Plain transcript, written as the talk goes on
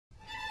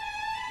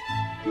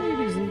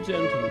Ladies and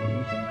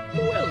gentlemen,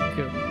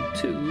 welcome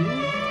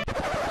to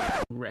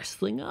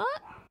Wrestling Art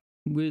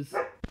with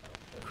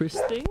Chris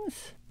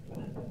Things.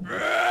 Ray!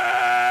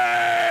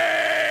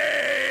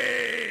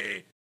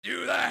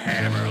 Do the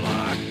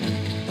hammerlock!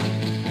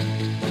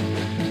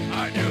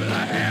 I do the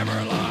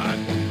hammerlock!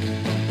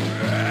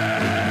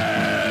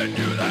 Ray!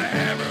 Do the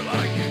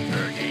hammerlock, you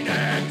turkey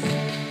necks!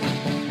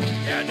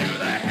 Yeah, do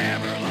the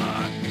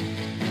hammerlock!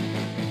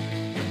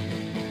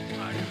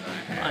 I do the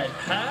Hi, hammerlock!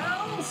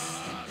 pals!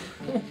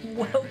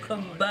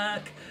 Welcome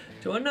back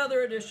to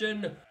another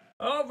edition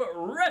of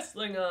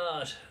Wrestling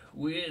Art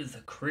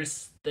with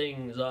Chris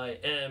Things. I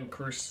am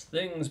Chris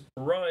Things,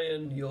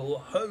 Brian, your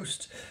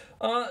host.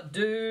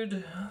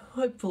 Dude,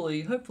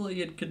 hopefully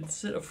you'd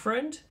consider a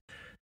friend.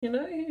 You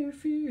know,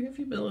 if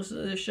you've been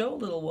listening to this show a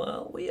little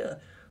while, we are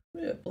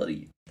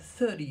bloody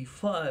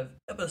 35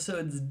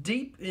 episodes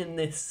deep in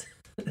this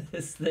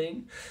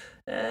thing.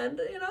 And,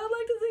 you know, I'd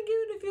like to think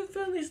even if you've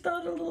only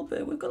started a little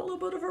bit, we've got a little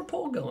bit of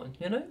rapport going,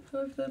 you know?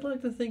 So I'd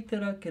like to think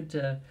that I could,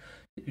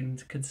 you can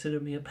consider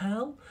me a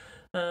pal,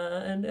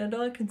 and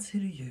I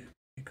consider you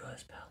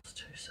guys pals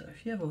too. So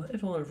if you ever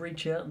want to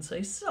reach out and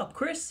say, "Sup,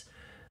 Chris?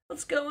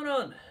 What's going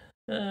on?"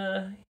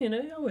 You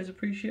know, I always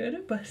appreciate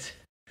it, but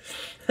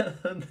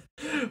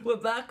we're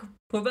back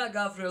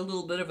after a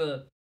little bit of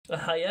a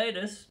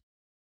hiatus.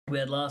 We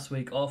had last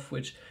week off,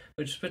 which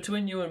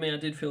between you and me, I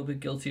did feel a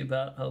bit guilty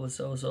about. I was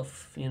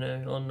off, you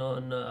know,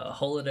 on a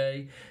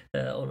holiday,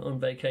 on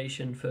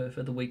vacation for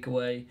the week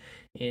away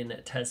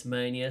in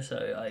Tasmania. So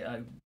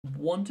I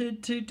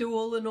wanted to do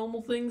all the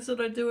normal things that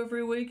I do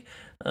every week,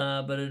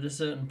 but at a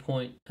certain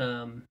point,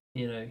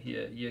 you know,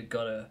 you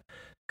gotta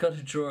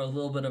draw a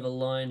little bit of a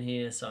line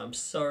here. So I'm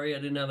sorry I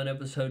didn't have an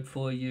episode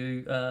for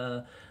you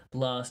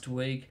last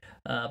week,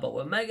 but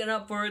we're making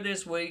up for it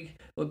this week.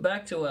 We're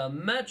back to our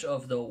match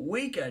of the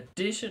week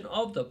edition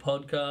of the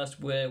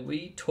podcast, where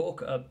we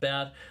talk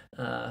about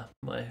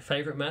my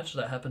favorite match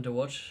that I happened to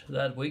watch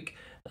that week,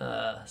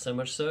 so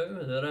much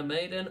so that I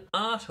made an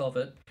art of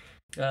it.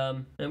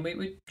 And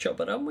we chop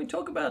it up and we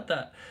talk about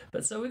that.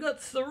 But so we got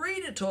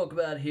 3 to talk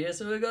about here.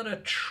 So we got a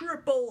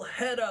triple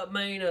header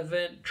main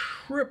event,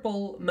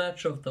 triple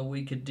match of the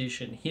week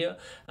edition here.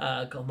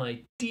 Got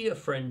my dear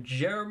friend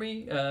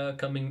Jeremey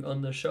coming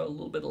on the show a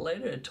little bit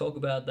later to talk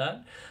about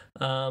that.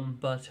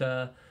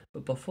 But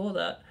before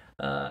that,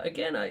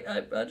 again,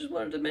 I just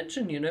wanted to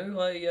mention, you know,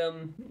 I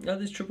had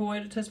this trip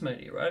away to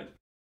Tasmania, right?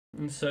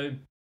 And so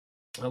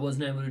I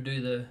wasn't able to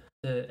do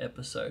the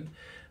episode.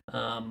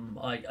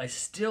 I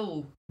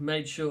still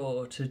made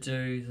sure to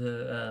do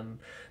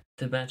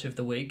the match of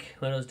the week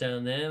when I was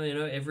down there. You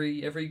know,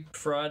 every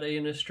Friday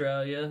in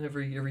Australia,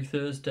 every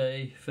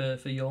Thursday for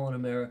y'all in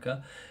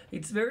America.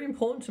 It's very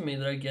important to me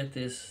that I get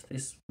this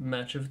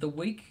match of the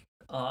week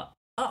up.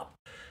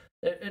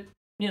 It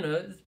you know,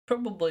 it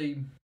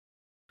probably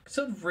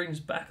sort of brings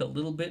back a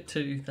little bit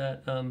to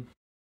that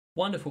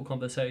wonderful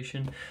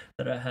conversation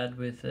that I had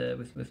with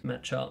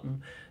Matt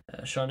Charlton,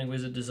 Shining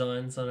Wizard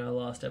Designs, on our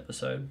last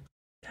episode.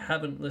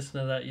 Haven't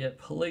listened to that yet,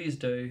 please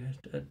do.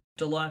 A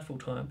delightful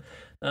time.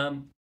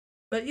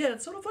 But yeah,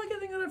 it's sort of like a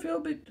thing that I feel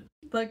a bit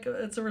like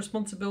it's a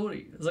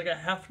responsibility. It's like I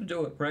have to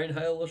do it, rain,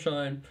 hail, or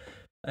shine.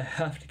 I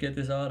have to get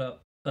this art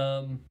up.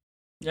 And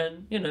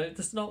you know,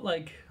 it's not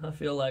like I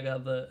feel like I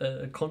have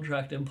a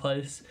contract in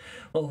place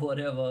or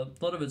whatever.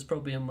 A lot of it's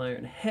probably in my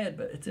own head,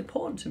 but it's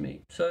important to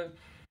me. So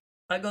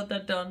I got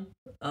that done.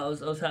 I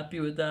was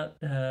happy with that.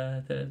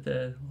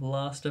 The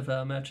last of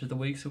our match of the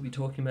weeks we'll be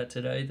talking about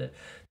today, the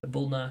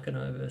Bull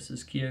Nakano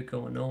versus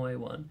Kyoko Inoue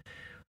one.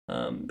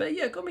 But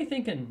yeah, it got me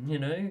thinking. You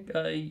know,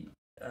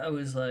 I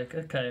was like,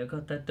 okay, I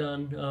got that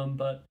done.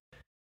 But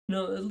you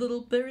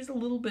know, there is a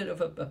little bit of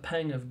a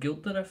pang of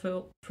guilt that I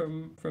felt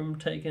from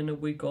taking a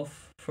week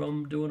off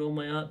from doing all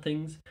my art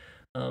things.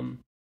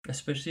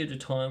 Especially at a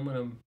time when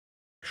I'm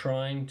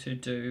trying to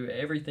do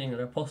everything that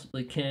I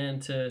possibly can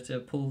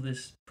to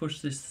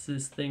push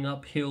this thing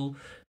uphill,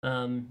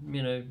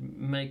 you know,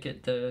 make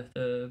it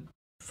the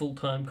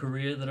full-time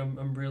career that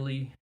I'm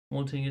really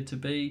wanting it to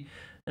be.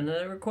 And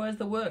that requires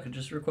the work. It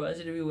just requires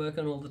you to be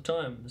working all the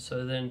time.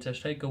 So then to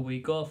take a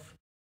week off,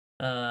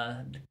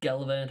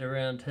 gallivant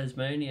around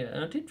Tasmania,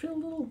 and I did feel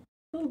a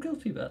little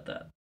guilty about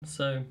that.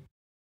 So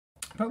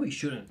probably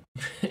shouldn't.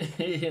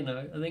 You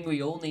know, I think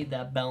we all need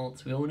that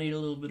balance. We all need a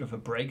little bit of a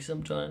break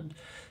sometimes,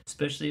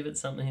 especially if it's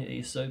something that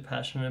you're so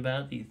passionate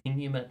about that you're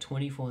thinking about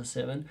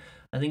 24/7.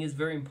 I think it's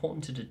very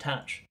important to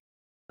detach.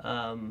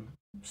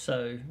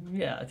 So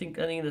yeah, I think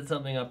that's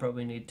something I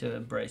probably need to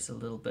embrace a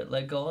little bit.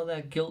 Let go of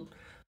that guilt,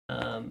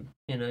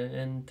 you know,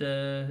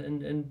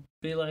 and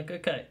be like,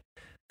 okay,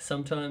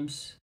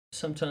 sometimes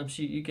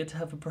you get to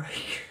have a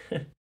break.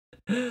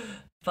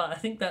 But I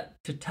think that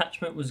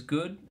detachment was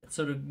good. It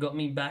sort of got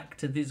me back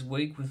to this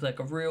week with like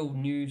a real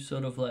new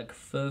sort of like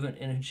fervent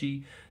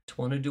energy to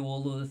want to do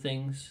all of the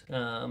things,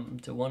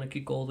 to want to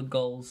kick all the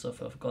goals. So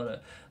I've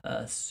got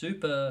a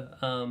super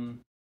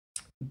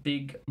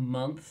big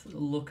month.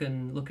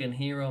 Looking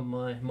here on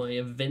my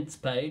events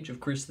page of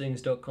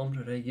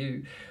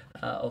christhings.com.au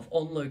of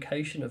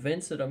on-location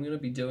events that I'm going to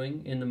be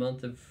doing in the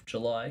month of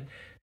July.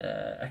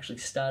 Actually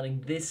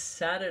starting this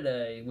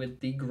Saturday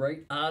with the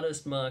Great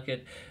Artist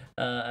Market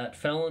at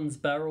Fallon's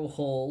Barrel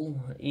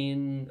Hall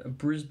in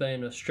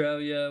Brisbane,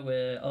 Australia,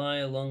 where I,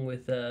 along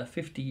with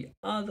 50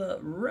 other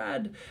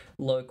rad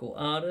local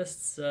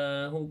artists,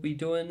 will be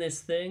doing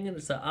this thing. And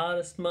it's an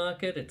artist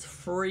market. It's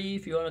free.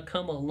 If you want to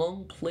come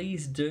along,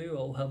 please do.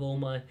 I'll have all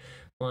my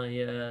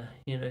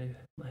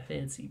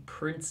fancy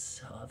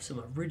prints. I'll have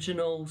some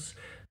originals.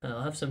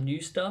 I'll have some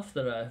new stuff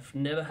that I've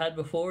never had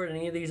before at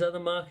any of these other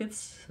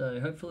markets. So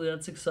hopefully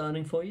that's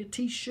exciting for you.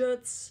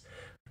 T-shirts.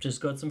 I've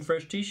just got some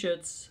fresh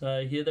T-shirts.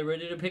 Here they're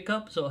ready to pick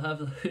up, so I'll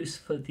have those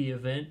for the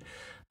event.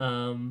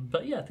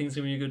 But yeah, things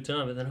are going to be a good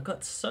time. And then I've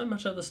got so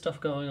much other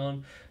stuff going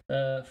on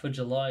for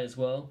July as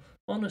well.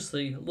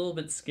 Honestly, a little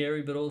bit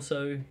scary, but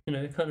also,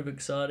 kind of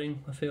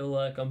exciting. I feel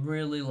like I'm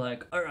really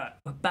like, all right,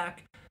 we're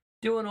back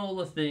doing all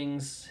the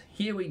things.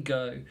 Here we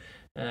go.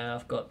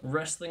 I've got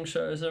wrestling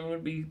shows I'm going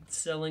to be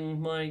selling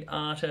my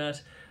art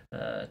at,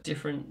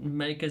 different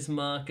makers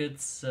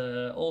markets,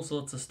 all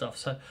sorts of stuff.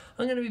 So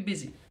I'm going to be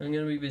busy.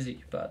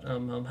 But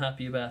I'm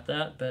happy about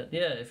that. But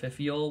yeah, if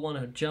you all want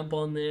to jump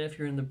on there, if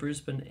you're in the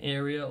Brisbane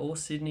area or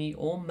Sydney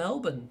or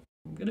Melbourne,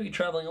 I'm going to be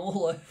travelling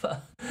all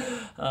over.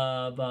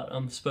 But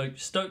I'm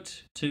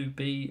stoked to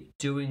be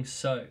doing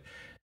so.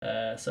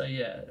 So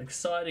yeah,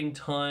 exciting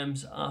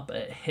times up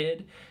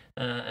ahead.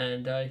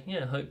 And I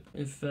hope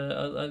if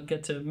I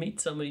get to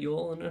meet some of you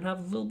all and have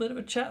a little bit of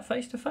a chat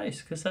face to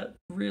face, because that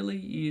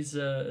really is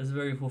a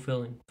very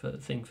fulfilling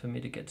thing for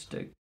me to get to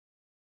do.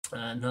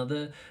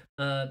 Another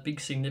big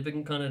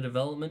significant kind of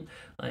development,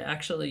 I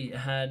actually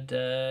had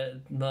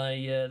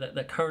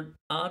that current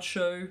art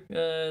show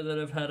that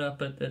I've had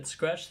up at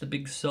Scratch, the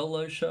big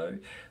solo show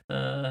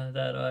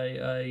that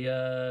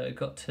I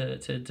got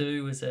to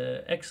do. Was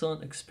an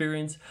excellent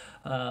experience.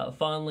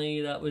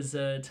 Finally that was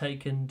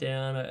taken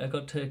down. I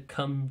got to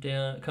come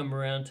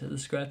around to the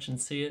Scratch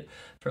and see it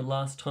for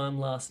last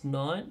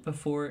night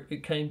before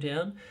it came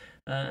down.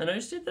 And I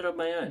just did that on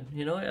my own.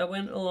 I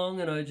went along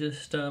and I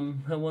just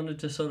I wanted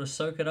to sort of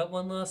soak it up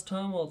one last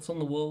time while it's on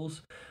the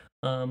walls.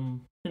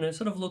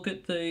 Sort of look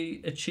at the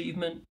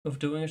achievement of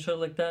doing a show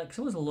like that, because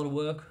it was a lot of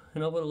work,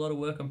 and I put a lot of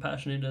work and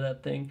passion into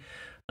that thing.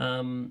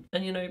 And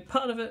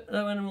part of it,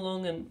 I went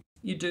along and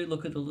you do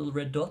look at the little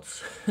red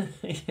dots,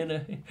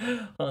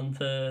 on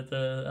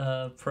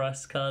the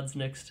price cards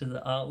next to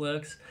the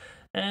artworks.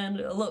 And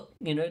look,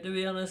 to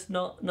be honest,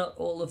 not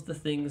all of the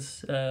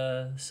things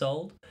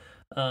sold.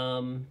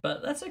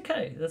 But that's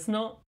okay. That's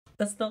not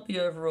the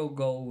overall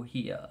goal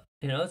here.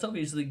 It's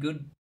obviously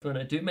good when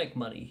I do make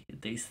money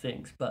at these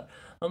things, but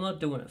I'm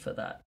not doing it for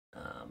that.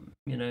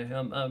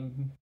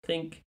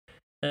 Think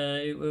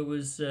it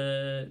was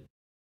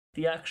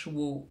the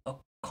actual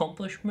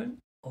accomplishment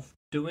of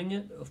doing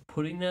it, of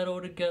putting that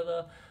all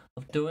together,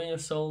 of doing a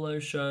solo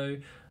show,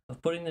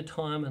 of putting the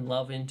time and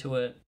love into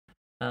it.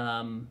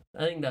 I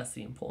think that's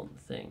the important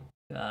thing.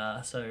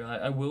 So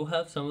I will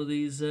have some of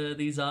these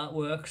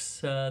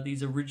artworks,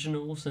 these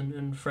originals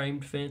and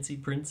framed fancy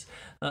prints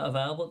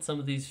available at some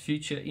of these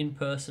future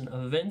in-person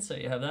events, so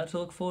you have that to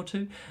look forward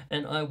to.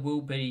 And I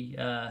will be,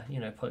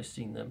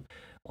 posting them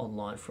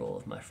online for all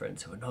of my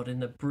friends who are not in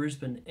the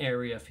Brisbane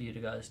area for you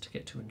guys to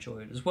get to enjoy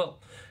it as well.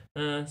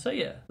 So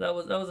yeah, that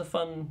was a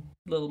fun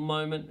little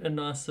moment, a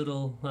nice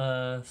little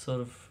sort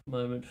of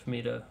moment for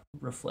me to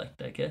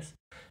reflect, I guess.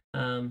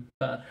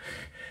 But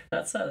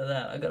outside of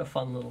that, I got a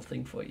fun little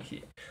thing for you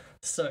here.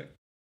 So,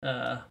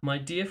 my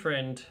dear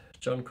friend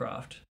Jon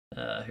Craft,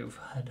 who've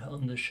had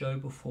on the show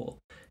before,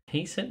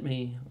 he sent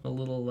me a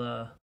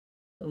little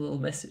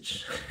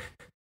message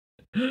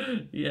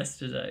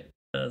yesterday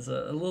as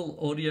a little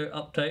audio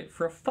update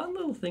for a fun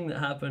little thing that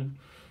happened,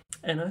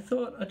 and I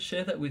thought I'd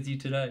share that with you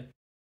today.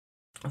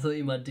 I thought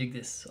you might dig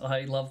this.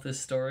 I love this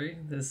story.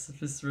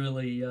 This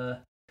really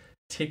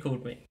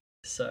tickled me.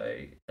 So,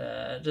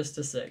 just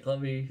a sec.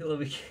 Let me.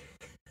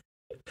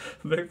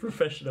 Very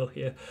professional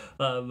here.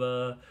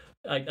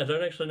 I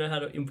don't actually know how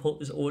to import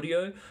this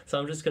audio, so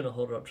I'm just going to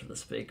hold it up to the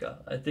speaker.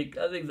 I think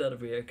that'll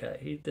be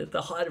okay.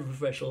 The height of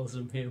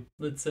professionalism here.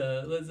 Let's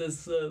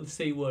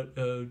see what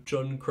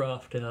Jon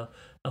Craft,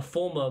 a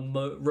former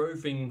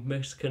roving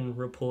Mexican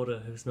reporter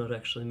who's not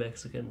actually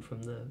Mexican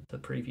from the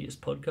previous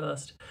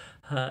podcast,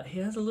 he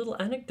has a little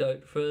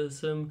anecdote for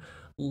some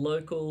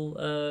local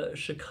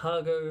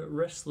Chicago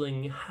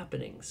wrestling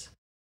happenings.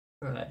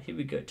 All right, here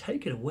we go.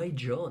 Take it away,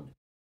 Jon.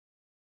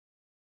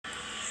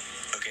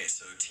 Okay,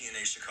 so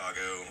TNA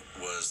Chicago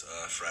was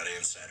Friday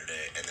and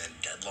Saturday, and then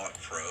Deadlock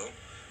Pro,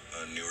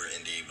 a newer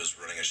indie, was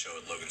running a show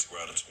at Logan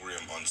Square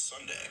Auditorium on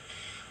Sunday.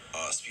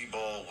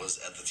 Speedball was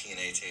at the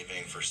TNA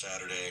taping for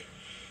Saturday,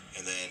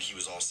 and then he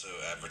was also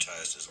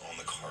advertised as on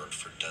the card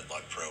for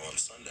Deadlock Pro on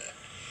Sunday.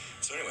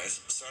 So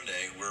anyways,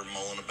 Sunday, we're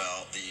mulling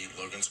about the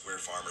Logan Square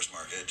Farmers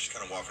Market, just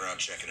kind of walking around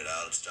checking it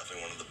out. It's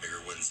definitely one of the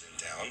bigger ones in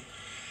town.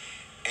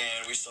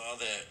 And we saw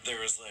that there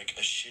was like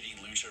a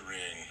shitty lucha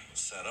ring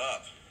set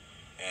up.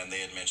 and they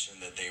had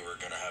mentioned that they were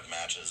going to have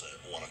matches at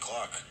 1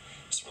 o'clock.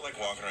 So we're like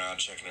walking around,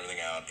 checking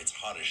everything out. It's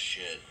hot as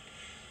shit.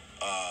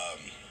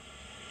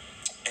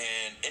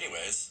 And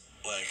anyways,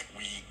 like,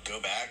 we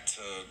go back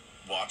to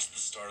watch the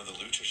start of the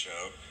lucha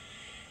show,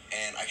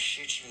 and I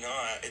shit you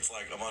not, it's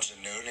like a bunch of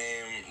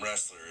no-name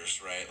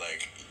wrestlers, right?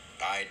 Like,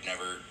 I'd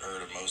never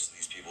heard of most of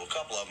these people. A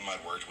couple of them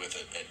I'd worked with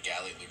at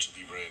Galley Lucha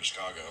Libre in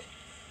Chicago.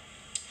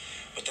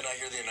 But then I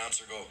hear the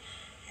announcer go,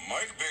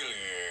 Mike Bailey.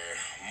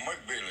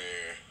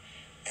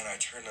 And I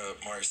turn to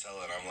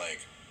Maricela and I'm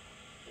like,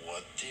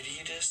 what did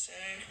he just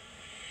say?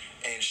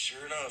 And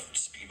sure enough,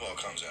 Speedball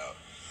comes out.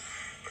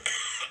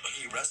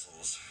 He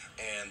wrestles,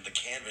 and the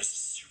canvas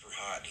is super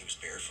hot, and he was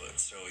barefoot.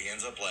 So he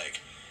ends up, like,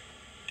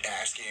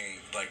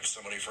 asking, like,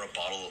 somebody for a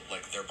bottle,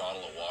 like, their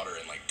bottle of water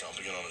and, like,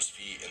 dumping it on his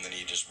feet, and then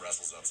he just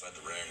wrestles outside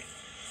the ring.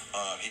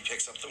 He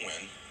picks up the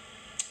win.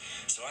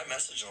 So I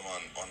messaged him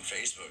on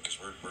Facebook,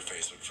 because we're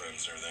Facebook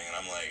friends and everything, and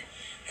I'm like,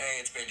 hey,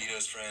 it's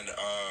Bandito's friend,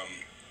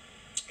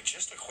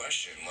 just a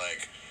question,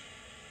 like,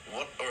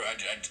 I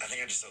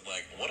think I just said,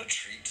 like, what a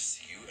treat to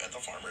see you at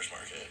the farmer's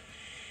market.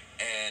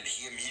 And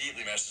he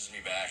immediately messages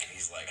me back, and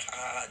he's like,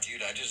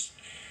 dude, I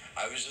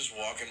was just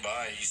walking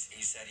by.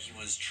 He said he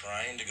was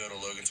trying to go to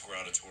Logan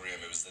Square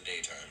Auditorium, it was the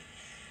daytime,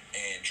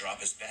 and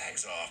drop his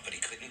bags off, but he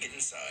couldn't get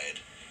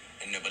inside,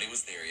 and nobody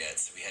was there yet,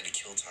 so we had to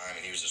kill time,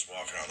 and he was just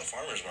walking around the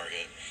farmer's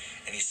market,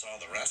 and he saw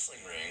the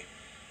wrestling ring,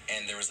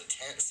 and there was a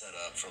tent set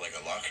up for, like,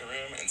 a locker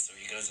room, and so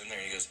he goes in there,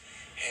 and he goes,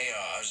 hey,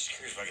 I was just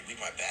curious if I could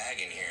leave my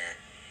bag in here.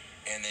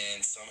 And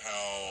then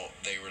somehow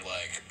they were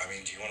like, I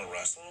mean, do you want to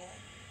wrestle?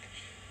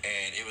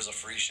 And it was a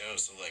free show,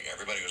 so, like,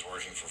 everybody was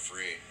working for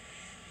free.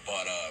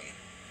 But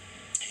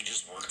he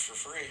just worked for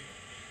free.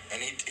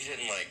 And he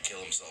didn't, like, kill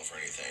himself or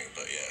anything,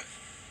 but yeah.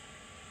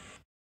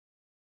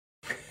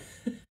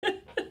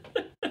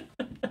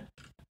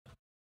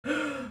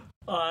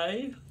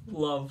 I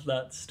love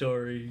that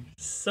story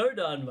so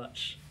darn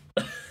much.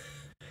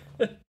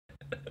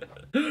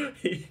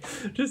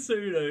 Just so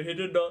you know, he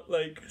did not,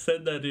 like,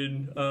 send that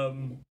in,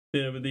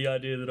 with the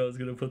idea that I was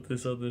going to put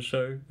this on the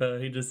show.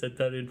 He just sent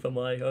that in for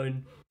my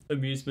own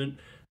amusement.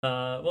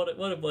 What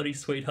a bloody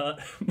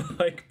sweetheart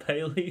Mike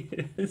Bailey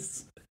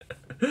is.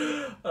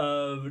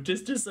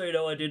 Just so you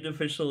know, I did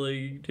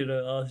officially,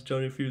 ask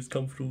John if he was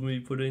comfortable with me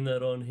putting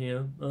that on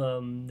here.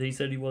 He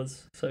said he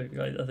was, so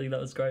I think that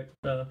was great.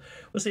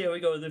 We'll see how we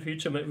go in the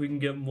future. Maybe we can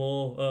get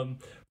more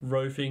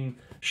roving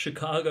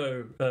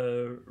Chicago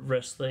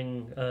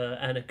wrestling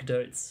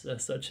anecdotes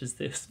such as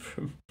this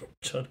from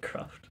Jon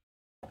Craft.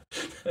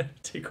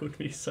 That tickled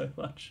me so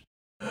much.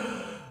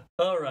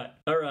 All right.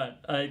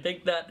 I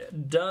think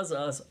that does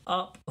us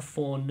up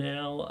for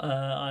now.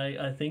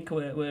 I think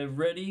we're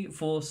ready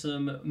for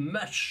some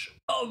match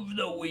of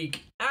the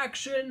week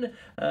action.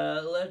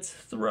 Let's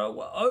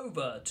throw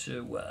over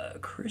to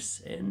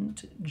Chris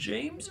and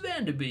James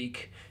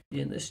Vanderbeek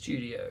in the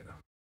studio.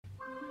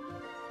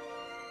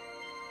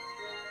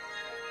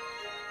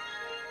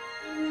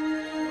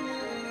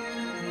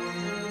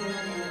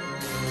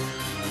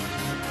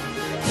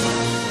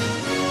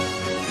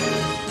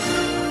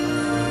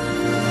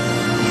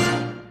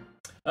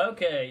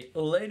 Okay,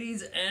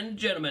 ladies and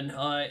gentlemen,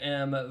 I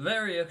am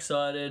very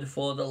excited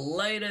for the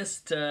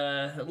latest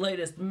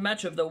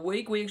match of the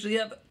week. We actually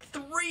have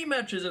 3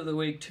 matches of the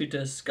week to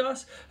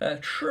discuss, a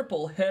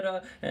triple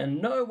header,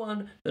 and no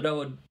one that I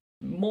would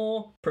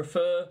more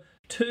prefer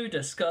to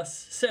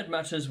discuss said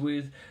matches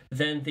with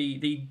than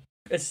the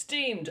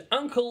esteemed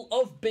Unkle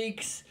of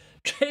Beeks,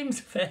 James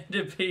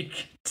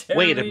Vanderbeek.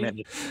 Wait a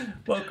minute.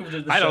 Welcome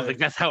to the show. I don't think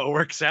that's how it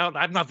works out.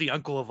 I'm not the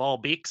uncle of all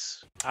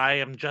beaks. I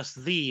am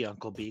just the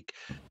Uncle Beek,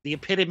 the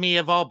epitome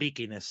of all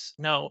beakiness.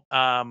 No,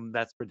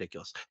 that's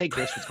ridiculous. Hey,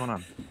 Chris, what's going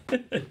on?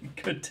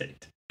 Good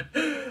date.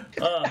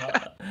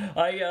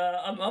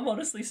 I'm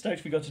honestly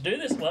stoked we got to do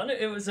this one.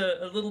 It was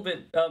a little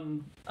bit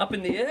up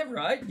in the air,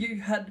 right?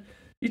 You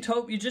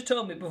just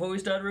told me before we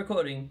started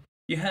recording.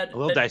 You had a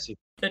little dicey.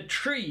 A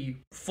tree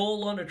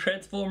fall on a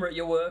transformer at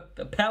your work.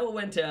 The power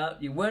went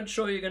out. You weren't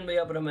sure you're going to be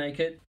able to make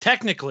it.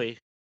 Technically,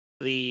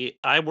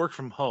 I work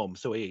from home,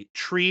 so a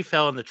tree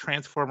fell in the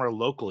transformer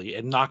locally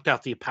and knocked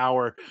out the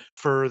power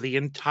for the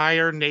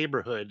entire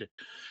neighborhood.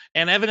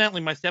 And evidently,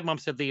 my stepmom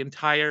said the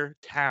entire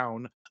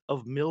town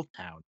of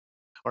Milltown,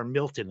 or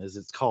Milton as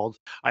it's called.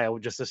 I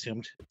would just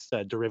assumed it's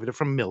a derivative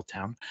from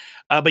Milltown.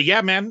 But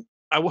yeah, man,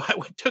 I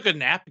took a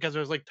nap because I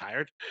was like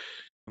tired.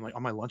 I'm like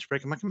on my lunch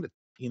break. I'm like, I'm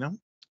gonna,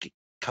 get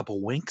a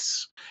couple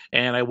winks.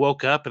 And I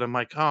woke up and I'm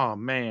like, oh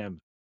man,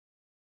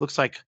 looks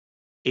like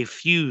a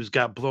fuse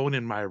got blown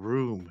in my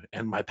room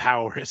and my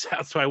power is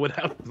out. So I went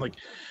out and like,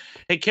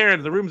 hey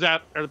Karen,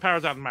 the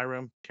power's out in my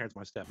room. Karen's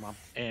my stepmom.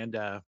 And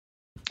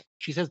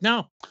she says,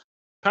 no,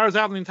 power's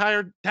out in the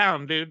entire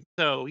town, dude.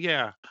 So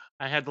yeah,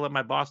 I had to let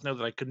my boss know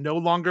that I could no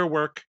longer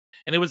work.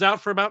 And it was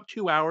out for about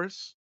 2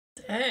 hours.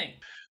 Dang.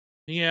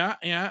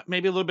 Yeah,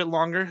 maybe a little bit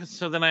longer.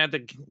 So then I had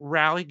to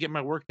rally, get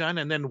my work done,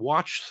 and then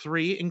watch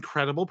 3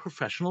 incredible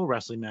professional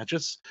wrestling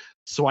matches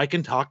so I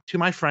can talk to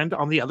my friend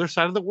on the other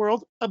side of the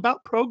world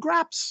about pro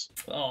graps.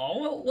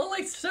 Oh, well,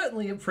 I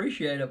certainly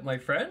appreciate it, my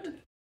friend.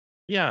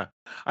 Yeah,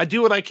 I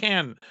do what I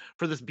can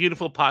for this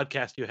beautiful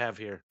podcast you have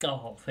here.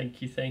 Oh,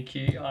 thank you, thank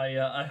you.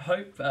 I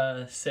hope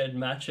said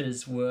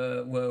matches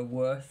were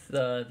worth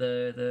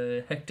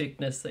the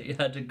hecticness that you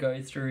had to go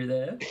through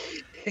there.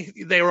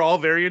 They were all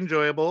very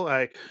enjoyable.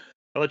 I'll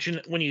let you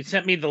know, when you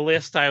sent me the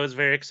list, I was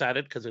very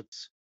excited because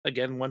it's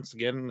once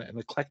again an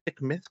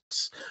eclectic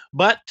mix.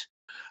 But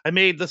I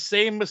made the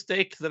same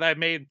mistake that I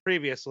made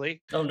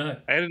previously. Oh no!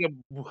 I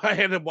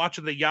ended up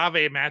watching the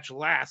llaveo match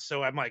last,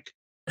 so I'm like.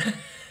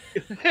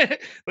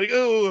 Like,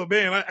 oh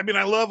man, I mean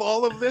I love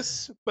all of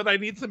this, but I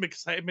need some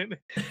excitement.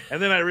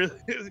 And then I really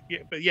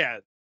but yeah,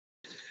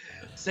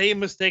 same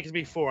mistake as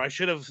before. I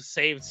should have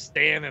saved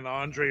Stan and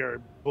Andre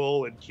or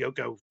Bull and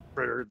Kyoko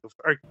for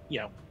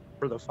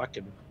the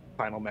fucking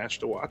final match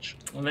to watch.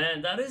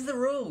 Man, that is the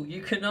rule.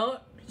 You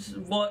cannot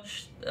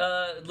watch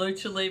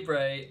Lucha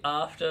Libre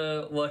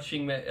after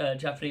watching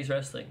Japanese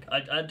wrestling.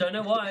 I don't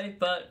know why,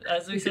 but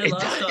as we said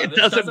last time, it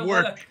doesn't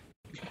work.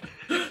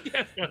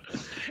 Yeah.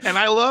 And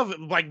I love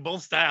like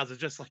both styles. It's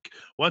just like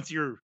once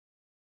you're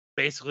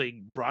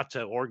basically brought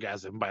to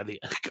orgasm by the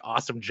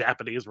awesome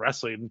Japanese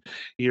wrestling,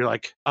 you're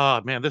like,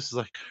 oh man, this is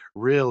like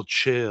real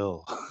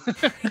chill.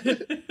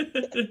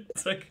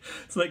 It's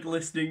like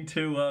listening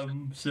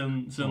to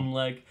some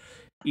like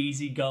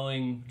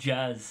easygoing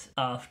jazz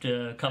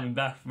after coming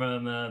back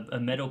from a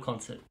metal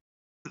concert.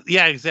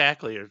 Yeah,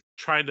 exactly. You're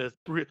trying to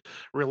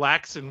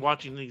relax and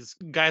watching these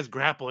guys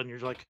grapple, and you're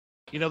like,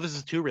 this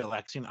is too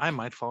relaxing. I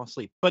might fall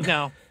asleep. But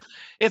no,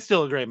 it's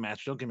still a great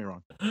match. Don't get me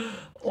wrong.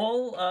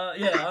 Well,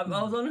 I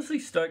was honestly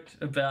stoked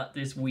about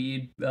this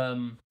weird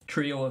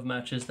trio of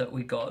matches that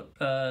we got.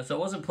 So I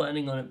wasn't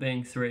planning on it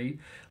being 3.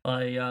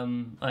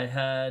 I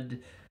had.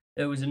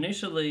 It was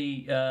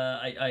initially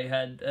I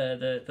had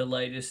the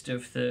latest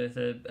of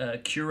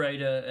the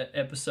curator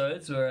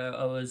episodes where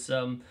I was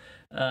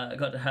I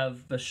got to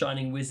have the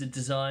Shining Wizard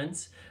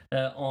designs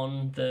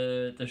on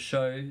the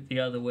show the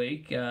other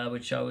week,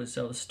 which I was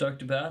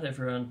stoked about.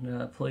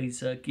 Everyone,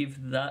 please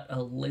give that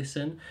a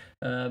listen.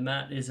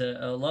 Matt is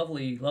a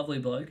lovely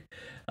bloke.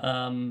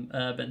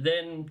 But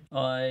then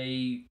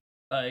I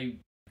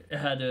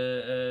had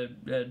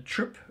a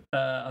trip.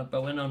 I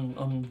went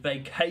on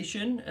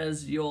vacation,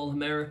 as you all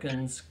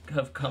Americans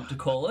have come to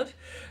call it.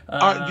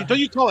 Don't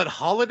you call it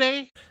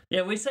holiday?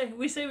 Yeah, we say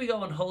we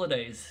go on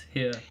holidays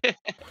here.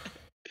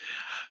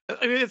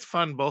 I mean, it's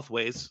fun both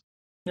ways.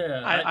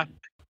 Yeah,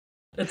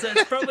 it's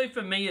probably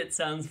for me it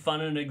sounds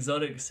fun and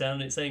exotic,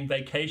 saying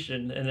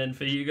vacation, and then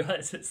for you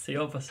guys it's the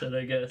opposite,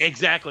 I guess.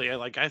 Exactly.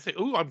 I say,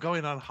 ooh, I'm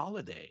going on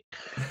holiday.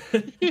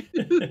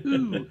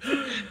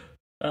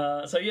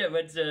 So yeah,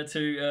 went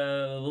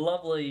to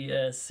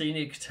lovely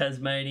scenic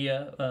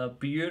Tasmania,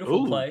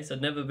 beautiful place.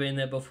 I'd never been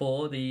there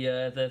before.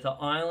 The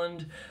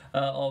island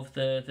of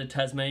the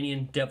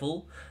Tasmanian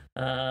Devil.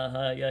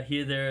 I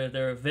hear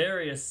there are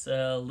various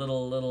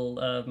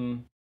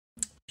little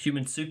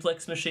human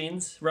suplex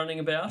machines running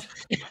about.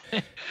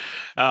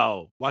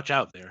 Oh, watch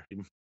out there.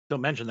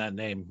 Don't mention that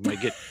name. You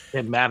might get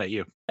him mad at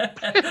you.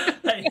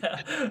 Hey,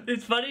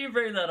 it's funny you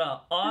bring that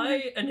up.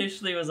 I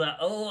initially was like,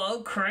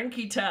 oh,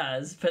 cranky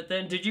Taz. But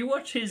then did you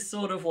watch his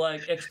sort of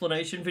like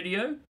explanation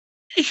video?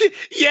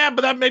 Yeah,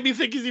 but that made me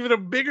think he's even a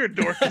bigger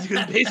dork because he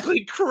was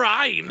basically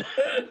crying.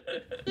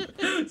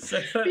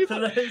 So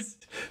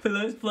for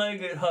those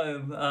playing at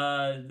home,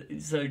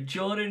 so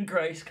Jordynne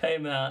Grace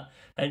came out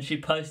and she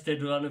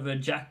posted one of her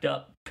jacked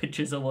up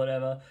pictures or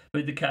whatever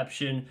with the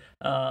caption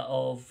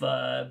of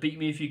 "Beat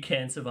me if you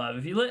can, survive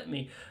if you let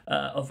me,"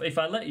 of "If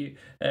I let you."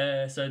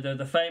 So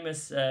the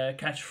famous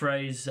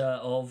catchphrase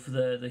of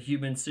the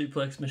human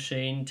suplex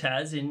machine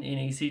Taz in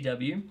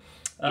ECW,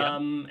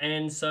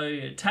 and so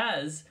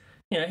Taz.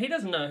 He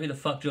doesn't know who the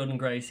fuck Jordynne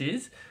Grace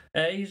is.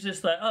 He's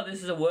just like, oh,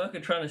 this is a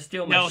worker trying to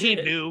steal my shit. No, he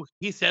knew.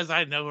 He says,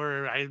 I know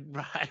her.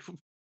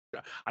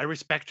 I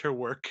respect her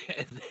work.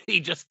 And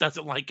he just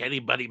doesn't like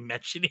anybody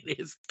mentioning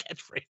his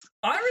catchphrase.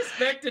 I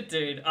respect it,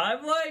 dude.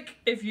 I'm like,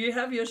 if you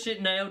have your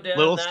shit nailed down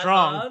little that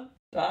strong. hard,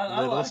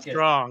 I like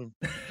strong.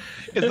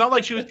 It's not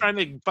like she was trying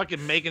to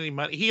fucking make any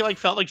money. He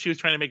felt like she was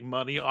trying to make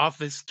money off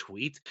this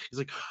tweet. He's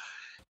like...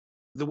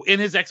 In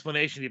his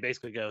explanation, he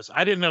basically goes,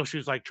 I didn't know she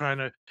was like trying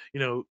to,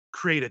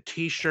 create a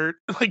t-shirt.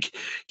 Like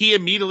he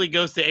immediately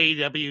goes to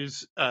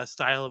AEW's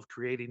style of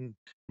creating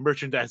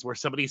merchandise where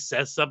somebody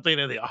says something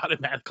and they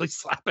automatically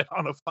slap it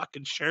on a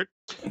fucking shirt.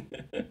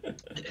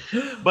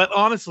 But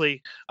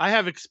honestly, I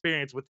have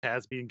experience with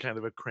Taz being kind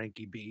of a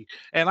cranky bee,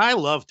 and I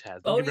love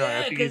Taz. Oh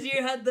yeah, because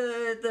you had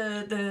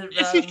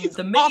the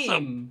meme,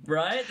 awesome.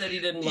 Right? That he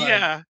didn't like.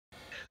 Yeah.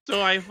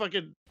 So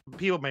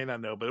people may not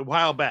know, but a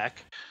while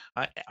back,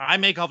 I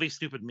make all these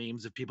stupid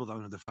memes if people don't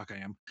know who the fuck I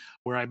am,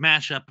 where I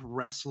mash up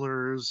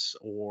wrestlers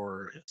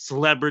or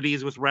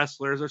celebrities with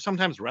wrestlers, or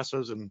sometimes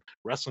wrestlers and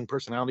wrestling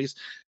personalities.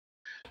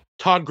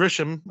 Todd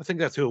Grisham, I think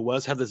that's who it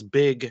was, had this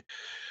big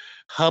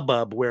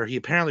hubbub where he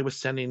apparently was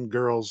sending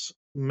girls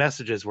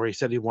messages where he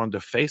said he wanted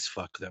to face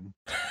fuck them.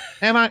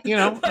 And I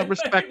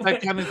respect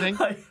that kind of thing.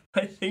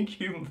 I think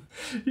you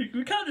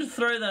can't just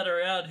throw that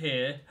around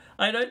here.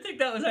 I don't think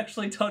that was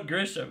actually Todd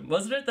Grisham.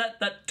 Wasn't it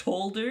that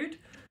tall dude?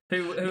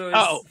 who was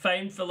Oh.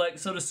 famed for like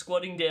sort of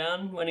squatting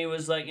down when he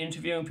was like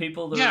interviewing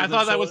people. That Yeah, were I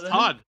thought that was shorter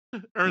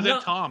than him. Todd. Or is No.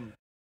 it Tom?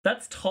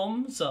 That's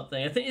Tom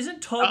something. I think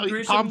isn't Todd Oh,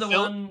 Grisham the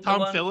one? Tom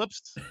the one...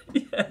 Phillips?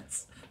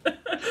 Yes. Here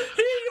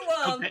you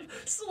are, Okay.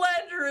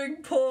 slandering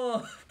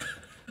poor.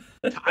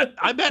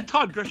 I bet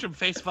Todd Grisham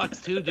face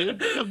fucks too, dude.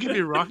 Don't get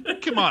me wrong.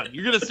 Come on,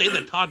 you're gonna say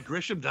that Todd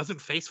Grisham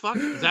doesn't face fuck?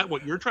 Is that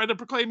what you're trying to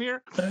proclaim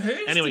here?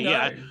 Anyway,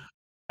 yeah,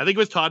 I think it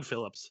was Todd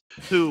Phillips,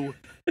 who,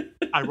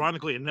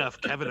 ironically enough,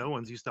 Kevin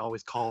Owens used to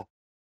always call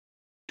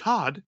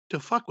Todd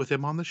to fuck with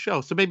him on the show.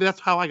 So maybe that's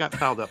how I got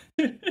fouled up.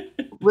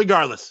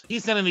 Regardless,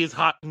 he's sending these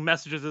hot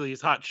messages to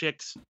these hot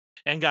chicks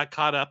and got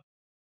caught up.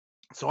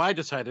 So I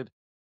decided,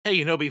 hey,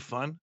 it'd be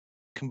fun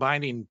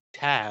combining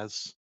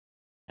Taz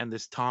and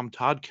this Tom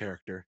Todd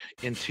character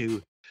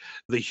into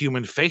the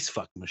human face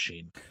fuck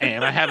machine.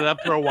 And I had it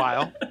up for a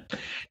while,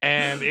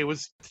 and it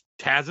was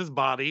Taz's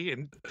body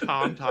and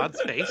Tom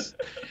Todd's face.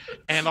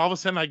 And all of a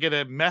sudden I get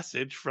a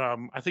message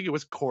from, I think it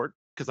was Court,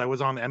 because I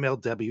was on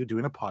MLW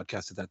doing a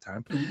podcast at that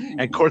time. Ooh.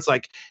 And Court's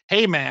like,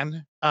 hey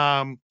man,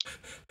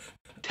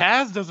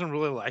 Taz doesn't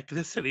really like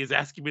this, and he's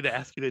asking me to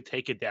ask you to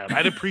take it down.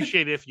 I'd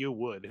appreciate it if you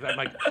would. And I'm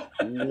like,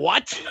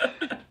 what?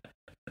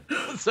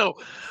 So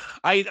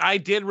I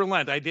did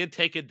relent. I did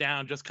take it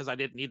down just because I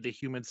didn't need the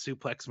human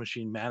suplex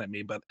machine mad at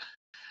me. But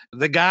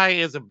the guy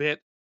is a bit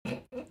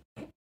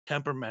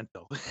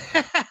temperamental.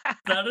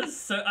 That is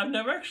so. I've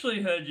never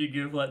actually heard you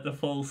give like the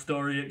full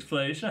story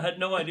explanation. I had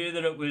no idea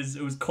that it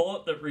was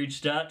Court that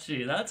reached out to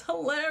you. That's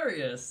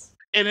hilarious.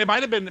 And it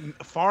might have been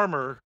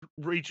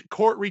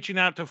Court reaching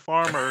out to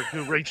Farmer,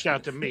 who reached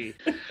out to me,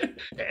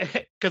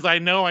 because I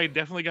know I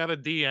definitely got a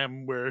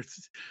DM where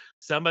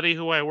somebody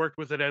who I worked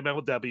with at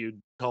MLW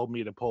told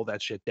me to pull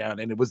that shit down,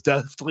 and it was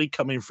definitely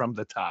coming from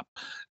the top.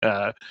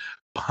 I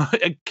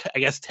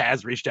guess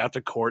Taz reached out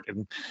to Court,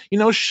 and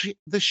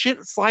the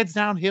shit slides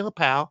downhill,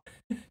 pal.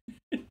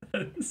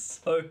 That is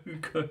so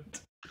good.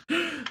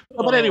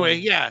 But anyway,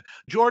 yeah,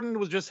 Jordynne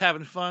was just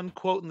having fun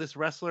quoting this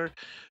wrestler,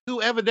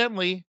 who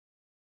evidently,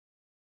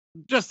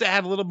 just to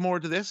add a little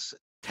more to this,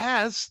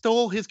 Taz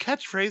stole his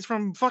catchphrase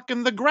from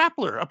fucking the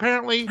Grappler,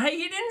 apparently. Hey,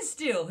 he didn't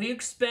steal. He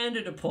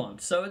expanded upon.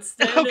 So it's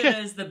standard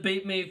as the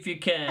beat me if you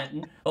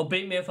can, or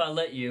beat me if I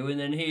let you, and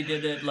then he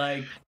did it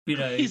like,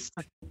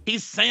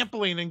 He's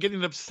sampling and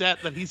getting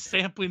upset that he's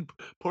sampling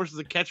portions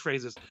of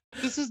catchphrases.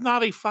 This is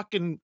not a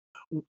fucking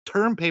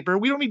term paper.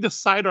 We don't need to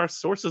cite our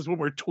sources when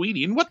we're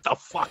tweeting. What the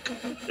fuck?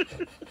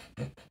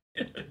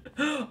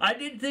 I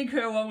did think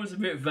her one was a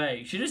bit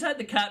vague. She just had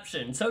the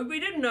caption, so we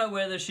didn't know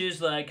whether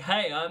she's like,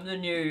 "Hey, I'm the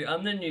new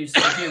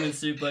human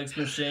suplex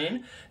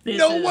machine."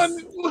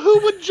 Who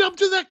would jump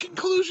to that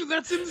conclusion?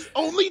 That's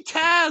only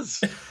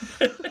Taz.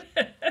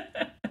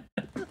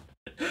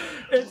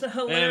 It's a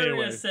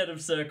hilarious set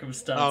of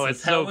circumstances. Oh,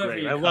 it's so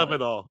great. I love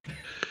it all.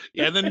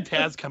 Yeah, and then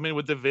Taz come in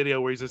with the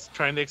video where he's just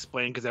trying to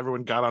explain because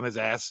everyone got on his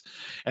ass,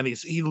 and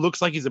he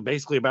looks like he's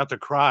basically about to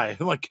cry.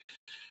 I'm like,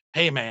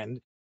 hey man,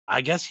 I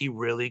guess he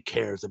really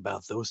cares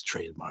about those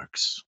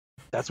trademarks.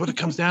 That's what it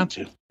comes down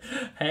to.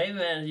 Hey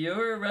man, you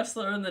were a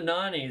wrestler in the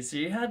 90s.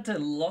 You had to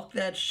lock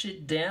that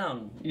shit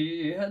down.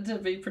 You had to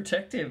be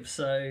protective.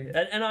 So,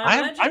 and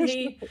I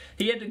imagine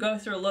he had to go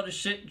through a lot of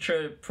shit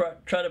to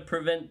try to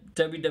prevent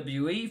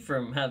WWE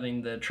from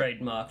having the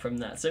trademark from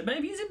that. So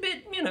maybe he's a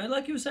bit,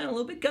 like you were saying, a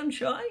little bit gun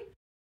shy.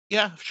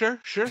 Yeah, sure.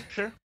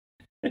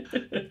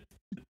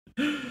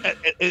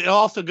 It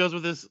also goes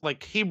with this,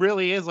 like, he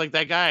really is like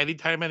that guy.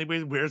 Anytime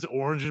anybody wears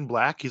orange and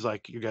black, he's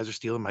like, you guys are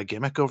stealing my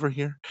gimmick over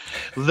here.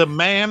 The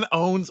man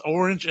owns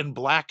orange and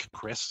black,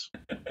 Chris.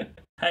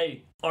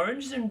 Hey,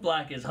 orange and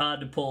black is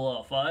hard to pull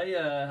off.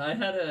 I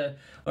had a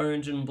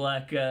orange and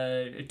black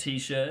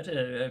t-shirt.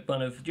 Do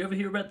you ever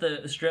hear about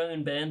the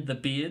Australian band The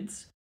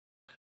Beards?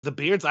 The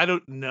Beards? I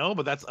don't know,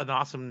 but that's an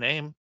awesome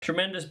name.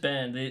 Tremendous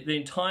band. The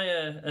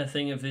entire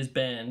thing of this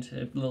band,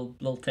 a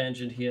little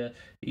tangent here,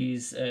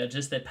 is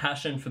just their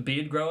passion for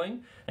beard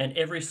growing, and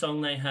every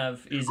song they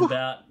have is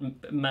about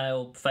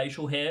male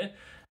facial hair,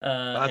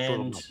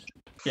 and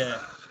yeah,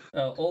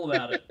 all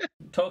about it.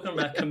 Talking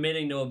about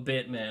committing to a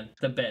bit, man,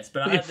 the best.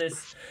 But I had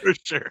this for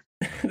sure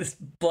this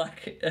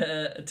black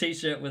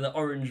t-shirt with an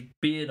orange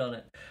beard on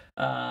it,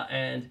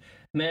 and.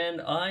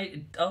 Man,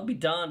 I'll be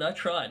darned. I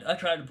tried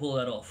to pull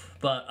that off,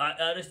 but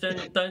I just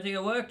don't think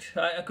it worked.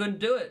 I couldn't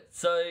do it.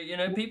 So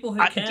people who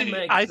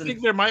I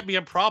think there might be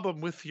a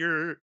problem with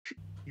your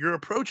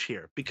approach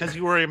here, because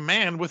you are a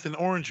man with an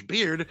orange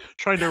beard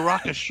trying to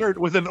rock a shirt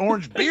with an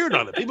orange beard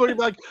on it. People are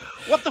like,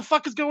 "What the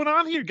fuck is going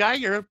on here, guy?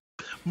 You're a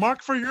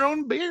mark for your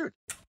own beard."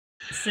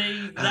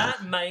 See,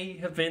 that may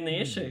have been the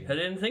issue. I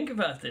didn't think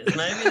about this.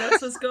 Maybe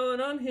that's what's going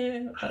on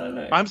here. I don't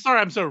know. I'm sorry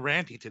I'm so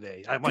ranty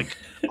today. I'm like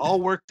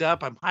all worked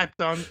up. I'm hyped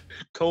on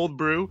cold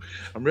brew.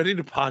 I'm ready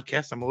to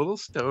podcast. I'm a little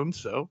stoned,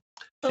 so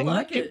I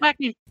like it.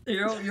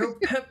 You're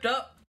pepped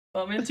up.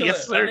 I'm into it.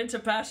 Sir. I'm into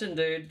passion,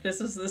 dude.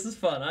 This is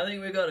fun. I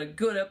think we've got a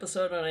good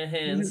episode on our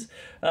hands.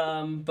 I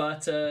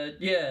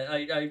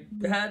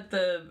had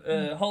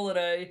the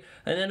holiday,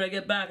 and then I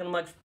get back and I'm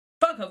like,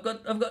 fuck,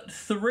 I've got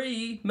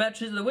 3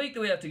 matches of the week that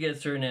we have to get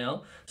through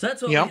now. So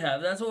that's what Yep. we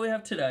have. That's what we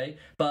have today.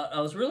 But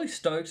I was really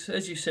stoked,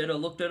 as you said. I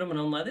looked at them and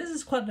I'm like, this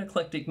is quite an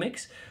eclectic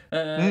mix.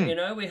 You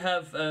know, we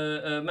have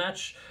a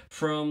match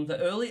from the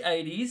early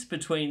 '80s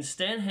between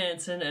Stan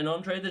Hansen and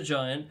Andre the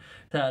Giant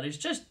that is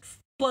just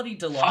bloody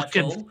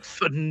delightful. Fucking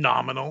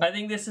phenomenal. I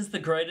think this is the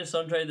greatest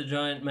Andre the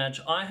Giant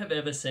match I have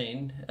ever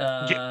seen.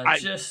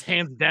 Just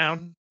hands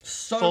down,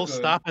 so full good.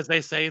 stop, as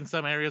they say in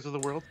some areas of the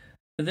world.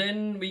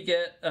 Then we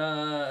get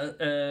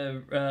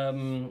a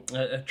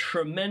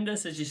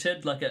tremendous, as you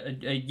said, like a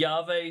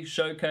Yave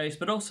showcase,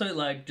 but also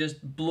like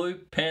just Blue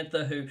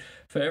Panther, who,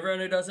 for everyone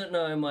who doesn't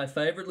know, my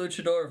favorite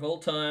luchador of all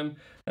time,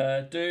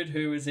 dude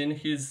who is in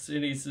his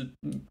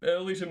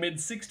early to mid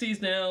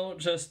 60s now,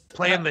 just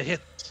playing the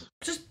hits,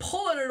 just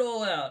pulling it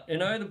all out. You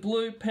know, the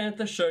Blue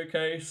Panther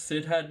showcase.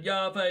 It had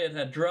Yave, it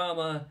had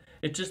drama.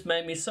 It just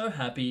made me so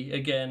happy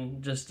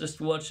again, just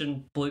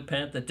watching Blue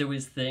Panther do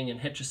his thing, and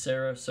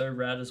Hechicero so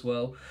rad as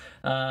well.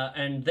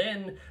 And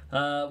then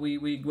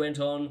we went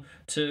on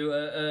to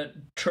a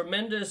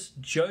tremendous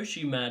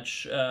Joshi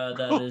match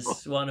that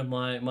is one of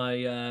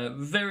my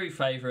very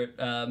favorite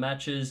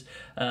matches.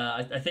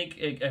 I think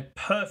a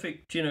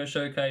perfect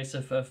showcase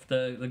of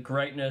the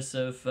greatness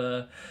of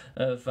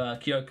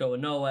Kyoko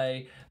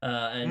Inoue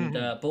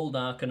and Bull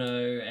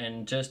Nakano,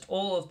 and just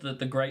all of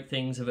the great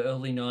things of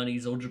early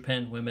 90s All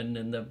Japan women,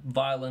 and the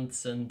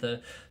violence and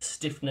the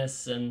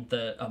stiffness and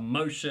the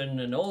emotion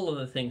and all of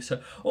the things.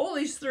 So all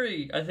these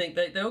 3, I think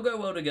they all go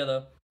well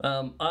together.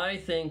 I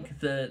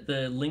think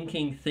the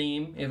linking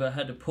theme, if I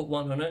had to put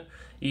one on it,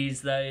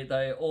 is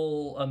they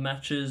all are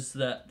matches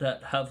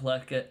that have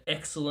like an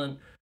excellent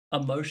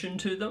emotion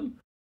to them.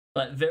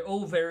 Like, they're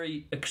all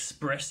very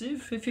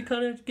expressive, if you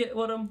kind of get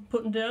what I'm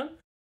putting down.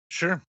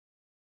 Sure.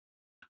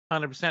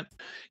 100%.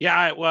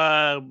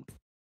 Yeah,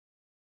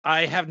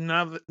 I have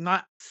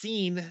not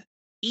seen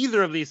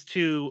either of these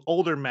 2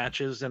 older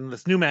matches, and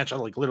this new match, I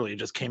literally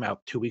just came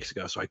out 2 weeks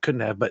ago, so I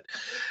couldn't have. But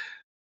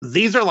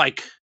these are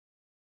like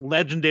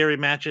legendary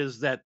matches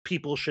that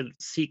people should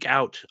seek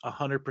out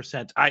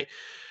 100%.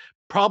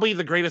 Probably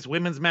the greatest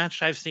women's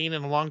match I've seen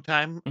in a long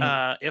time,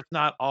 if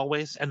not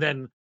always. And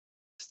then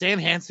Stan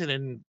Hansen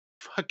and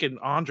fucking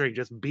Andre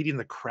just beating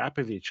the crap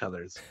of each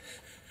other.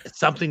 It's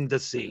something to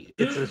see.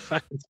 It's a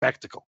fucking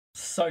spectacle.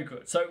 So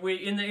good. So we,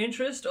 in the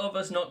interest of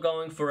us not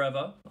going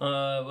forever,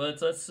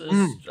 let's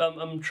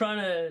I'm trying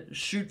to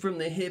shoot from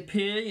the hip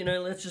here.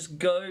 Let's just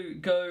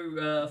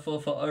go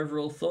for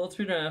overall thoughts.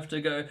 We don't have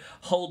to go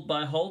hold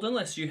by hold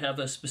unless you have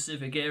a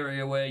specific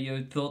area where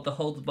you thought the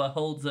hold by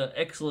holds are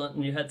excellent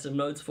and you had some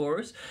notes for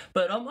us.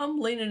 But I'm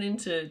leaning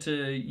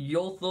into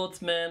your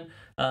thoughts, man.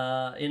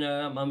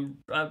 I'm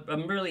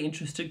really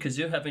interested because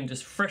you're having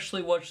just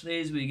freshly watched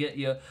these. We get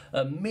your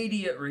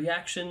immediate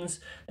reactions,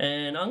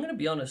 and I'm going to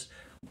be honest.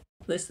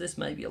 This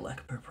may be a lack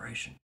of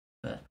preparation,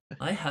 but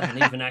I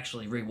haven't even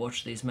actually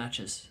rewatched these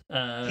matches.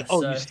 You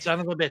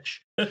son of a bitch.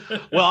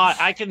 Well,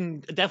 I can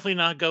definitely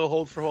not go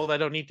hold for hold. I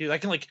don't need to. I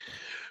can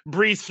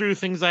breeze through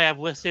things I have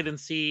listed and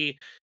see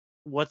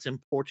what's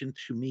important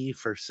to me,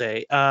 for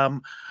say.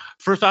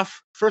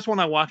 First one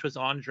I watched was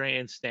Andre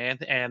and Stan,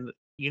 and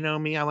you know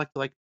me, I like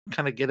to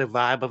kind of get a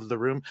vibe of the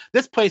room.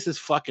 This place is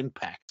fucking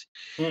packed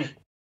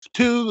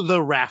to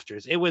the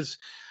rafters. It was.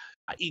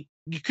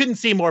 You couldn't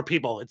see more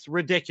people. It's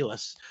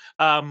ridiculous.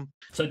 So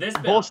this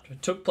bout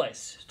took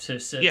place,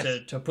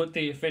 to put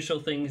the official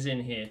things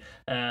in here,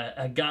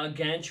 a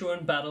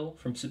gargantuan battle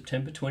from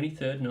September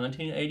 23rd,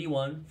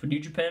 1981 for New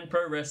Japan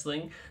Pro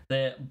Wrestling,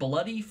 their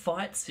Bloody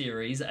Fight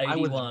Series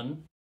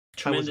 81.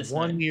 I was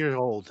 1 year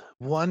old.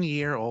 1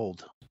 year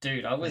old.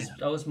 Dude, I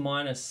was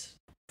minus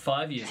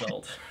 5 years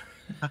old.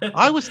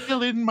 I was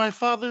still in my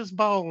father's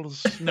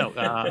balls. No,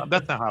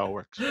 that's not how it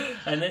works.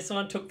 And this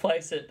one took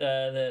place at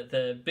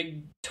the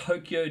big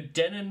Tokyo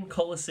Denon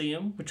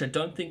Coliseum, which I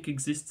don't think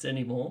exists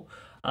anymore.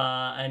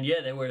 And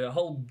yeah, there were a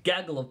whole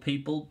gaggle of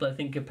people. I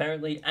think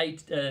apparently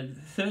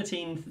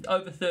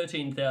over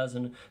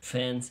 13,000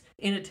 fans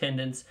in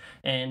attendance,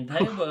 and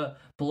they were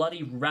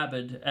bloody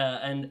rabid.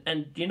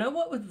 And you know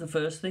what was the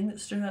first thing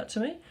that stood out to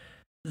me?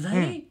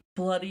 They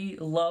bloody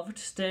loved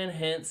Stan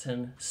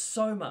Hansen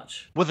so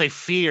much. With a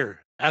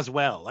fear as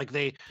well.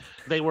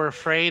 They were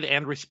afraid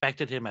and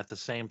respected him at the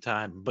same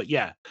time. But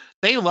yeah,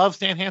 they love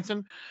Stan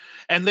Hansen,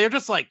 and they're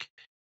just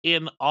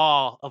in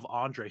awe of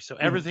Andre. So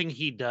everything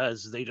he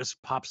does, they just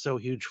pop so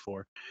huge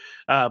for.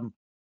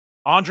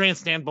 Andre and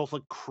Stan both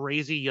look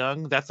crazy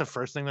young. That's the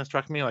first thing that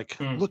struck me.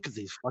 Look at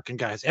these fucking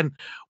guys. And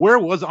where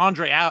was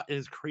Andre out in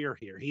his career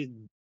here?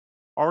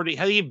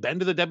 Had he been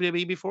to the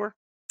WWE before?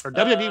 Or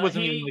WWE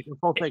wasn't even the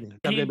whole thing.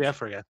 WWF,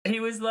 forget.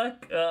 He was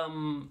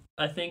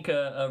I think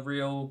a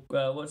real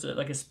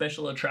a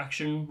special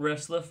attraction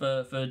wrestler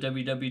for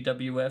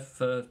WWF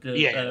for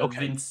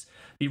Vince,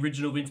 the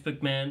original Vince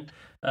McMahon.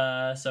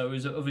 So it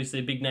was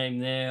obviously a big name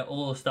there.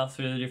 All the stuff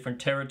through the different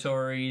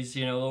territories.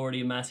 Already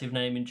a massive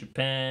name in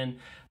Japan,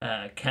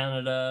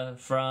 Canada,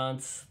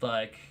 France.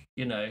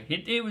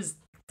 It was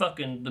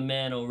fucking the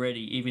man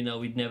already, even though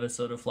we'd never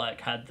sort of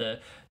like had the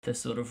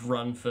sort of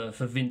run for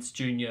Vince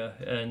Jr.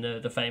 and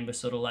the famous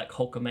sort of like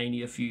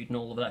Hulkamania feud and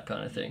all of that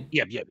kind of thing.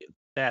 Yep.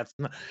 That's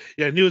not,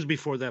 yeah, I knew it was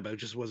before that, but I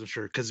just wasn't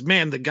sure. Because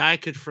man, the guy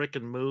could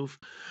freaking move.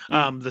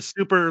 The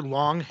super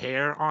long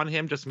hair on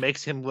him just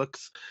makes him look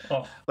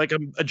like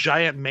a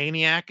giant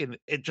maniac, and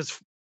it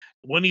just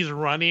when he's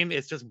running,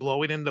 it's just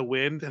blowing in the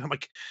wind. And I'm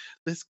like,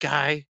 this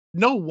guy,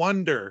 no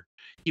wonder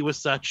he was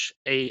such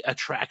a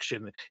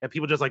attraction. And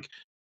people just like,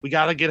 we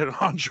gotta get an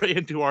Andre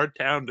into our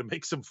town to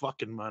make some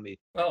fucking money.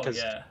 Oh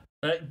yeah,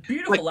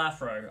 beautiful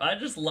afro. I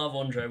just love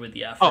Andre with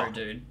the afro,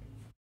 dude.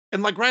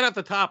 And like right at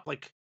the top,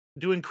 like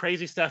doing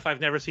crazy stuff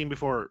I've never seen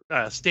before.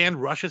 Stan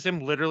rushes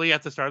him literally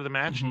at the start of the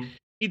match.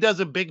 He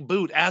does a big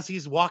boot as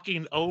he's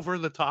walking over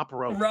the top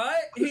rope.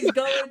 Right? He's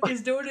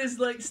doing his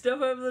like step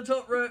over the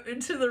top rope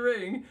into the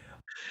ring.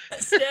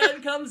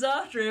 Stan comes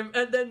after him,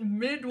 and then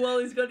while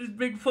he's got his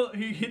big foot,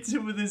 he hits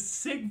him with his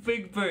sick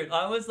big boot.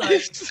 I was like,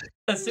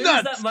 as soon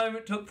as that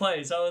moment took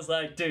place, I was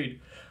like, dude,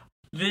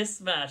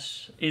 this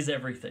match is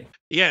everything.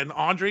 Yeah, and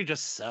Andre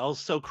just sells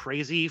so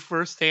crazy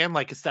for Stan,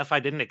 like stuff I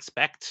didn't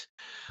expect.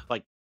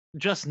 Like,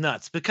 just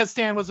nuts. Because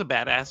Stan was a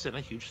badass and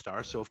a huge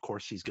star, so of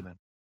course he's gonna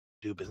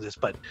do business.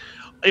 But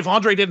if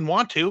Andre didn't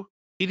want to,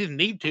 he didn't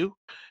need to,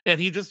 and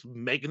he just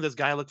making this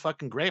guy look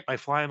fucking great by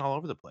flying all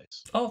over the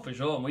place. Oh, for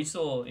sure. And we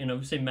saw,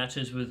 we've seen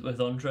matches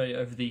with Andre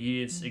over the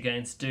years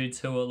against dudes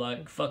who are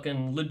like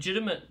fucking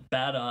legitimate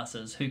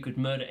badasses who could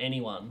murder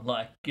anyone,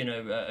 like,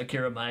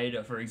 Akira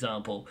Maeda, for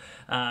example.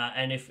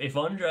 And if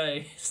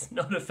Andre is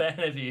not a fan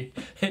of you,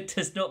 it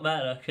does not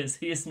matter, because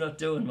he is not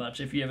doing much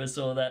if you ever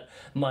saw that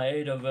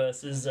Maeda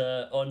versus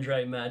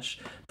Andre match.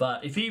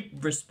 But if he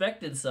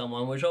respected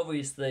someone, which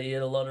obviously he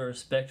had a lot of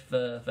respect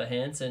for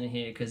Hansen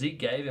here, because he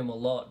gave him a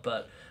lot,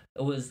 but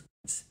it was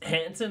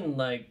Hansen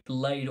like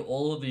laid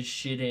all of his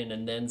shit in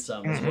and then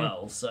some as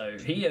well, so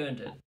he earned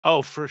it.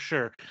 Oh, for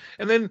sure.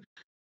 And then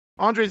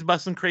Andre's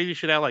busting crazy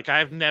shit out. Like,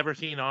 I've never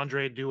seen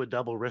Andre do a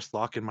double wrist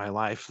lock in my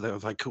life. That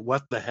was like,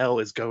 what the hell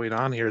is going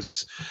on here?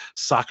 Is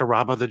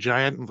Sakuraba the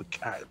Giant?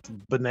 God,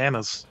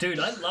 bananas. Dude,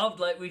 I loved,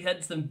 like, we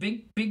had some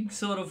big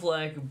sort of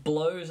like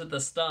blows at the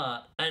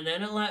start, and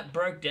then it like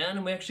broke down,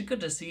 and we actually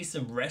got to see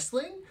some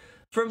wrestling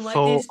from like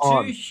these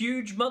two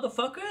huge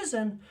motherfuckers,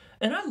 and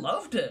I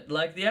loved it.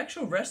 Like, the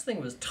actual wrestling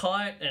was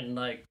tight, and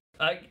like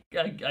I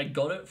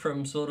got it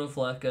from sort of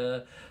like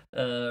a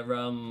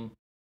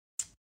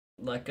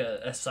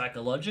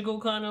psychological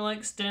kind of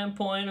like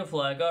standpoint of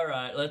like, all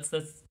right, let's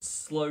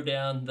slow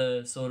down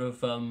the sort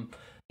of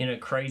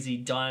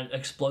crazy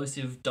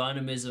explosive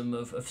dynamism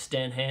of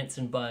Stan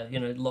Hansen by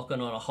locking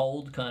on a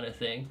hold kind of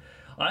thing.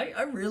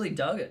 I really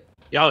dug it.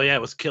 Oh yeah,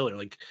 it was killer.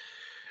 Like,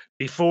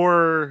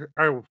 before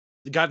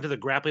got into the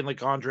grappling,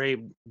 like Andre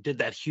did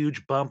that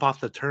huge bump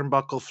off the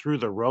turnbuckle through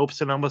the ropes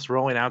and almost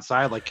rolling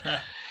outside. Like,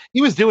 he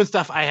was doing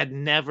stuff I had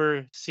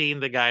never seen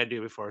the guy do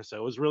before, so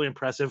it was really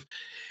impressive.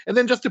 And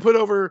then just to put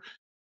over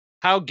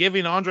how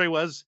giving Andre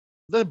was,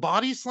 the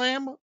body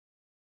slam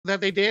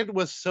that they did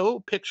was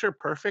so picture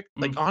perfect.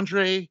 Like,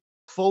 Andre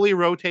fully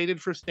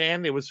rotated for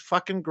Stan. It was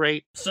fucking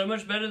great. So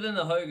much better than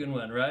the Hogan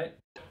one, right?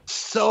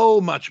 So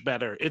much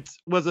better. It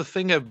was a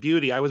thing of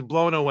beauty. I was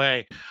blown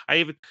away.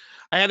 I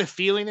had a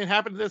feeling it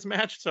happened in this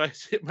match, so I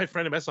hit my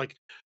friend a message like,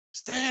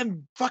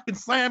 Stan fucking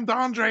slammed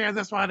Andre in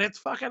this one. It's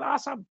fucking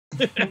awesome.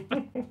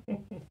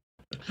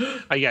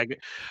 Yeah,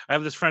 I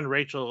have this friend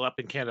Rachel up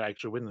in Canada. I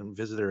actually went and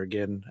visited her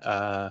again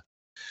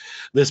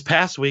this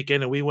past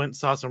weekend, and we went and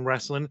saw some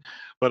wrestling.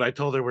 But I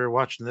told her we were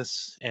watching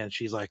this, and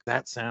she's like,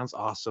 that sounds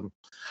awesome.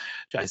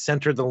 I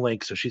sent her the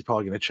link, so she's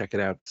probably going to check it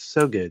out.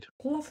 So good.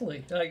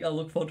 Lovely. I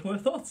look forward to her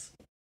thoughts.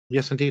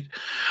 Yes, indeed.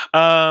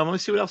 Let me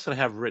see what else I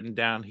have written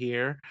down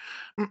here.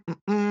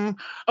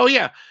 Oh,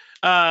 yeah.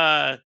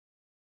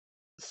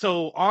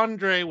 So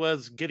Andre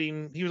was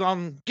trying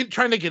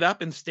to get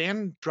up, and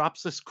Stan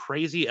drops this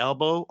crazy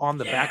elbow on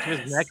the back of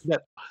his neck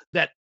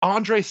that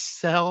Andre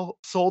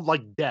sold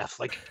like death.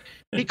 Like,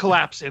 he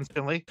collapsed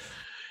instantly,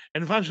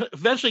 and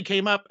eventually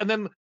came up. And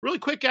then really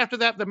quick after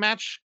that, the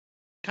match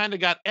kind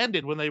of got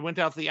ended when they went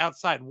out to the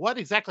outside. What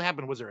exactly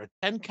happened? Was there a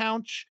 10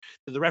 count?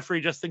 Did the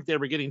referee just think they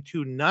were getting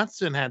too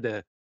nuts and had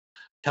to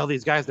tell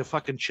these guys to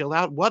fucking chill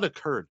out? What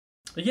occurred?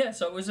 Yeah,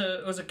 so it was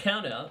a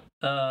count out.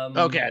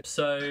 Okay.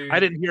 So I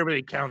didn't hear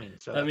any counting.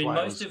 So I mean,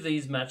 most of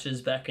these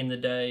matches back in the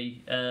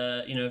day,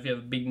 if you have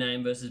a big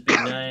name versus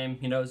big name,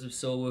 as we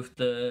saw with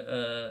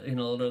the, a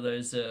lot of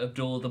those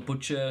Abdullah the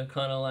Butcher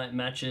kind of like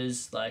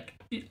matches, like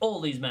all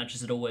these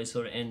matches would always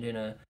sort of end in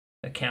a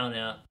count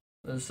out.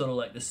 It was sort of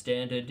like the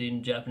standard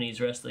in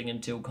Japanese wrestling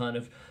until kind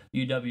of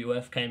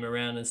UWF came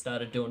around and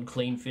started doing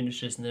clean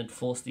finishes and then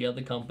forced the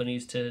other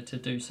companies to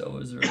do so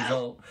as a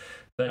result.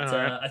 But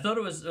I thought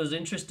it was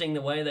interesting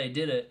the way they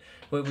did it,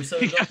 where we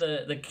sort of got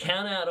the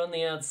count out on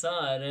the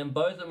outside, and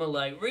both of them are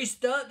like,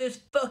 restart this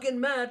fucking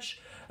match,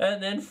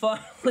 and then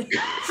finally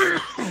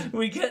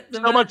we get the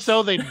match. Much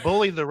so they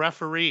bullied the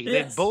referee.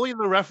 Yes. They bullied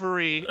the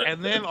referee,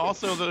 and then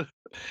also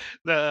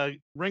the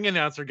ring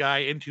announcer guy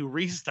into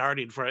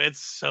restarting for it. It's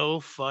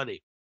so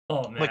funny.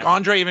 Oh man. Like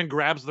Andre even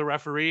grabs the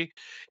referee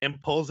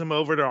and pulls him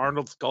over to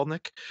Arnold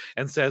Skolnick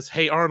and says,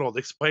 "Hey Arnold,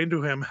 explain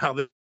to him how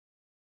this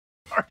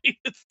party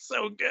is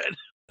so good."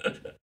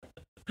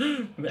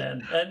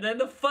 Man, and then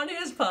the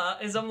funniest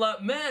part is I'm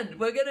like, man,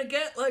 we're gonna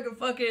get like a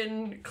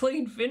fucking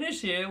clean finish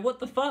here. What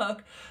the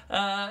fuck?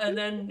 And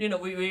then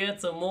we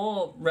get some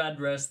more rad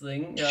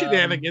wrestling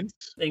Shenanigans.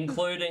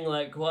 including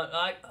like what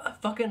I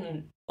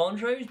fucking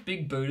Andre's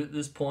big boot at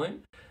this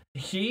point.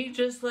 He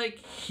just like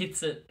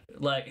hits it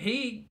like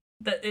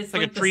it's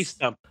like a tree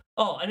stump.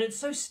 Oh, and it's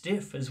so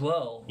stiff as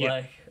well. Yeah.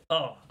 Like,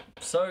 oh,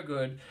 so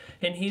good.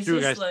 And he's Through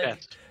just a guy's like.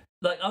 chest.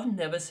 Like, I've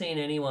never seen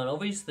anyone,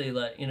 obviously,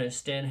 like,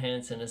 Stan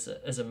Hansen is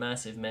a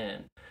massive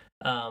man.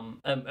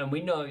 And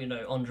we know,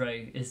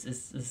 Andre is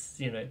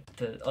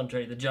the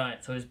Andre the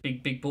Giant, so he's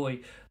big boy.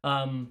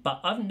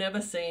 But I've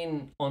never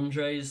seen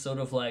Andre's sort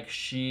of, like,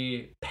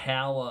 sheer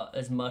power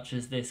as much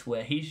as this,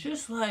 where he's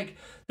just, like,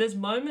 there's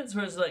moments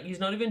where it's, like, he's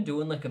not even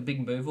doing, like, a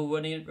big move or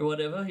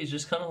whatever. He's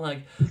just kind of,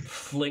 like,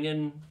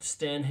 flinging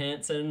Stan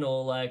Hansen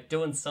or, like,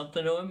 doing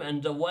something to him.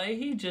 And the way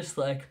he just,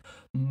 like,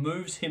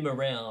 moves him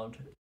around...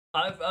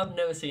 I've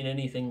never seen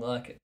anything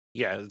like it.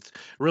 Yeah, it's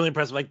really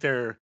impressive. Like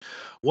there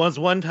was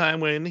one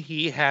time when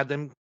he had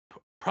them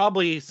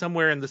probably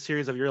somewhere in the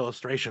series of your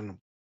illustration,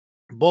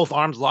 both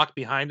arms locked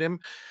behind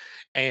him,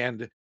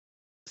 and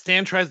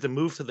Stan tries to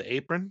move to the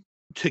apron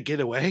to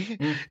get away,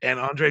 and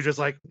Andre's just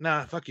like,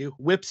 nah, fuck you.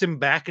 Whips him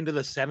back into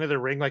the center of the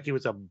ring like he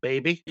was a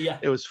baby. Yeah.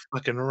 It was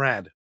fucking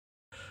rad.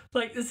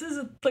 Like, this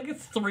is like a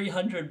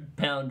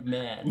 300-pound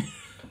man.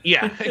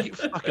 Yeah, he's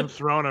fucking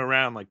thrown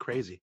around like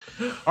crazy.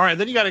 All right,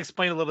 then you got to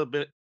explain a little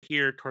bit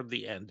here toward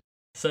the end.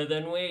 So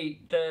then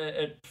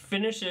it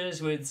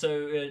finishes with,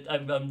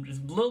 I'm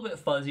just a little bit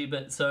fuzzy,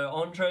 but so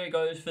Andre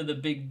goes for the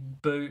big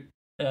boot.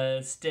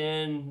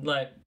 Stan,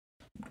 like,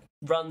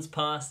 runs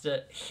past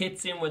it,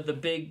 hits him with the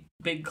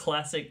big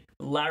classic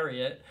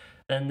lariat,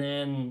 and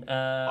then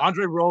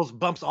Andre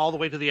bumps all the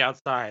way to the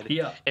outside,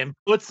 yeah, and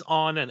puts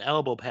on an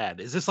elbow pad.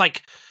 Is this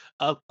like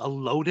a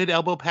loaded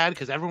elbow pad?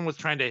 Because everyone was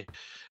trying to,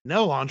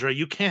 no, Andre,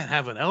 you can't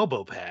have an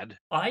elbow pad.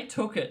 I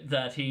took it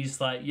that he's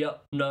like,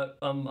 yep, no,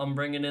 I'm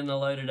bringing in the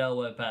loaded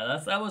elbow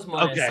pad. That was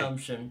my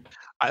assumption.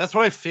 That's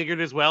what I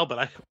figured as well, but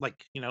I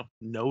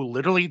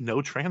literally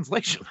no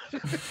translation.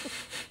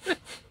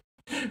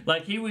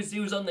 Like he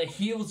was on the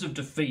heels of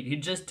defeat.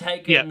 He'd just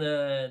taken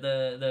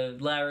the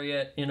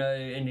lariat,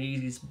 and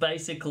he's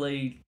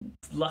basically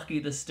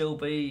lucky to still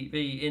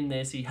be in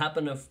this. He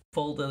happened to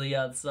fall to the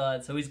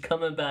outside, so he's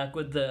coming back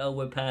with the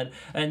elbow pad,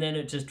 and then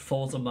it just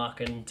falls amok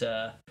and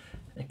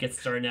it gets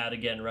thrown out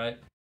again, right?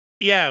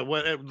 Yeah,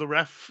 when the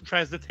ref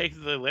tries to take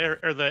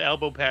the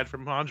elbow pad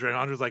from Andre, and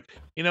Andre's like,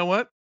 you know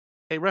what?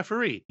 Hey,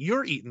 referee,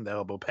 you're eating the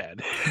elbow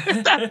pad.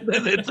 Then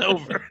it's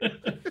over.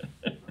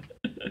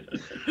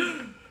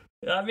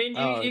 I mean,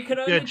 you can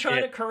only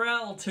try to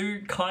corral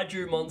two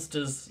kaiju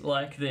monsters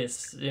like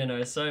this,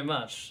 so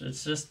much.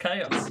 It's just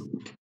chaos.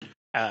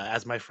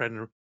 As my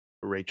friend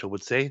Rachel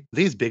would say,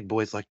 these big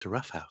boys like to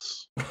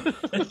roughhouse.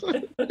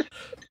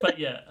 But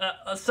yeah,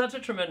 such a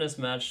tremendous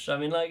match. I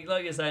mean, like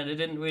you're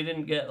saying, we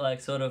didn't get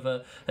like sort of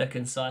a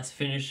concise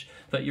finish,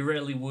 but you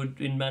rarely would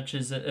in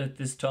matches at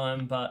this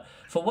time. But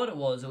for what it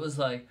was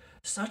like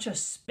such a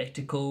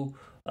spectacle.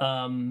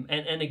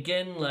 And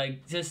again,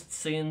 like just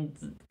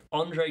seeing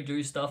Andre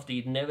do stuff that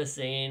you'd never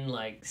seen.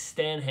 Like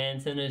Stan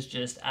Hansen is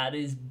just at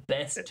his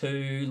best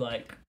too.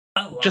 Like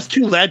just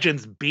two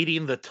legends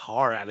beating the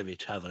tar out of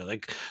each other.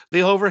 Like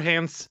the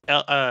overhand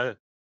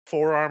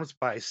forearms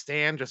by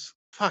Stan, just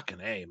fucking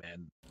A,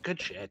 man. Good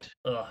shit.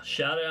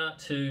 Shout out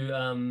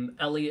to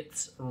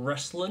Elliot's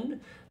Wrestling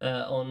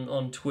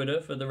on Twitter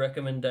for the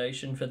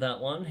recommendation for that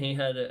one. He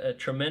had a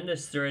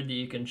tremendous thread that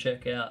you can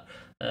check out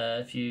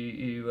if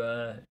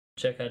you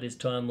check out his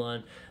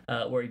timeline,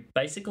 where he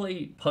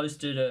basically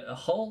posted a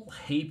whole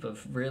heap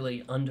of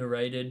really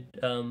underrated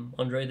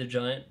Andre the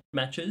Giant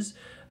matches.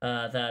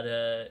 That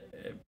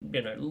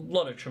a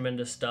lot of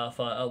tremendous stuff.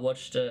 I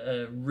watched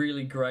a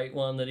really great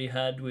one that he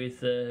had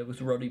with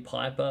Roddy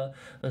Piper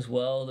as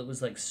well. That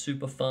was like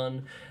super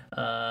fun.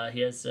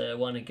 He has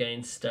one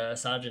against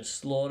Sergeant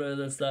Slaughter.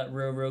 That's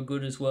real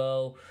good as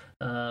well.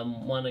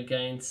 One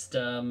against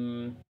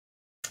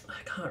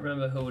I can't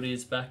remember who it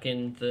is back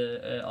in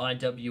the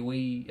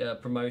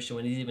IWE promotion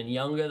when he's even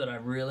younger that I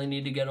really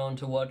need to get on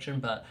to watching,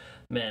 but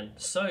man,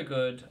 so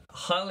good.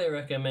 Highly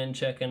recommend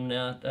checking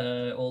out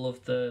all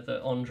of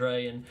the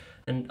Andre,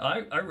 and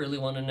I really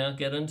want to now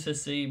get in to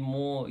see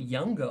more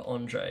younger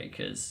Andre,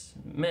 because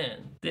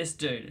man, this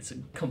dude, it's a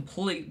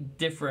complete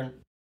different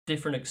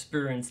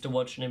experience to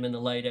watching him in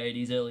the late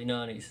 80s, early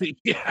 90s.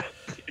 Yeah.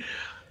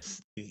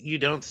 You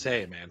don't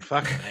say, man.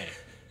 Fucking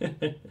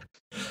A.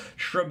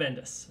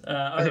 Tremendous. All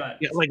right.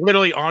 Yeah, like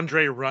literally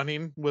Andre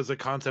running was a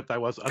concept I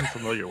was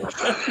unfamiliar with.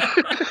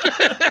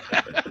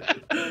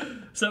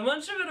 So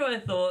much of it I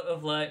thought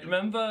of, like,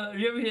 remember,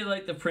 you ever hear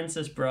like the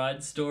Princess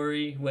Bride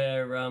story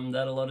where they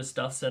had a lot of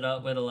stuff set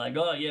up where they're like,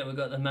 oh yeah, we've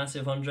got the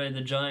massive Andre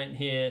the Giant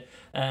here,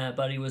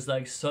 but he was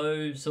like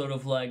so sort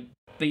of like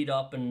beat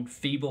up and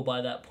feeble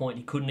by that point.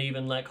 He couldn't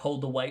even like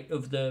hold the weight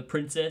of the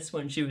princess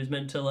when she was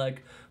meant to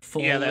like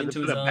fall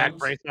into his arms. Back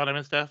brace on him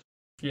and stuff.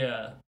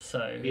 Yeah,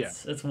 so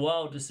it's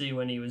wild to see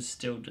when he was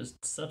still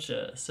just such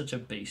a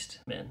beast,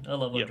 man. I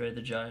love Andre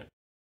the Giant.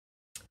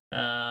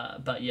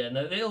 But yeah,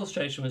 no, the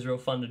illustration was real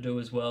fun to do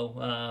as well.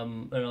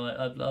 And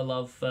I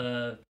love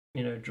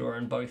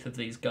drawing both of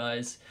these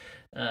guys.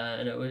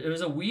 And it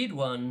was a weird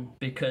one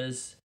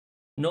because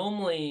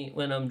normally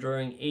when I'm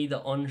drawing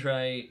either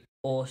Andre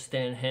or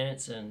Stan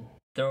Hansen,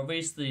 they're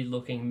obviously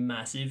looking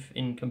massive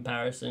in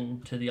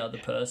comparison to the other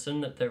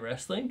person that they're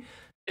wrestling.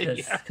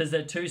 Because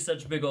they're two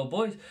such big old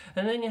boys.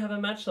 And then you have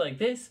a match like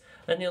this,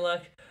 and you're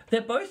like,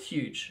 they're both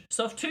huge.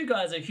 So if two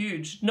guys are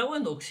huge, no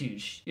one looks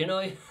huge, you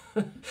know?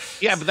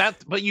 Yeah,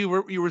 but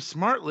you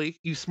smartly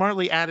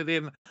added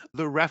in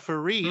the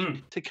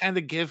referee to kind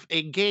of give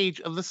a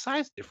gauge of the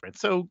size difference.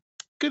 So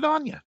good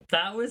on you.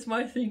 That was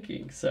my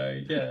thinking.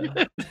 So yeah.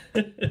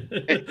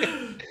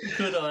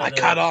 Good on. I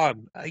caught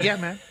on. Yeah,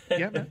 man.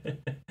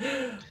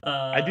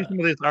 I do some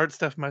of this art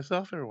stuff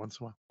myself every once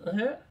in a while.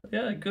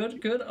 Yeah.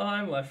 Good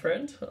eye, my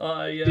friend.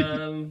 All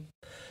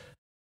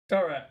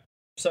right.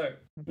 So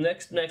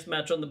next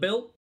match on the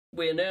bill.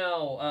 We're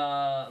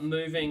now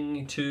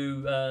moving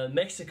to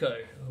Mexico.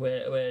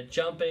 We're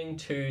jumping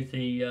to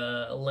the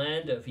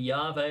land of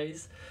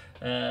Llaves,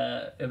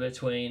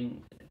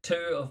 between two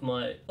of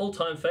my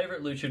all-time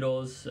favorite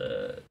luchadors,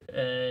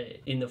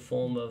 in the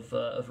form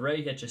of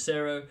Rey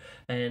Hechicero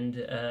and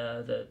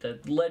the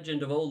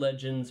legend of all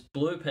legends,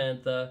 Blue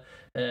Panther.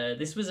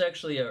 This was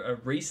actually a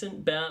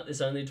recent bout.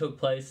 This only took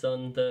place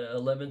on the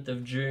 11th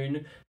of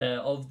June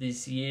of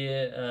this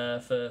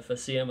year for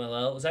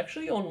CMLL. It was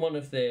actually on one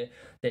of their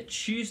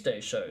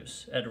Tuesday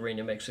shows at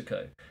Arena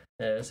Mexico.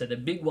 So the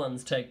big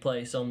ones take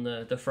place on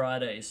the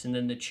Fridays, and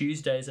then the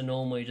Tuesdays are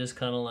normally just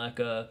kind of like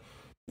a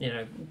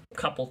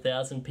couple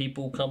thousand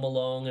people come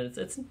along, and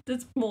it's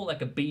more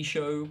like a B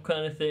show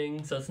kind of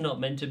thing, so it's not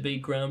meant to be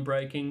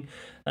groundbreaking.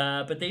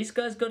 But these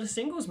guys got a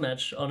singles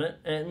match on it,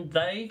 and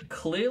they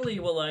clearly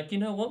were like, you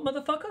know what,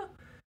 motherfucker,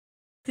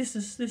 this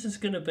is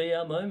gonna be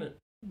our moment.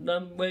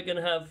 We're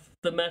gonna have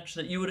the match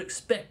that you would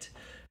expect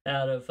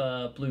out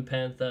of Blue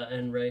Panther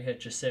and Rey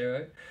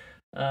Hechicero.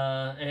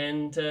 I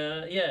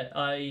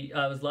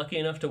was lucky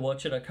enough to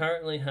watch it. I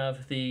currently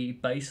have the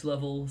base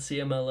level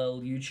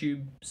CMLL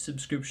YouTube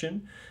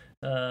subscription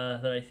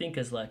that I think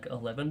is like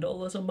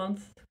 $11 a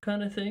month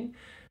kind of thing.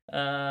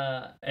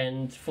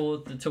 And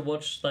to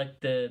watch like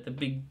the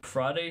big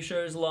Friday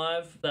shows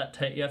live,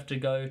 you have to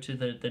go to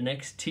the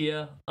next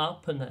tier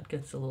up, and that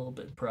gets a little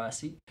bit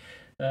pricey.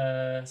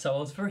 So I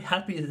was very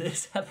happy that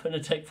this happened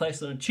to take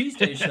place on a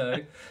Tuesday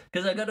show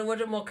because I got to watch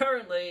it more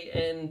currently,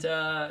 and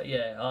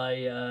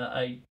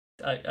I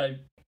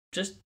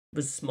just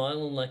was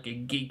smiling like a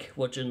geek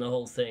watching the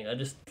whole thing. I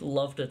just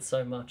loved it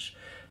so much.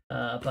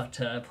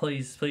 But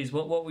please,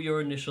 what were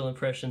your initial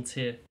impressions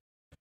here?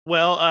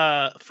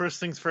 Well, first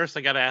things first,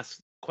 I got to ask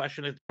a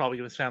question. It's probably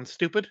going to sound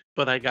stupid,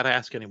 but I got to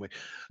ask anyway.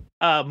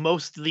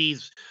 Most of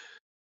these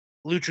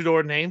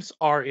luchador names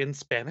are in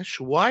Spanish.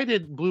 Why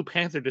did Blue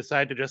Panther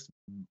decide to just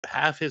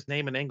have his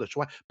name in English?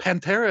 Why?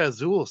 Pantera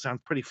Azul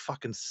sounds pretty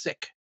fucking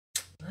sick.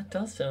 That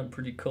does sound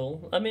pretty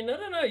cool. I mean, I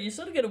don't know. You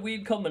sort of get a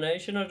weird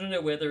combination. I don't know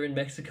whether in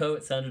Mexico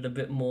it sounded a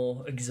bit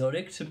more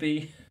exotic to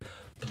be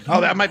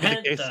Blue that might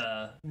Panther, be the case.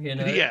 You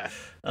know? Yeah.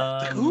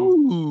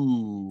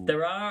 Ooh.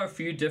 There are a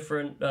few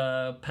different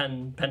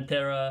Pantera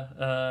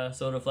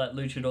sort of like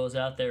luchadors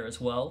out there as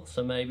well.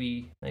 So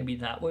maybe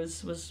that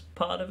was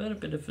part of it, a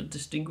bit of a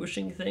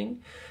distinguishing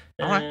thing.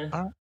 All right.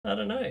 I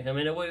don't know. I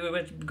mean, we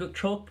were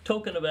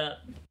talking about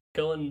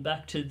going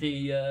back to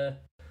the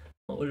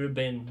what would it have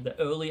been, the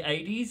early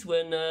 80s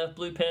when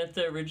Blue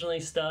Panther originally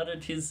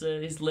started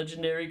his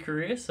legendary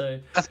career.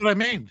 So that's what I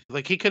mean.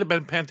 Like, he could have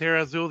been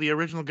Pantera Azul, the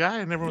original guy,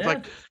 and everyone's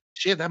like,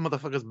 shit, that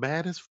motherfucker's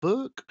bad as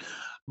fuck.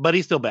 But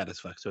he's still bad as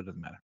fuck, so it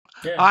doesn't matter.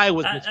 Yeah. I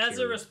was as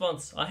a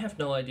response, I have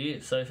no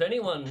idea. So if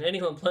anyone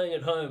playing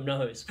at home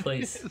knows,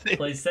 please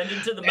send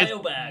it to the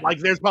mailbag. Like,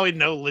 there's probably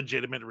no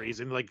legitimate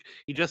reason. Like,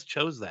 he just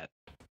chose that.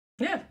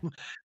 Yeah.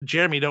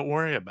 Jeremy, don't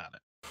worry about it.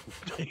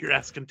 You're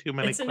asking too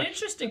many questions. It's an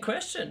interesting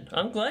question.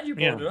 I'm glad you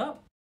brought it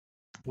up.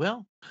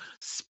 Well,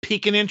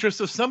 speaking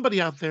interest of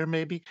somebody out there,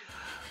 maybe.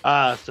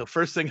 So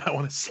first thing I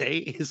want to say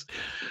is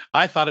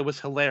I thought it was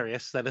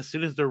hilarious that as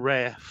soon as the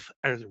ref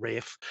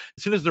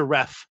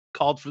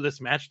called for this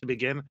match to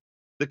begin,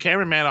 the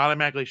cameraman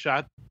automatically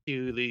shot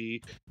to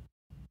the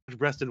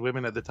breasted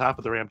women at the top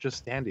of the ramp just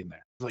standing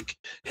there. Like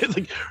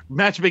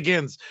match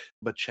begins,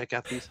 but check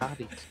out these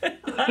hotties.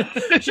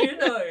 Do you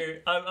know,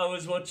 I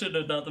was watching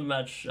another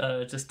match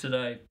just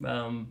today. It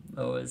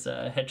was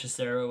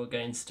Hechicero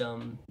against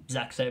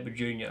Zack Sabre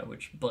Jr.,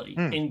 which bloody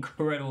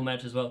incredible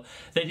match as well.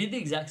 They did the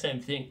exact same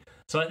thing.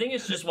 So I think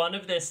it's just one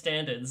of their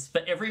standards.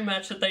 For every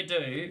match that they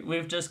do,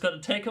 we've just got to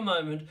take a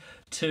moment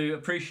to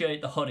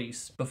appreciate the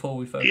hotties before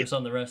we focus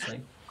on the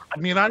wrestling. I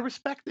mean, I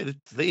respect it.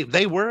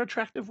 They were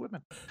attractive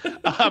women.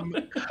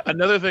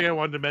 Another thing I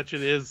wanted to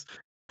mention is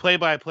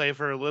play-by-play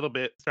for a little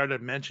bit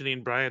started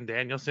mentioning Bryan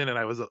Danielson, and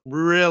I was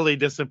really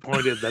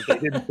disappointed that they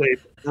didn't say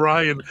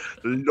Brian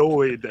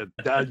Lloyd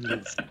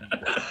Danielson.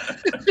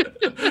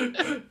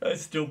 I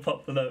still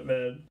pop for that,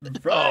 man. Oh,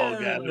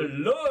 Brian God.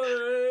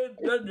 Lloyd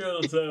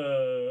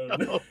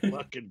Danielson. Oh,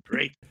 fucking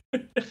great.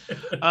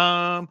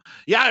 Yeah,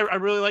 I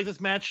really like this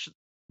match.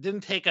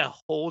 Didn't take a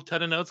whole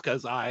ton of notes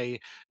because I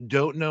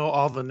don't know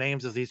all the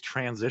names of these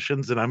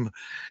transitions, and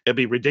it'd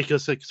be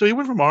ridiculous. Like, so he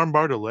went from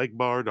armbar to leg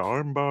bar to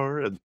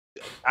armbar, and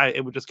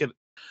it would just get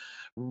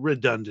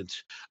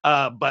redundant.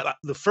 But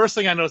the first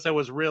thing I noticed that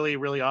was really,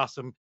 really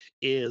awesome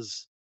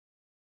is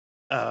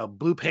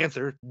Blue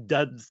Panther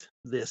does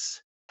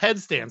this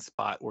headstand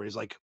spot where he's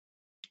like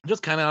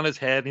just kind of on his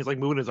head and he's like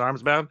moving his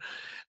arms around,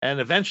 and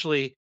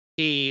eventually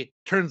he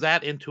turns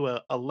that into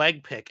a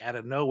leg pick out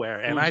of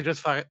nowhere, and I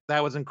just thought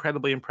that was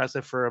incredibly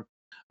impressive for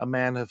a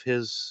man of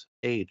his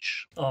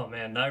age. Oh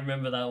man, I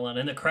remember that one,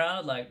 and the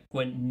crowd like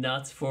went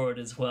nuts for it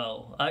as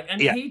well.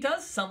 He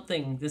does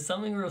something. There's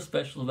something real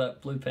special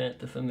about Blue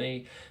Panther for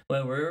me,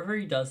 where wherever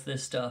he does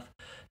this stuff,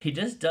 he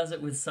just does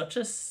it with such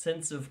a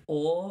sense of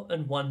awe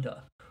and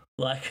wonder.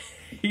 Like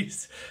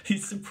he's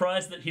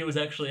surprised that he was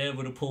actually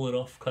able to pull it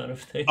off, kind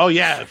of thing. Oh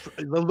yeah,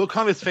 the look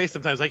on his face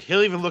sometimes, like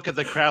he'll even look at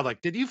the crowd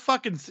like, "Did you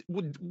fucking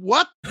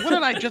what? What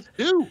did I just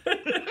do?"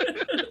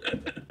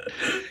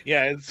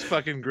 Yeah, it's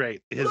fucking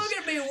great. Look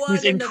at me He's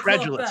winding the clock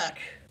incredulous. back.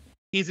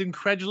 He's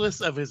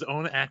incredulous of his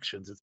own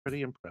actions. It's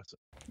pretty impressive.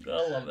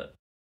 I love it.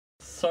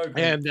 So good.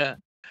 And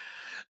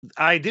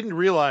I didn't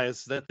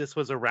realize that this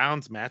was a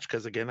rounds match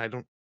because, again, I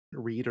don't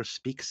read or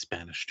speak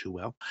Spanish too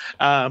well.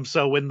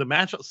 So when the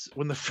match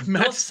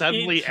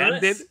suddenly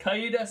ended,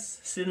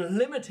 caídas sin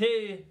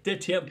límite de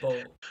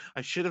tiempo.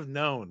 I should have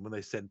known when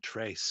they said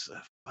trace.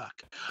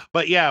 Fuck.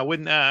 But yeah,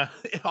 when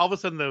all of a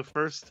sudden the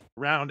first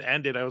round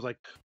ended, I was like,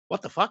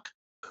 "What the fuck?"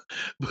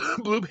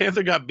 Blue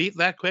Panther got beat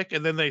that quick,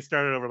 and then they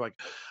started over. Like,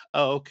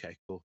 oh, okay,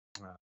 cool.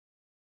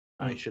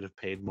 I should have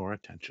paid more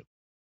attention.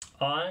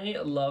 I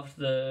loved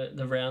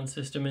the round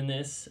system in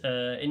this.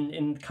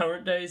 In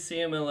current days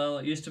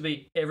CMLL, it used to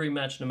be every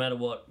match, no matter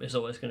what, is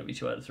always going to be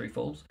 2 out of 3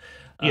 falls.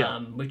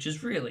 Which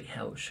is really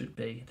how it should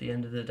be at the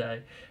end of the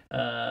day.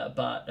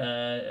 But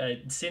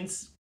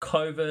since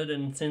COVID,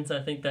 and since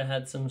I think they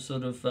had some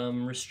sort of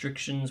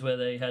restrictions where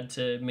they had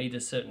to meet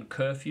a certain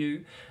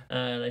curfew,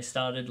 they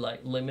started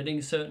like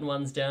limiting certain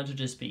ones down to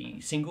just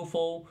be single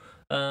fall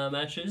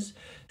matches.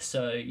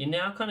 So you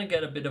now kind of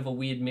get a bit of a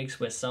weird mix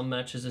where some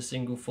matches are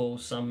single fall,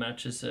 some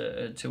matches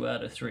are 2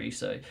 out of 3.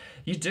 So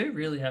you do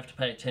really have to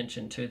pay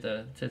attention to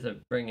the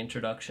ring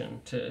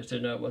introduction to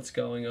know what's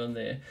going on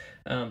there.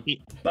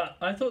 But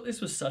I thought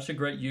this was such a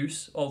great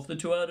use of the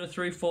 2 out of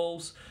 3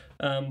 falls.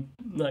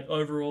 Like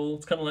overall,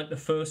 it's kind of like the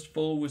first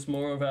fall was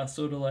more of our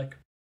sort of like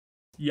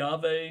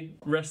llaveo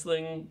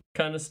wrestling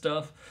kind of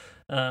stuff.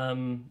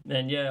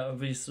 And yeah,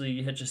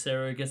 obviously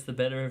Hechicero gets the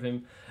better of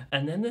him.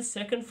 And then the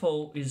second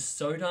fall is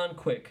so darn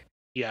quick.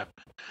 Yeah.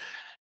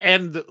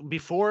 And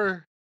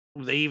before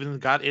they even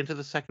got into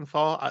the second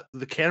fall,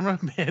 the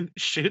cameraman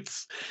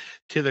shoots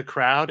to the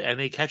crowd and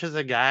he catches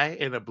a guy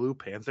in a Blue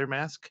Panther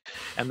mask.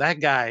 And that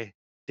guy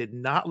did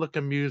not look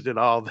amused at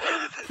all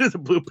that the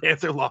Blue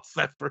Panther lost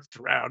that first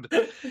round.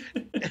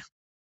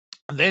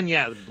 And then,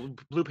 yeah,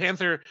 Blue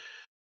Panther,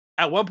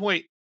 at one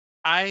point,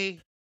 I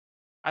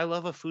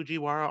love a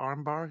Fujiwara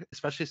armbar,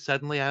 especially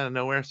suddenly out of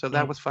nowhere. So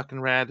that was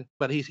fucking rad.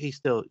 But he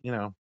still,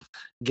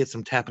 gets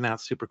him tapping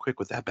out super quick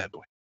with that bad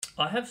boy.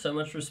 I have so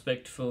much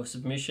respect for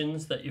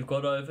submissions that you've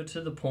got over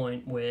to the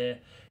point where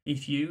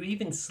if you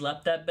even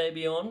slap that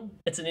baby on,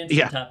 it's an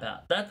instant tap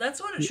out.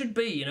 That's what it should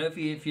be,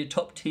 if you're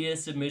top tier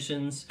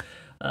submissions.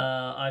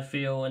 I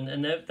feel,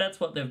 and that's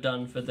what they've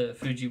done for the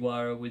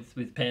Fujiwara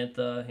with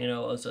Panther. I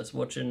was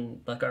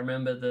watching, like I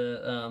remember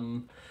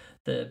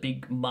the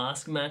big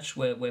mask match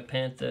where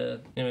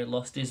Panther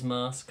lost his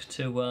mask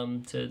to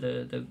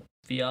the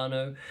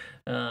Viano,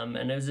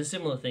 and there was a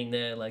similar thing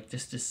there. Like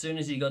just as soon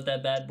as he got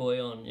that bad boy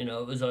on,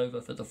 it was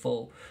over for the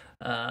fall.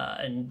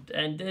 And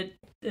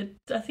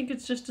I think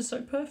it's just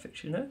so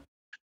perfect,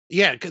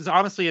 Yeah, because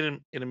honestly,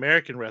 in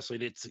American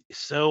wrestling, it's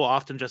so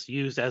often just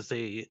used as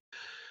a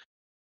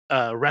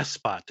rest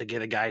spot to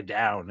get a guy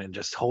down and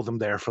just hold them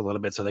there for a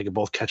little bit so they can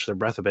both catch their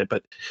breath a bit.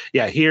 But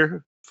yeah,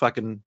 here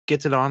fucking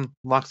gets it on,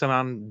 locks it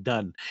on,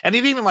 done. And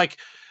he didn't even like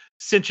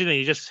cinch it in.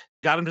 He just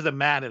got him to the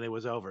mat and it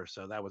was over.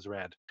 So that was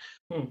rad.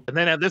 And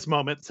then at this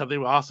moment,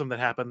 something awesome that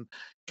happened.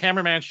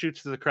 Cameraman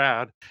shoots to the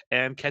crowd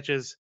and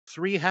catches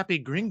 3 happy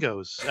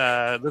gringos,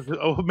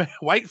 the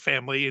white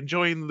family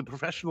enjoying the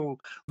professional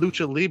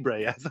lucha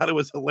libre. I thought it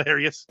was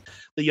hilarious.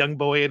 The young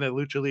boy in a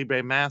lucha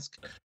libre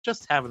mask,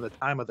 just having the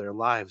time of their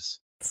lives.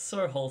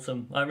 So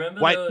wholesome. I remember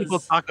White people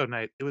taco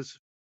night. It was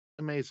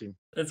amazing.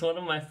 It's one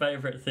of my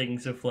favorite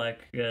things of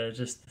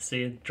just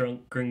seeing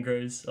drunk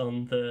gringos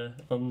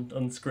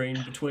on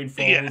screen between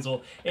falls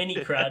or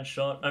any crowd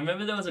shot. I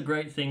remember there was a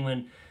great thing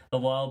when a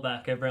while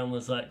back everyone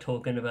was like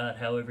talking about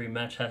how every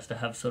match has to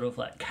have sort of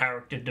like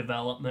character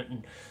development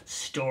and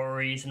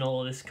stories and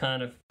all of this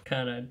kind of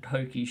kind of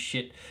hokey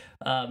shit.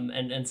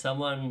 And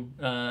someone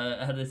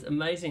had this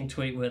amazing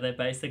tweet where they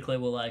basically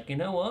were like, you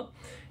know what?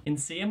 In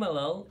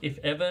CMLL, if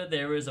ever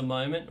there is a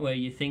moment where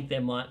you think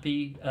there might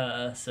be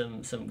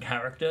some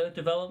character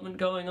development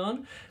going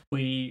on,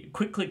 we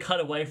quickly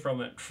cut away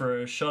from it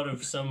for a shot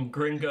of some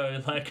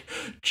gringo like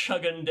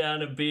chugging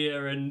down a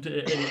beer and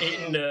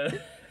eating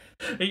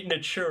a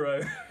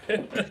churro.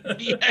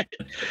 Yeah,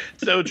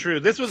 so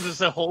true. This was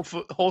just a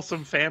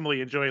wholesome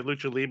family enjoying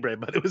Lucha Libre,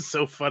 but it was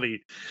so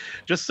funny,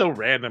 just so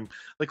random.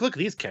 Like, look at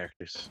these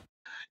characters.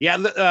 Yeah,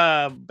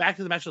 back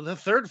to the match. The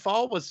third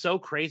fall was so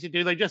crazy,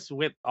 dude. They just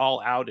went all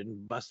out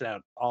and busted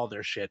out all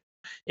their shit.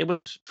 It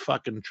was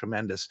fucking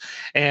tremendous.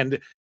 And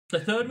the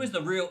third was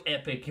the real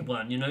epic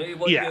one, you know,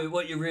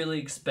 what you really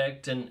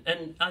expect, and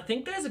I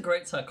think there's a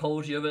great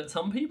psychology of it.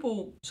 Some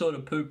people sort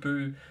of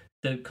poo-poo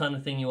the kind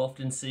of thing you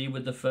often see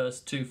with the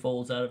first two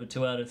falls out of a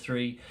 2 out of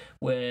 3,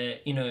 where,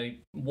 you know,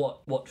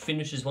 what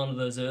finishes one of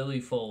those early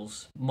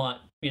falls might,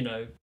 you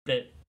know,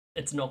 that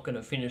it's not going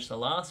to finish the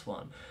last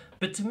one.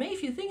 But to me,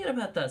 if you're thinking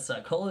about that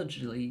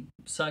psychologically,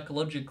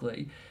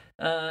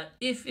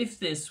 if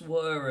this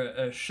were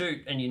a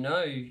shoot and you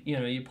know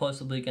you're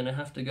possibly going to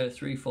have to go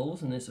 3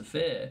 falls in this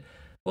affair,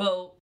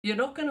 well, you're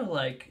not going to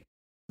like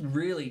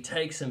really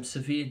take some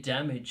severe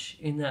damage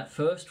in that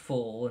first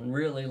fall and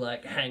really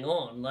like hang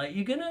on. Like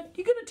you're gonna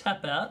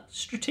tap out,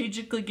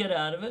 strategically get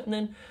out of it, and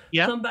then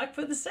come back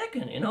for the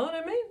second. You know what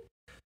I mean?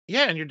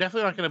 Yeah, and you're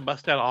definitely not going to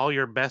bust out all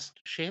your best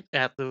shit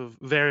at the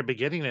very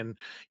beginning, and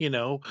you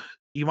know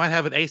you might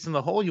have an ace in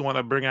the hole you want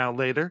to bring out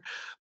later,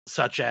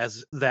 such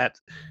as that.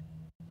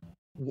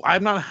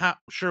 I'm not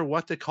sure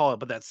what to call it,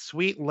 but that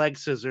sweet leg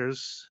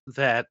scissors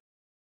that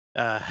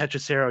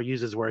Hechicero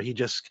uses, where he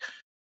just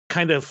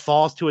kind of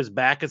falls to his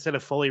back instead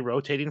of fully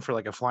rotating for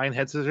like a flying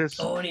head scissors.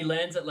 Oh, and he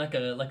lands at like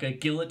a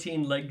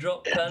guillotine leg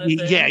drop kind of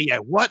thing. Yeah.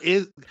 What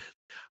is?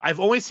 I've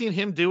only seen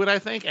him do it, I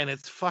think, and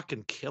it's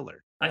fucking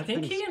killer. I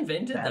think he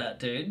invented that,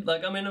 dude.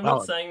 Like, I mean, I'm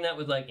not saying that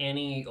with like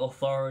any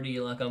authority,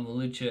 like I'm a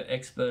lucha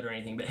expert or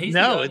anything, but he's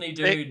the only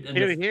dude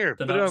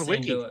that I've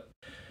seen do it.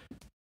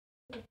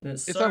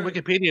 It's on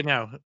Wikipedia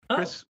now.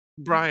 Chris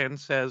Bryan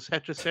says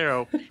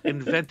Hechicero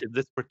invented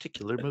this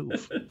particular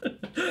move.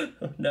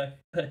 No,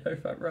 I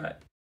hope I'm right.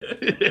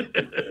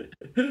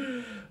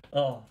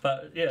 Oh,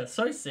 but yeah,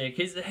 so sick.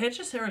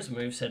 Hechicero's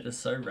moveset is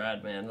so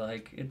rad, man.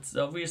 Like, it's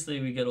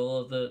obviously we get all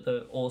of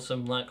the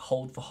awesome like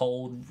hold for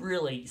hold,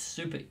 really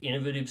super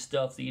innovative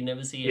stuff that you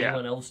never see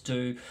anyone else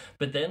do.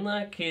 But then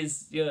like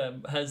his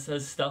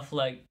has stuff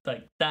like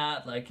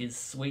that, like his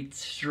sweet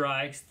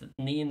strikes, the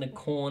knee in the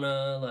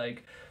corner,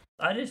 like.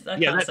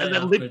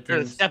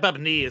 The step up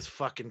knee is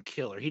fucking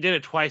killer. He did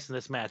it twice in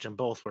this match, and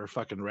both were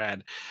fucking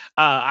rad.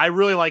 I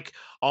really like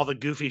all the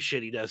goofy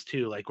shit he does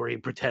too, like where he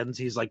pretends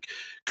he's like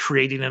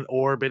creating an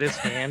orb in his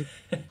hand.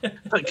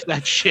 Like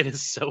that shit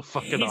is so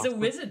fucking. He's a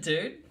wizard,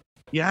 dude.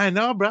 Yeah, I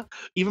know, bro.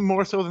 Even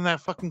more so than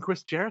that fucking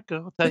Chris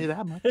Jericho. I'll tell you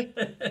that much.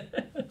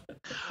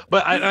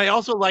 But I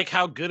also like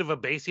how good of a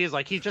base he is.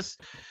 Like he's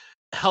just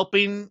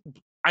helping.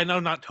 I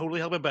know not totally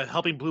helping, but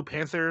helping Blue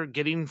Panther,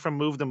 getting from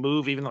move to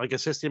move, even like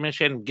assisting him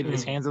and getting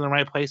his hands in the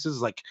right places,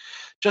 like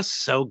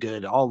just so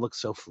good. All looks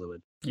so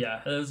fluid.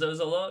 Yeah, there's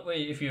a lot where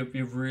if you're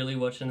really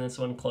watching this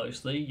one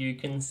closely, you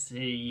can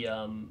see,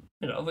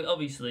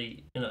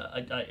 obviously,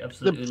 I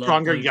absolutely the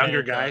stronger, love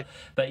younger guy.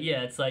 But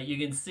yeah, it's like you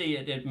can see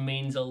it. It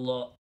means a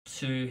lot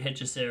to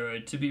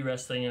Hechicero to be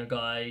wrestling a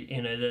guy,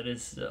 that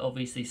is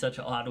obviously such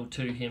an idol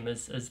to him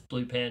as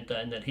Blue Panther,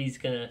 and that he's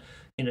gonna,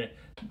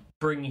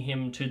 bring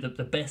him to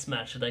the best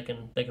match that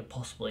they can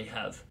possibly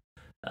have.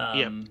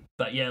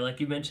 But yeah, like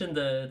you mentioned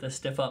the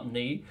step up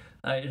knee,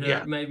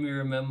 it made me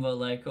remember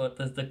like what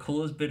the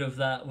coolest bit of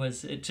that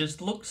was. It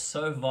just looked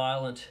so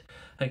violent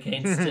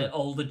against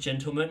older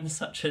gentlemen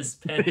such as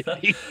Panther,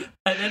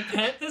 and then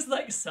Panther's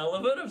like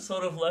celibate of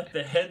sort of like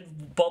the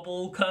head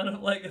bubble kind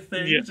of like a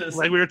thing. Yeah, just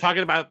like we were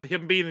talking about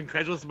him being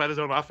incredulous about his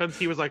own offense.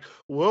 He was like,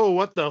 "Whoa,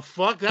 what the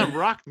fuck? That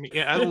rocked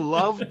me." I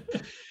love.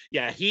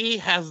 Yeah, he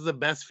has the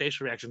best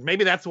facial reaction.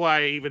 Maybe that's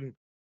why even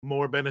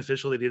more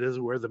beneficial that he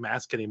doesn't wear the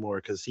mask anymore,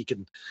 because he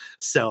can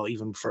sell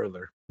even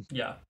further.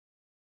 Yeah.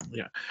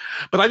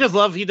 But I just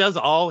love he does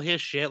all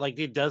his shit. Like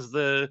he does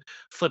the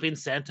flipping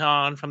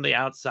senton from the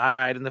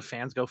outside and the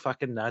fans go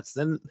fucking nuts.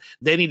 Then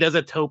he does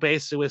a tope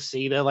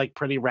suicida like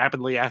pretty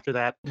rapidly after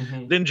that.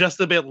 Then just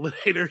a bit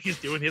later he's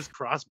doing his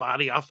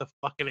crossbody off the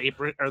fucking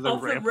apron or the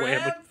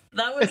ramp.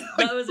 That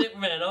was it,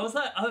 man. I was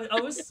like,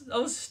 I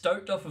was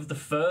stoked off of the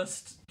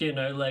first,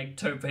 like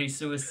tope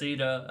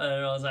suicida,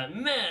 and I was like,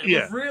 man,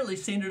 we've really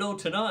seen it all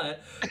tonight.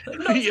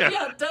 Not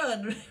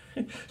outdone.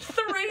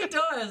 3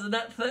 dives, and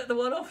the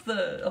one off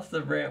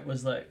the ramp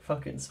was like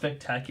fucking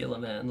spectacular,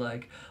 man.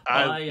 Like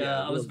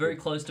I was very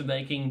close to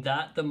making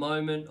that the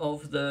moment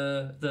of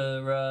the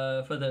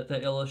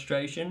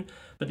illustration.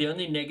 But the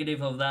only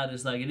negative of that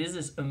is like it is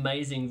this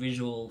amazing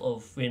visual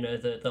of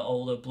the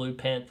older Blue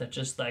Panther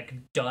just like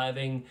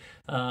diving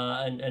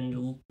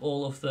and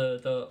all of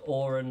the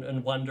awe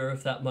and wonder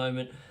of that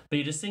moment. But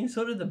you're just seeing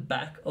sort of the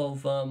back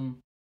of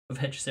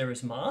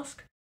Hechicero's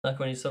mask. like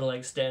when he's sort of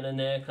like standing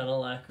there, kind of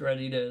like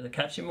ready to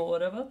catch him or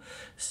whatever.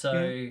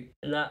 So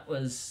that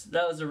was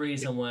the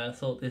reason why I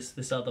thought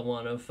this other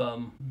one of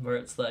where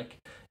it's like,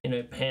 you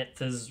know,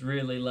 Panther's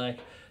really like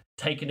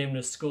taking him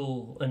to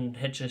school, and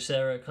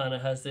Hechicero kind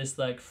of has this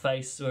like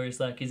face where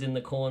he's in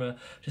the corner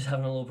just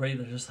having a little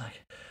breather, just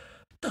like,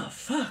 the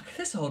fuck,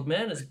 this old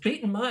man is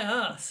beating my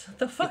ass. What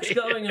the fuck's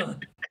going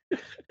on?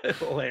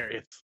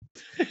 Hilarious.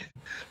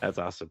 That's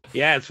awesome.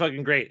 Yeah, it's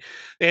fucking great.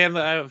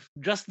 And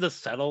just the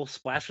subtle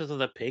splashes of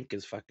the pink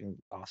is fucking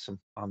awesome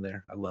on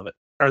there. I love it.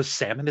 Or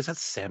salmon. Is that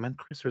salmon,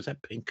 Chris, or is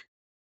that pink?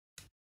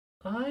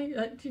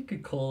 You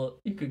could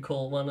call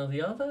it one or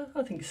the other.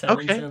 I think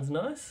salmon sounds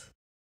nice.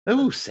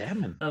 Oh,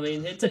 salmon. I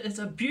mean, it's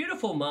a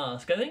beautiful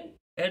mask. I think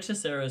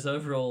Hechicero's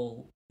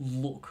overall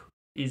look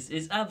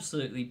is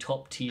absolutely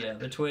top tier,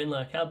 between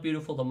like how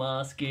beautiful the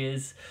mask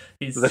is,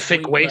 his the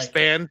thick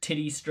waistband, like,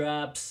 titty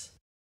straps.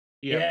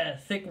 Yep. Yeah,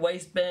 thick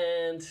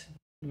waistband.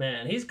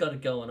 Man, he's got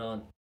it going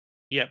on.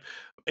 Yep.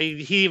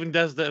 He even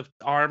does the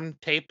arm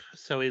tape,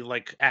 so he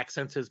like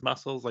accents his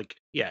muscles. Like,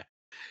 yeah,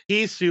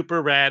 he's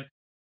super rad.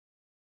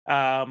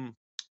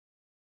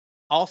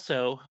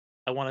 Also,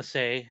 I want to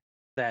say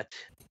that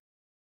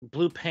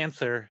Blue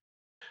Panther,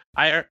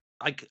 I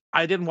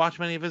didn't watch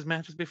many of his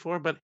matches before,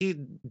 but he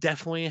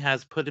definitely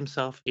has put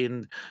himself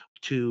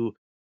into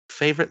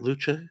favorite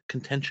lucha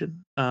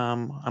contention.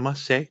 I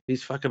must say,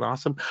 he's fucking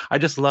awesome. I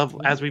just love,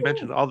 as we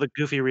mentioned, all the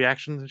goofy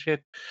reactions and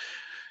shit.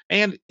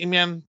 And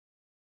man,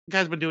 the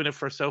guy's been doing it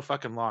for so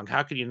fucking long.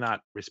 How can you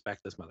not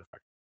respect this motherfucker?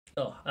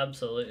 Oh,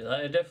 absolutely.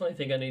 I definitely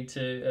think I need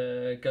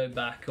to go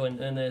back when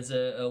there's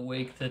a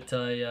week that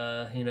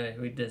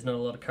there's not a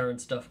lot of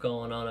current stuff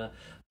going on. I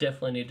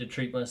definitely need to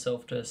treat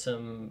myself to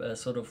some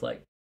sort of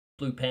like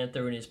Blue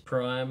Panther in his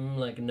prime,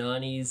 like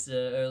 90s,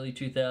 early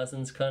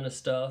 2000s kind of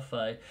stuff.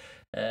 I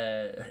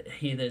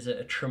hear there's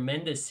a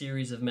tremendous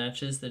series of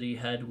matches that he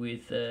had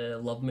with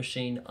Love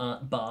Machine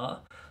Art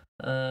Bar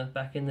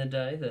back in the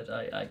day that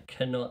I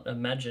cannot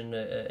imagine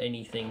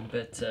anything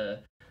but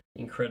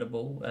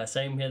incredible.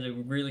 Same had a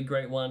really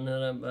great one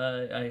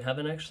that I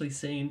haven't actually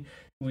seen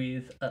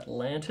with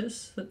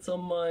Atlantis. That's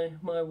on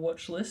my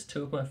watch list.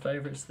 Two of my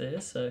favorites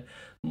there. So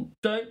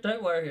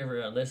don't worry,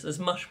 everyone. There's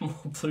much more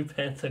Blue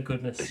Panther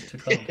goodness to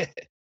come.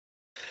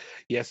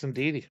 Yes,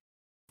 indeed.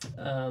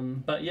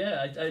 But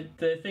yeah, I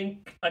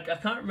think I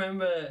can't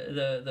remember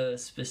the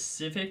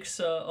specifics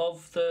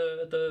of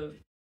the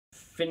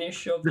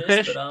finish of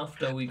this, but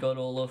after we got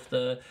all of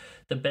the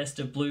best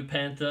of Blue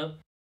Panther,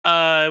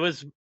 it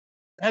was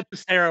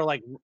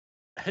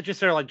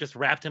Hechicero just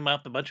wrapped him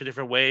up a bunch of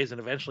different ways and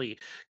eventually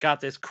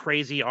got this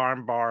crazy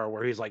arm bar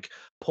where he's like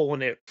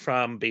pulling it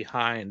from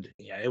behind.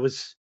 Yeah, it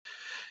was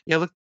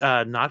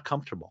not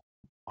comfortable.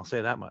 I'll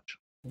say that much.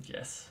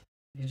 Yes.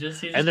 He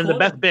just and then the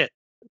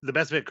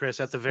best bit,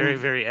 Chris, at the very,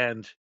 very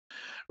end,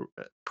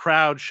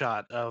 crowd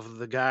shot of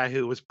the guy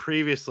who was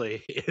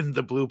previously in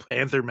the Blue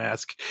Panther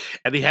mask,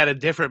 and he had a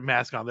different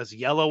mask on, this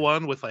yellow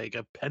one with like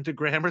a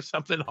pentagram or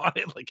something on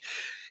it. Like,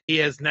 he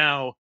has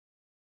now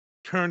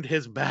turned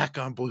his back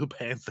on Blue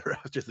Panther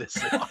after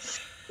this loss.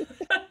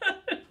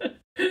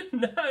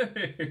 No.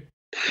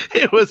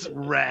 It was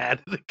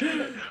rad.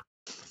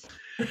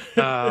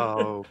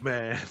 Oh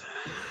man.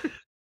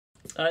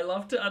 I'd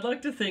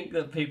like to think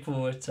that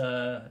people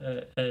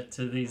to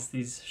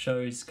these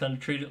shows kind of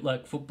treat it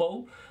like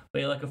football,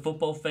 where you're like a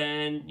football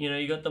fan, you know,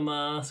 you got the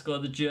mask or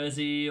the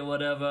jersey or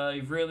whatever,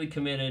 you've really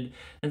committed,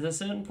 and at a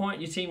certain point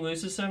your team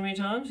loses so many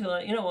times, you're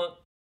like, you know what,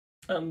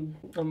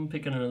 I'm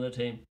picking another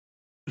team.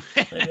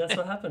 Maybe that's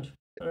what happened.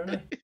 I don't know.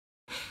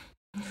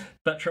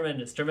 But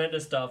tremendous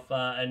stuff,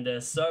 and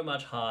there's so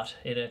much heart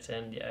in it,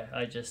 and yeah,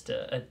 I just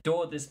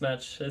adored this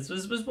match. This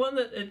was one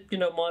that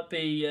might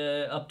be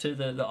up to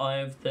the eye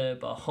of the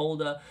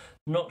beholder.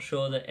 Not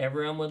sure that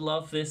everyone would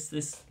love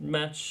this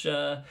match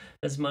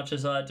as much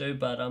as I do,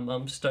 but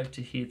I'm stoked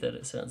to hear that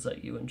it sounds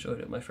like you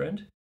enjoyed it, my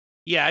friend.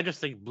 Yeah, I just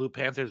think Blue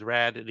Panther's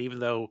rad, and even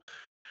though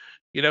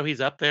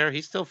he's up there,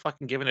 he's still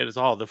fucking giving it his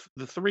all.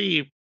 The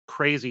three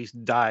crazy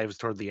dives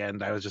toward the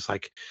end, I was just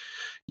like,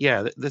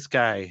 yeah, this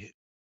guy,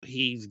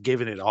 he's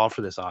giving it all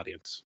for this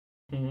audience.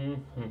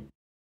 Mm-hmm.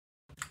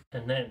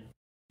 And then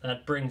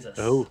that brings us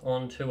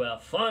on to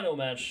our final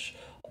match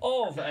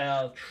of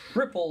our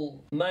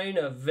triple main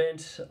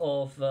event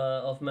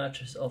of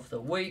matches of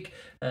the week.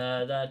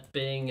 That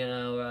being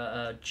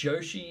our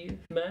Joshi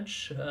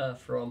match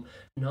from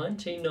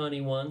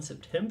 1991,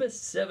 September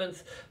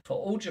 7th, for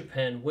All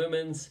Japan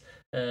Women's.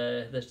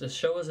 The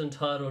show is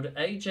entitled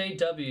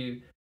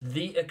AJW: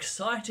 The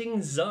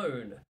Exciting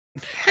Zone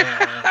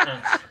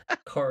at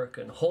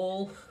Korakuen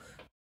Hall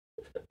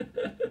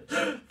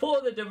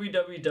for the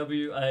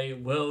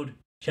WWWA World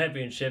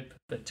Championship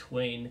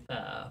between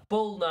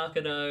Bull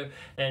Nakano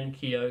and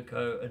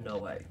Kyoko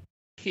Inoue.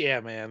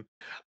 Yeah, man.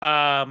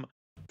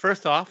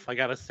 First off, I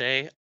gotta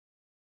say,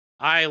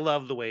 I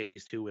love the way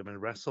these two women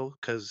wrestle,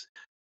 because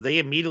they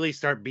immediately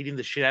start beating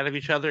the shit out of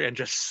each other and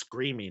just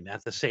screaming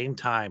at the same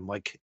time,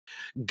 like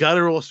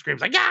guttural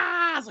screams, like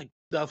ah! It's like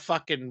the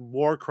fucking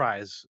war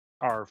cries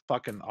are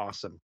fucking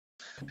awesome.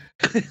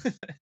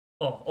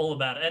 all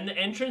about it. And the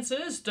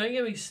entrances, don't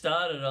get me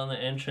started on the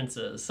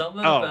entrances.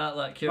 Something Oh, about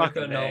like Kyoko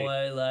fucking A.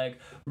 Inoue, like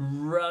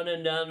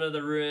running down to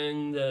the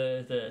ring,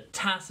 the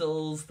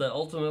tassels, the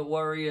Ultimate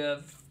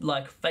Warrior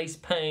like face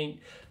paint.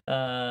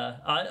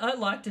 I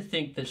like to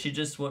think that she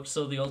just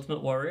saw the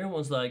Ultimate Warrior and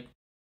was like,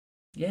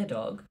 yeah,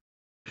 dog.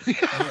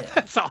 Yeah.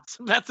 That's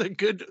awesome. That's a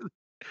good.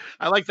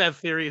 I like that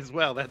theory as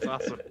well. That's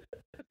awesome.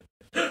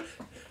 I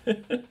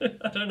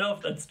don't know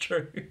if that's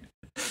true.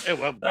 Yeah,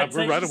 well, I'd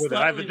say we're running she's with it.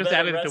 I've slightly just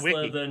better added it to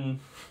wrestler Wiki. than-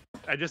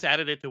 I just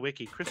added it to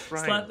Wiki. Chris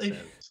Bryan Slightly.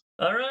 says.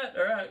 All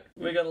right.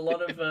 We got a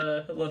lot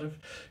of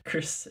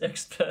Chris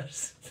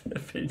expert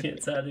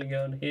opinions adding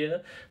on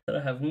here that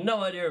I have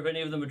no idea if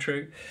any of them are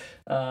true.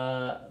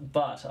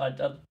 But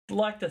I'd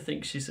like to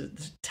think she's a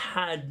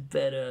tad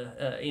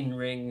better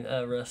in-ring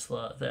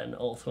wrestler than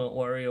Ultimate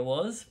Warrior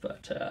was.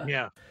 But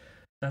Yeah.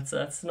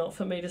 that's not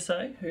for me to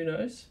say. Who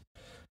knows?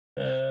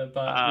 But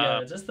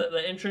yeah, just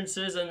the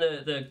entrances and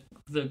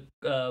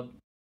the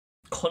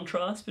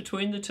contrast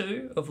between the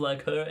two of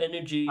like her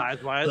energy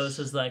Size-wise.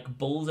 versus like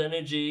Bull's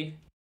energy.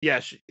 Yeah,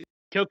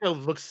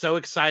 Kyoko looks so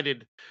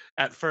excited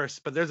at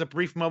first, but there's a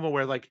brief moment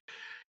where like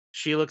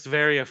she looks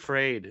very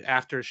afraid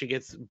after she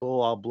gets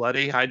Bull all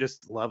bloody. I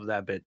just love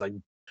that bit. Like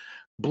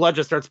blood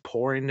just starts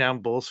pouring down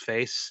Bull's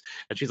face,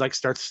 and she's like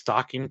starts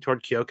stalking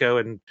toward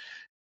Kyoko, and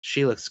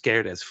she looks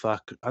scared as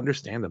fuck,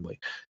 understandably.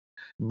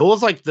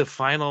 Bull's like the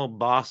final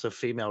boss of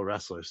female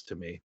wrestlers to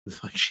me.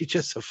 It's like she's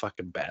just a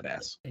fucking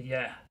badass.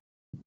 Yeah.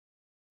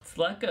 It's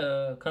like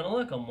kind of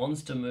like a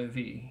monster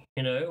movie,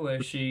 you know, where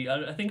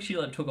I think she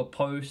like took a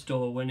post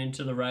or went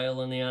into the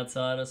rail on the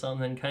outside or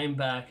something, came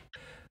back,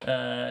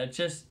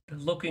 just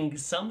looking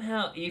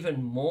somehow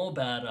even more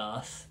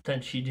badass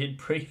than she did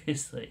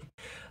previously.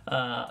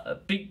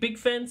 Big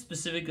fan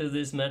specifically of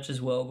this match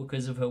as well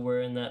because of her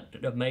wearing that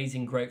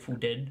amazing Grateful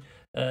Dead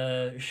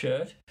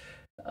shirt.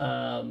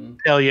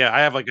 Hell yeah, I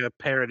have like a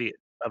parody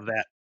of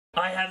that.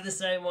 I have the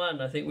same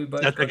one. I think we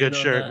both That's a got good in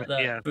on shirt,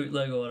 that yeah.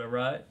 bootleg order,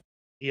 right?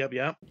 Yep.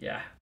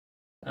 Yeah.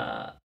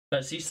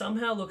 But she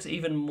somehow looks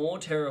even more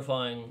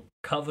terrifying,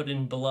 covered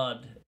in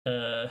blood,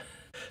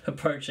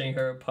 approaching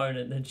her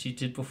opponent than she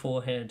did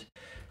beforehand.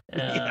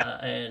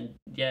 Yeah. And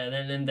yeah,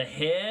 then the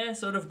hair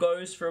sort of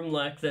goes from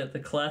like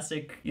the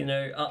classic, you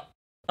know,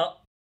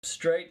 up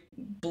straight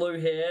blue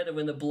hair to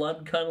when the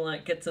blood kind of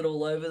like gets it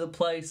all over the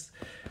place.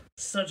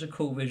 Such a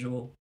cool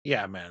visual.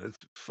 Yeah, man, it's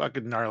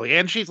fucking gnarly.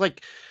 And she's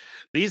like,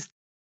 these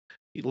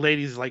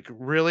ladies, like,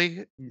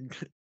 really,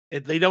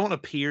 they don't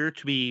appear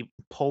to be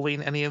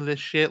pulling any of this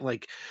shit.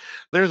 Like,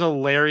 there's a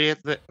lariat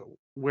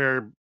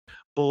where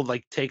Bull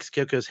like takes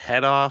Kyoko's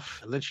head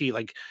off, and then she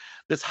like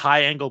this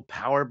high angle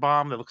power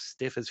bomb that looks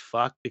stiff as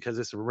fuck because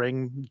this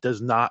ring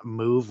does not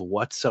move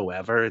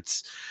whatsoever.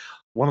 It's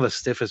one of the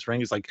stiffest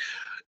rings, like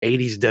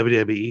 80s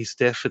WWE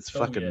stiff. It's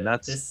fucking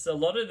nuts. A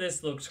lot of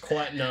this looks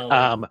quite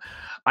gnarly.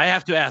 I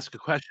have to ask a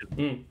question.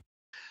 Mm.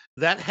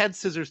 That head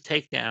scissors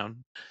takedown,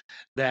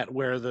 that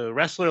where the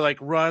wrestler like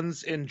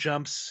runs and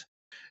jumps,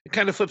 it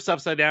kind of flips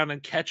upside down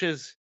and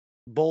catches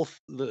both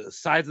the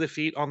sides of the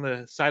feet on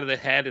the side of the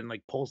head and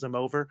like pulls them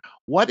over.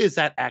 What is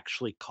that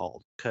actually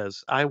called?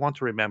 Because I want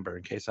to remember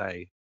in case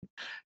I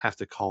have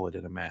to call it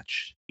in a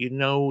match. You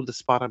know the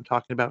spot I'm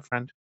talking about,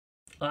 friend?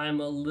 I'm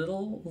a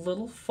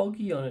little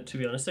foggy on it, to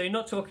be honest. So you're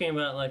not talking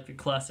about like the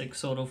classic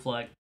sort of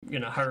like, you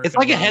know, hurricane. It's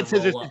like a head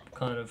scissors up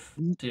kind of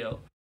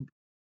deal.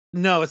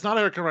 No, it's not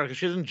a hurricane run because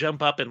she doesn't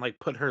jump up and like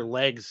put her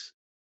legs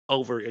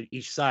over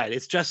each side.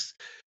 It's just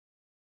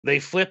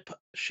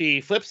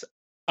she flips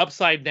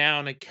upside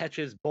down and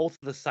catches both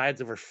of the sides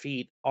of her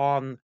feet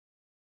on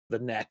the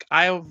neck.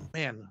 I'll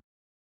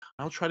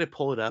try to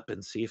pull it up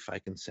and see if I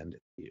can send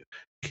it to you.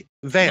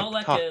 Not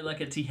like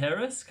a T.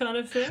 Harris kind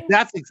of thing?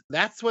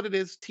 That's what it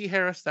is. T.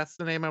 Harris, that's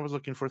the name I was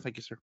looking for. Thank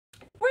you, sir.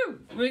 Woo!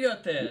 We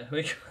got there.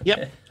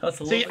 Yep. There.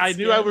 See, I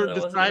knew I would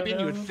describing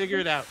you would figure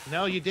it out.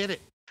 No, you did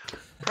it.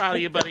 Proud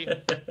of you, buddy.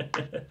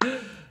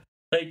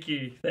 Thank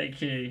you.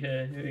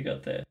 Yeah, we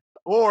got there.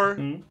 Or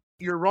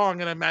you're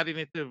wrong and I'm adding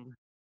it to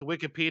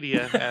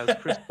Wikipedia as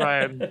Chris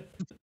Bryan.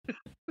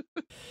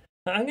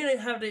 I'm going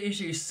to have to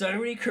issue so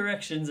many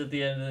corrections at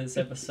the end of this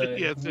episode.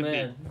 Yes,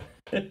 man.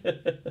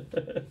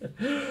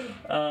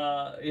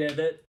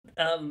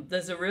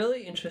 There's a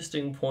really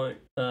interesting point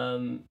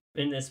in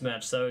this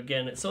match. So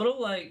again, it's sort of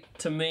like,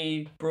 to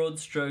me, broad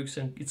strokes,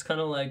 and it's kind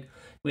of like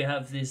we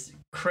have this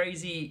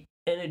crazy,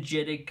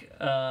 energetic,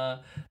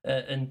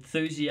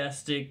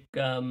 enthusiastic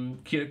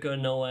Kyoko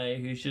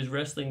Inoue, who's just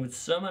wrestling with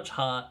so much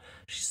heart.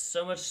 She's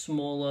so much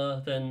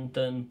smaller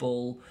than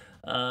Bull.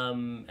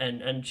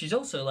 And she's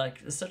also like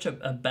such a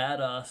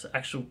badass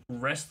actual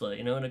wrestler,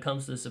 you know, when it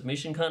comes to the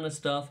submission kind of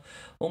stuff.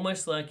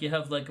 Almost like you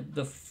have like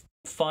the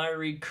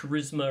fiery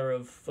charisma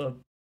of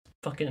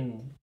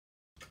fucking,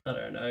 I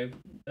don't know,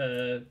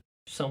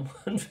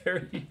 someone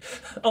very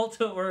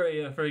Ultimate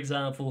Warrior, for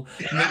example,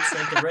 meets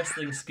like the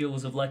wrestling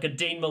skills of like a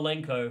Dean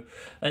Malenko,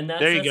 and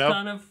that's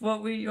kind of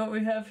what we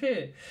have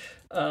here.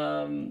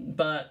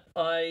 But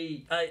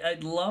I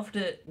loved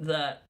it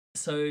that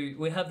so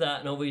we have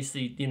that, and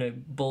obviously, you know,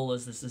 Bull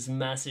is this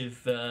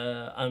massive,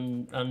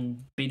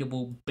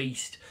 unbeatable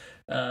beast.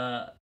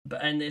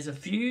 And there's a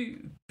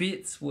few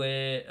bits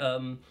where,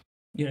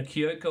 you know,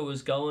 Kyoko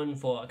was going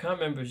for, I can't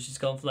remember if she's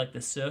going for like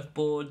the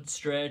surfboard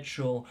stretch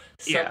or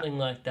something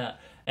like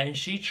that. And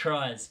she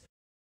tries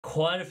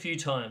quite a few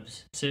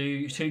times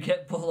to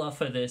get Bull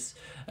off of this,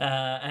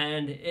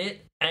 and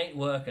it ain't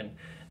working.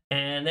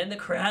 And then the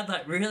crowd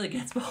like really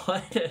gets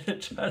behind it and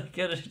try to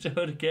get her to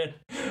do it again.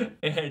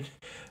 And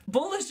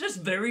Bull is just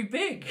very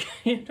big,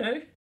 you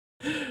know?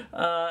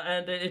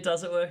 And it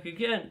doesn't work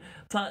again.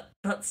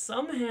 But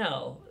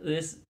somehow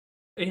this,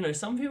 you know,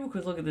 some people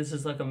could look at this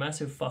as like a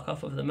massive fuck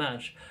off of the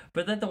match.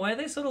 But then the way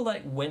they sort of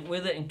like went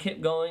with it and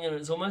kept going, and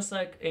it's almost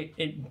like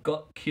it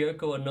got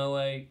Kyoko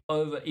Inoue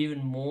over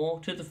even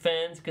more to the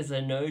fans because they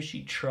know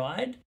she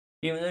tried.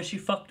 Even though she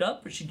fucked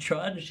up, but she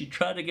tried, and she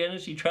tried again, and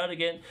she tried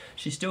again.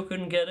 She still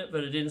couldn't get it,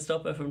 but it didn't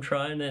stop her from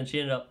trying, and she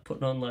ended up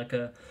putting on like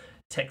a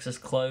Texas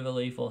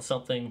cloverleaf or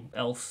something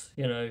else,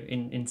 you know,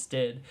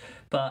 instead.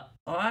 But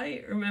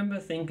I remember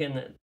thinking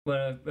that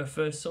when I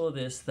first saw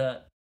this,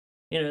 that,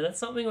 you know, that's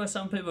something where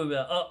some people will be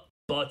like, oh,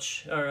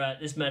 botch, all right,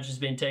 this match has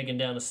been taken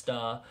down a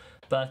star.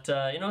 But,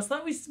 you know, it's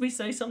like we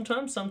say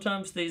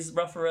sometimes these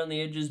rough around the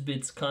edges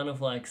bits kind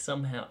of like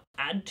somehow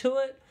add to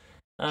it.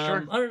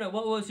 Sure. I don't know.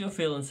 What was your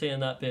feeling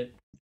seeing that bit?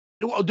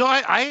 Well, no,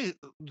 I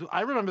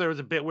remember there was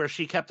a bit where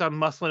she kept on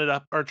muscling it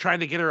up or trying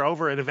to get her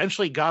over, and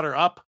eventually got her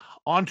up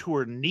onto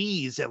her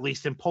knees at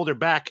least and pulled her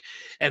back.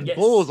 And Yes.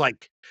 Bull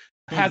like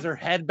has her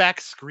head back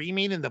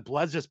screaming, and the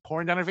blood's just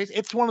pouring down her face.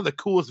 It's one of the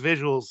coolest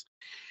visuals.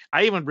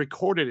 I even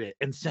recorded it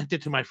and sent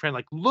it to my friend.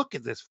 Like, look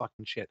at this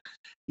fucking shit.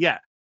 Yeah,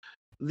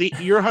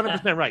 you're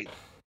 100% right.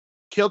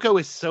 Kyoko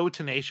is so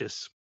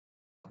tenacious.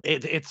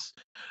 It's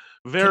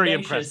very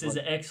Tenacious impressive. is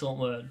an excellent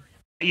word.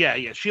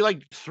 Yeah. She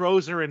like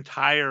throws her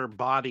entire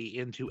body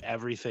into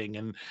everything,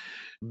 and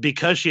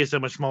because she is so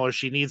much smaller,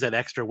 she needs that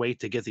extra weight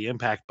to get the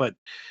impact. But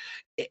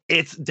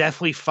it's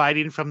definitely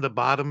fighting from the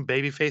bottom,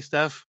 babyface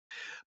stuff,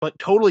 but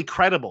totally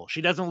credible. She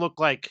doesn't look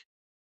like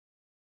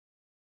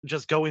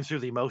just going through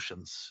the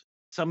emotions.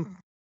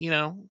 You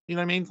know what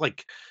I mean?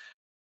 Like,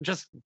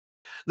 just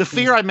the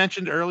fear I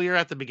mentioned earlier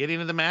at the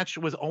beginning of the match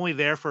was only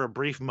there for a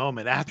brief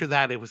moment. After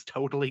that, it was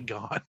totally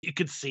gone. You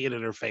could see it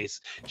in her face.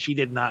 She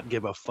did not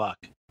give a fuck.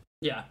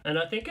 Yeah, and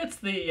I think it's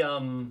the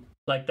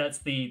like that's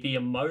the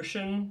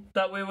emotion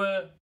that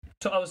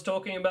I was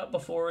talking about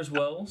before as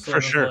well. Sort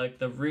For sure. like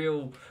the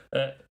real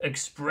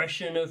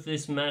expression of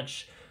this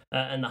match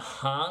and the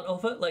heart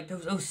of it. Like there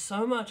was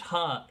so much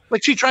heart.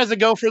 Like, she tries to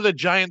go for the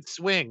giant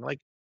swing. Like,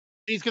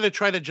 she's gonna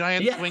try the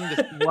giant swing,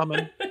 this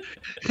woman.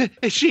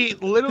 She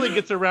literally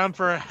gets around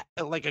for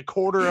like a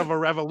quarter of a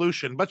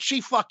revolution, but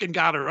she fucking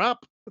got her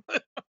up.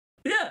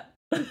 Yeah,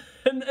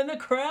 and the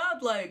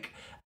crowd like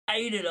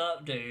ate it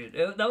up, dude.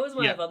 That was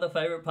my other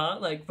favorite part.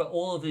 Like for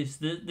all of this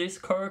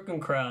Korakuen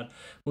crowd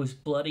was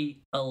bloody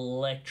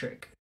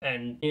electric,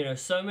 and you know,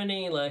 so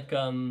many like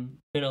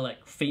you know,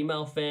 like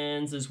female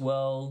fans as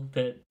well.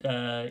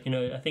 That you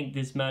know, I think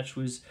this match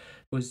was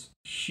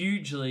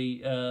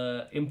hugely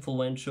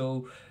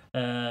influential.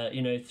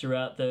 You know,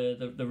 throughout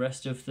the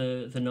rest of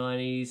the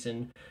 90s,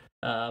 and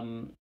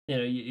you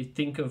know, you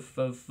think of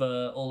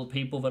all the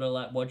people that are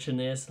like watching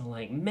this and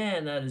like,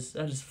 man, that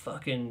is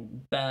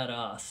fucking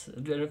badass.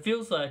 And it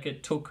feels like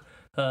it took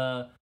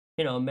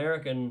you know,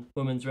 American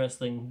women's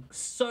wrestling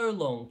so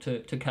long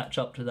to catch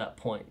up to that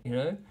point, you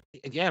know?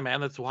 Yeah,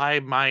 man, that's why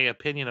my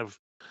opinion of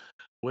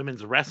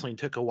women's wrestling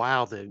took a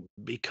while to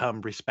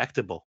become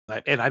respectable.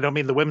 And I don't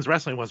mean the women's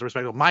wrestling wasn't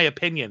respectable. My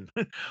opinion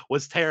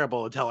was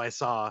terrible until I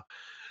saw,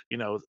 you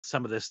know,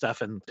 some of this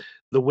stuff, and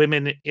the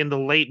women in the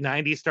late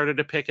 90s started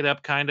to pick it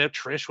up, kind of.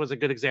 Trish was a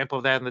good example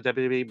of that in the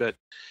WWE, but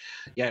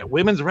yeah,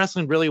 women's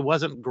wrestling really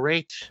wasn't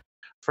great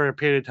for a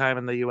period of time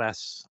in the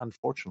US,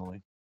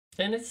 unfortunately.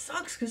 And it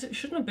sucks because it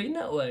shouldn't have been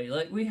that way.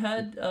 Like we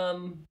had,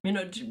 you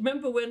know, do you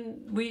remember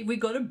when we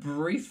got a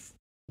brief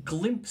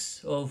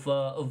glimpse of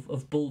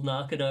Bull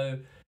Nakano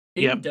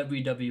in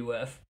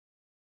WWF?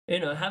 You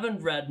know,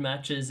 having rad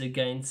matches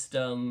against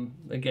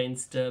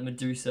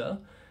Medusa,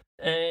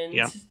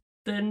 and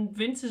then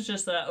Vince is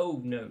just like,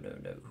 oh no,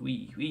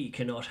 we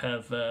cannot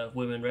have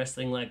women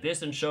wrestling like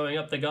this and showing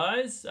up the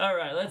guys. All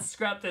right, let's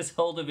scrap this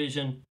whole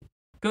division.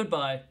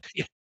 Goodbye.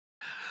 Yeah.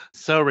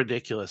 So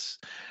ridiculous.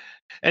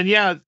 And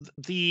yeah,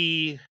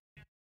 the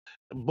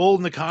Bull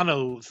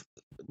Nakano's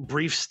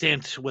brief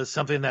stint was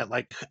something that,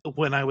 like,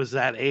 when I was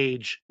that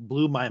age,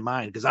 blew my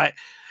mind, because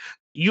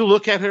you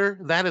look at her,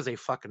 that is a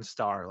fucking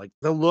star. Like,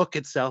 the look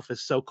itself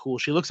is so cool.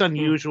 She looks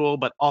unusual,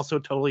 but also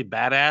totally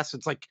badass.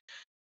 It's like,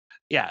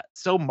 yeah,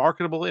 so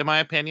marketable, in my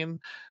opinion.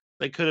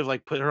 They could have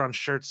like put her on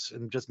shirts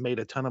and just made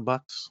a ton of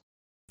bucks.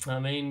 I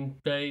mean,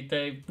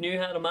 they knew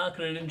how to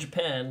market it in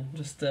Japan.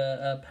 Just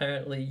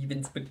apparently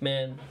Vince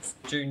McMahon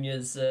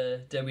Jr.'s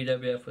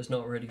WWF was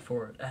not ready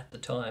for it at the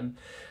time.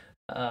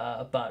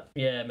 But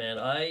yeah, man,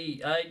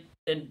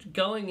 and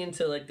going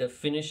into like the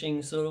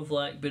finishing sort of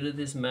like bit of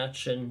this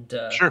match, and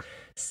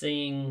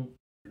seeing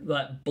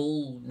like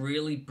Bull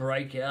really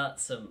break out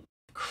some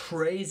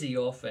crazy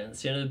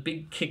offense. You know, the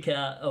big kick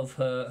out of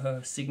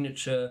her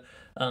signature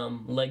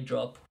leg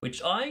drop,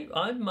 which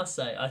I must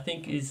say I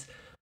think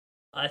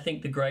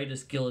the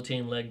greatest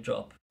guillotine leg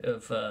drop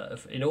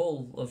of in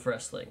all of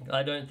wrestling.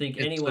 I don't think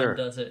anyone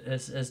does it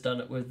has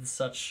done it with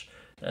such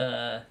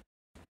I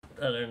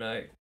don't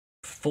know,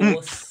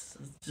 force,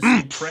 just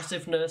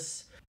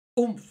impressiveness.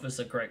 Oomph is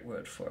a great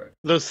word for it.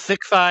 Those thick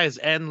thighs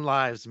end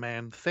lives,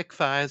 man. Thick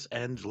thighs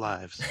end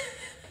lives.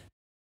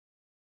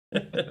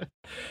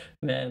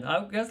 Man,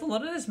 I guess a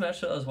lot of this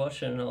match that I was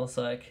watching, I was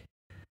like,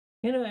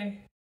 you know,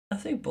 I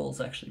think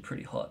Bull's actually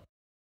pretty hot.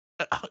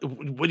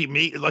 What do you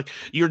mean? Like,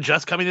 you're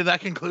just coming to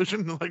that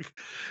conclusion? Like,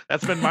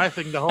 that's been my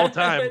thing the whole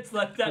time. It's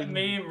like that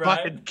meme,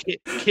 right?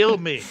 Kill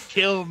me.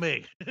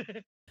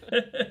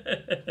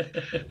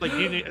 Like,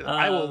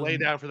 I will lay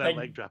down for that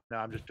leg drop. No,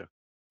 I'm just joking.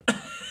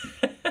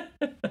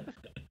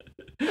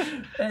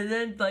 And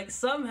then, like,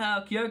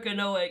 somehow Kyoko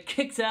Inoue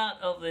kicks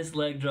out of this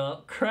leg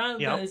drop.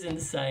 Crowd goes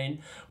insane.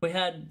 We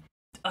had,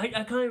 I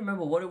can't even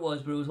remember what it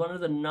was, but it was one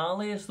of the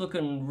gnarliest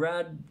looking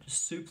rad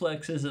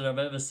suplexes that I've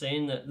ever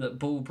seen that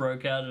Bull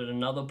broke out at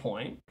another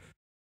point.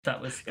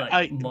 That was, like,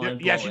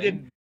 mind-blowing. Yeah,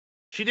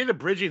 she did a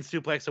bridging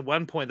suplex at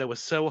one point that was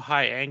so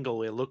high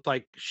angle, it looked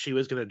like she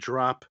was going to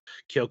drop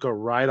Kyoko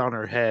right on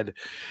her head.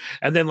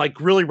 And then,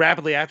 like, really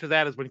rapidly after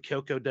that is when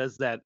Kyoko does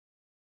that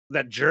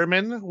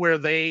German where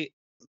the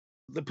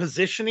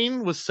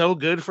positioning was so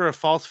good for a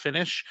false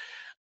finish.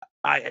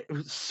 It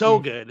was so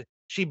good.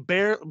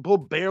 Bull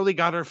barely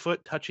got her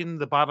foot touching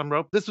the bottom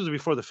rope. This was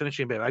before the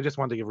finishing bit. I just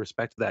wanted to give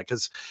respect to that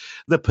because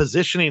the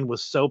positioning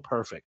was so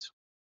perfect.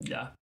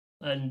 Yeah,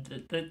 and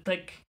the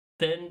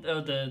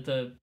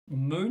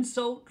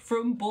moonsault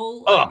from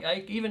Bull.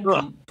 I even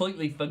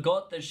completely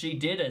forgot that she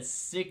did a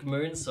sick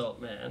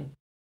moonsault, man.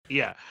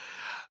 Yeah,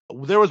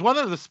 there was one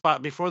other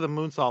spot before the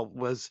moonsault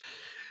was.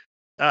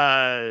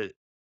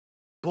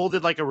 Bull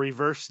did like a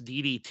reverse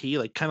DDT,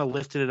 like kind of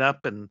lifted it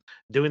up and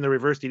doing the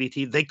reverse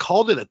DDT. They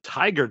called it a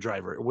tiger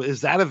driver.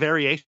 Is that a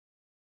variation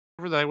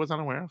that I was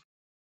unaware of?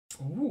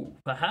 Ooh,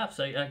 perhaps.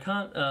 I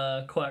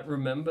can't quite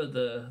remember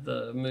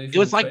the movie. It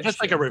was like just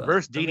like a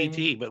reverse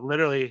DDT, but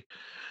literally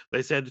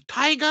they said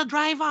tiger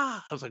driver.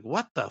 I was like,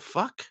 what the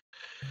fuck?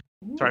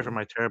 Ooh. Sorry for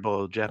my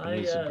terrible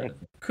Japanese impression.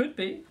 Could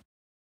be.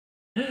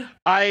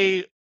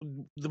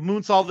 The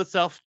moonsault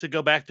itself, to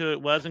go back to it,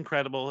 was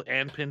incredible,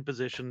 and pin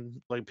position,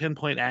 like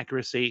pinpoint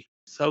accuracy,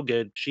 so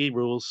good. She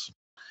rules.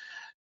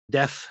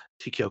 Death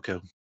to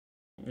Kyoko.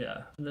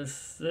 Yeah,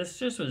 this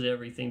just was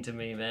everything to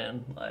me,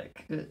 man.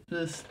 Like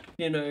this,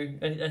 you know,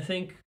 I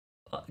think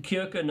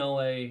Kyoko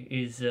Inoue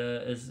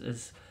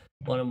is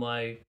one of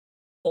my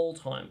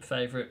all-time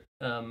favorite,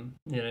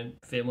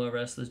 female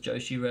wrestlers,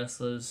 joshi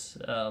wrestlers,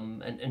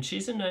 and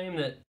she's a name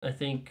that I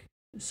think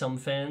some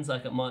fans,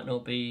 like, it might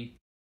not be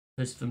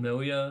as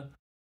familiar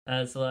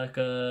as like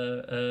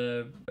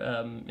Minami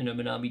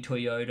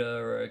Toyota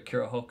or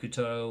Akira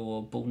Hokuto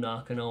or Bull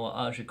Nakano or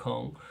Aja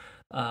Kong,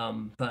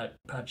 but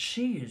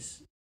she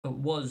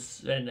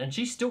was and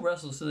she still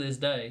wrestles to this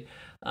day.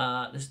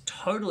 It's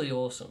totally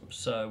awesome.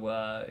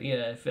 So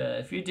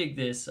if you dig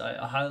this,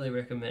 I highly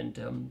recommend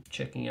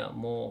checking out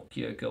more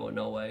Kyoko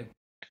Inoue.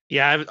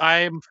 Yeah,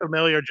 I'm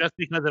familiar just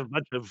because of a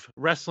bunch of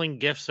wrestling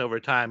gifts over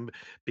time,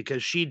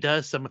 because she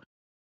does some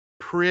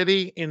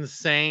pretty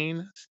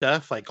insane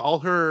stuff. Like all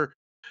her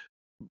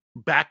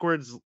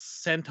backwards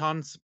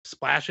senton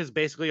splashes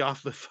basically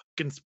off the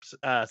fucking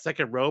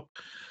second rope,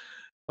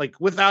 like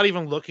without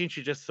even looking,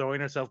 she's just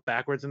throwing herself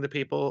backwards into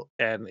people,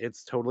 and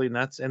it's totally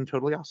nuts and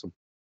totally awesome.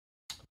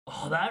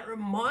 Oh, that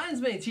reminds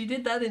me, she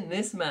did that in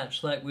this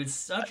match, like with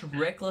such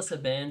reckless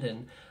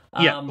abandon.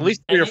 Yeah, at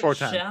least 3 or 4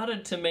 times.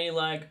 Shouted to me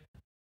like,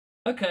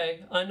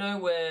 okay, I know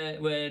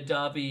where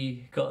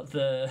Darby got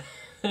the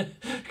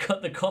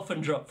got the coffin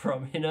drop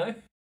from, you know?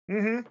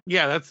 Mm-hmm.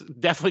 Yeah, that's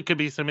definitely could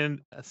be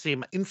some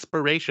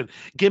inspiration,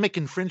 gimmick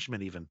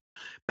infringement, even.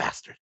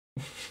 Bastard.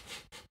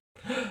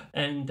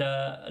 And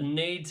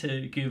need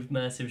to give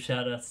massive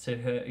shout outs to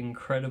her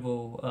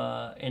incredible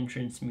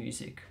entrance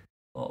music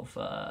of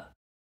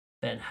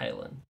Van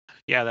Halen.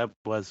 Yeah, that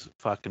was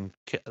fucking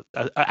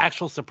an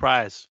actual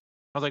surprise.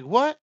 I was like,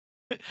 what?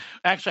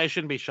 Actually, I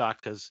shouldn't be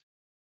shocked because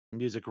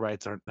music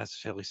rights aren't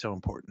necessarily so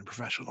important in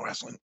professional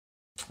wrestling.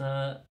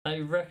 I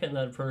reckon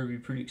that'd probably be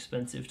pretty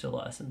expensive to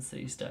license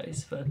these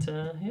days, but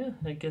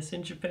I guess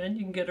in Japan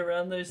you can get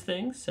around those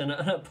things. And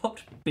I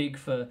popped big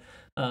for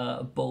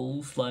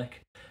Bull's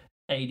like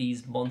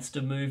 80s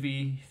monster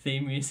movie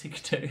theme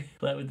music too,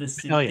 like with the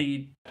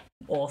synthy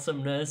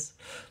awesomeness,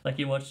 like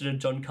you watched a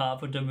John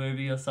Carpenter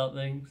movie or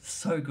something.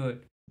 So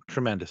good,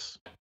 tremendous.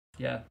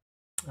 Yeah.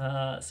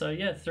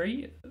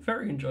 3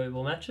 very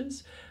enjoyable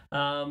matches.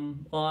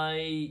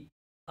 I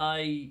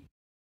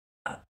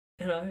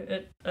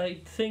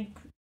think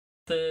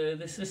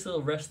this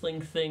little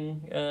wrestling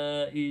thing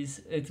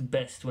it's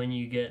best when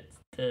you get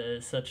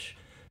such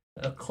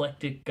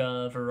eclectic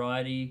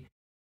variety,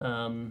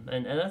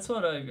 and that's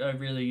what I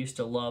really used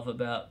to love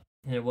about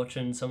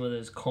watching some of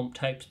those comp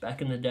tapes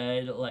back in the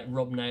day that like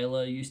Rob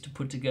Naylor used to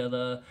put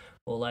together,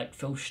 or like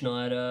Phil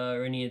Schneider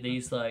or any of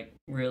these like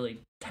really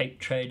tape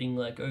trading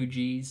like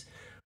OGs.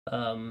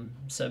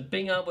 So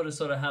being able to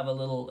sort of have a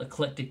little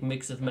eclectic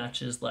mix of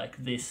matches like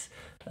this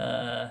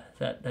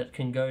that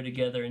can go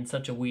together in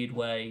such a weird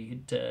way,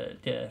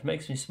 it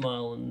makes me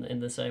smile in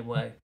the same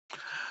way.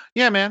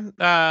 Yeah, man.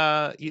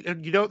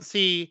 You don't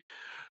see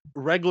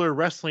regular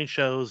wrestling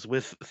shows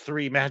with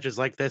 3 matches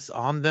like this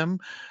on them,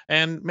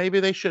 and maybe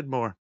they should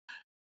more.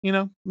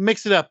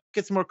 Mix it up,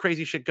 get some more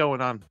crazy shit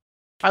going on.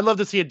 I'd love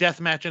to see a death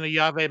match and a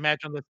Yave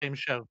match on the same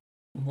show.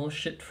 More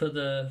shit for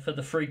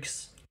the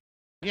freaks.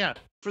 Yeah,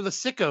 for the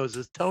sickos,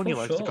 as Tony For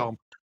likes to sure. call them.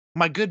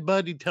 My good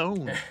buddy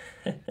Tone.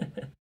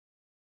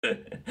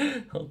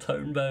 Oh,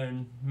 Tone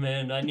Bone,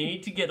 man! I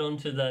need to get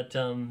onto that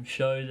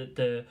show that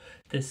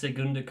the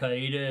Segunda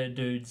Caída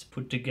dudes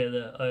put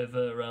together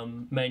over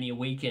Mania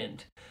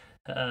weekend.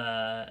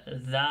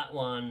 That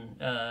one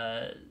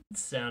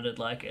sounded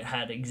like it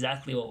had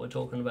exactly what we're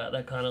talking about.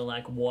 That kind of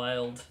like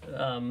wild,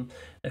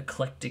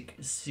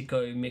 eclectic,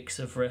 sicko mix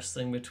of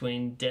wrestling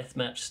between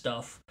deathmatch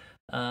stuff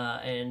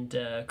and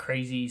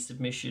crazy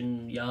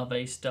submission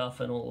Yave stuff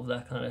and all of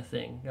that kind of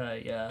thing.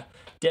 Yeah,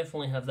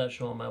 definitely have that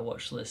show on my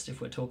watch list if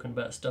we're talking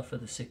about stuff for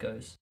the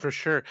sickos. For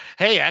sure.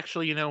 Hey,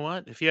 actually, you know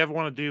what? If you ever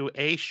want to do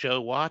a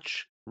show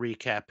watch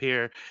recap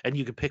here, and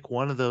you could pick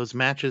one of those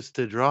matches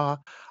to draw,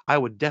 I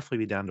would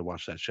definitely be down to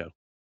watch that show.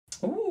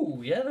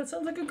 Ooh, yeah, that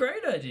sounds like a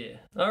great idea.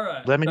 All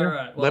right, Let me know. all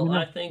right. Let me Well,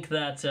 know. I think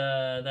that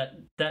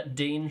that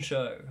Dean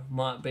show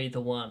might be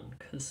the one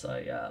because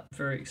I'm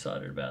very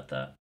excited about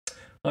that.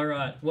 All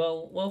right,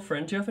 well,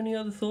 friend, do you have any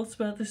other thoughts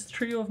about this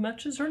trio of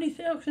matches or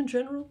anything else in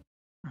general?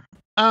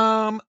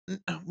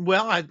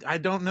 Well, I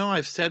don't know.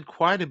 I've said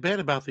quite a bit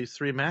about these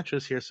 3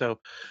 matches here, so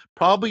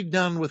probably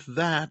done with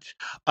that.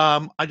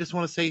 I just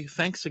want to say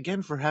thanks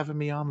again for having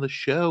me on the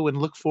show and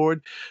look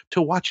forward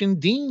to watching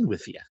Dean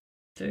with you.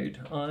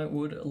 Dude, I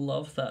would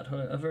love that.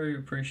 I very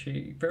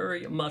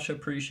much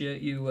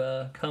appreciate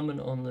you coming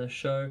on the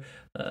show,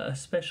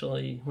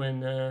 especially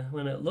when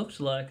it looked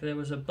like there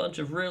was a bunch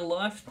of real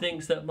life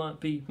things that might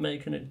be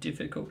making it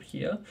difficult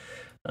here.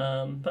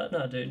 But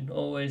no, dude,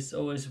 always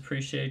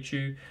appreciate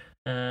you.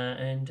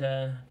 And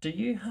do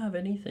you have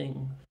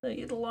anything that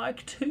you'd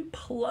like to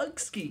plug,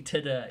 Ski,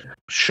 today?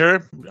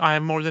 Sure,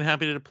 I'm more than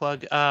happy to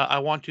plug. I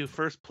want to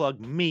first plug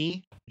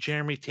me,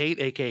 Jeremey Tate,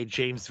 aka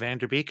Jaims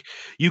Vanderbeek.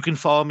 You can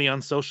follow me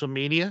on social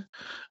media,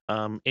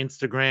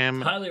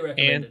 Instagram Highly and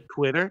recommended.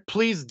 Twitter.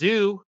 Please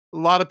do. A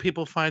lot of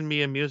people find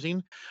me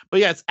amusing, but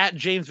yeah, it's at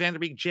Jaims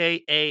Vanderbeek,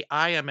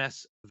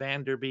 Jaims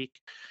Vanderbeek.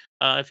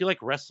 If you like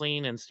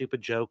wrestling and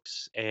stupid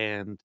jokes,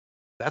 and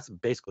that's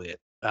basically it.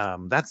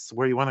 That's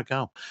where you want to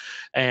go.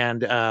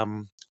 And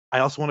I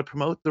also want to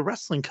promote the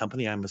wrestling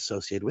company I'm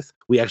associated with.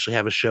 We actually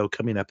have a show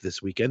coming up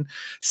this weekend,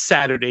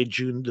 Saturday,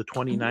 June the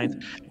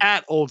 29th,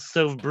 at Old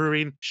Stove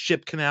Brewing,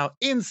 Ship Canal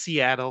in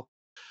Seattle.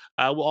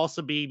 We'll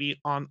also be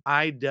on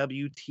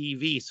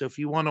IWTV. So if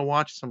you want to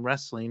watch some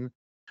wrestling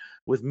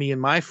with me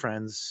and my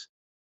friends,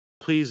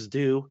 please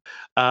do.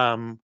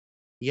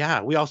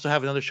 Yeah, we also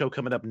have another show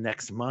coming up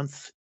next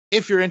month.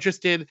 If you're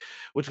interested,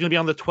 which is going to be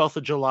on the 12th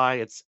of July,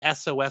 it's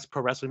SOS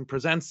Pro Wrestling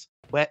presents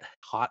Wet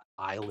Hot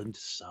Island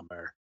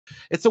Summer.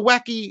 It's a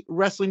wacky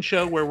wrestling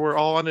show where we're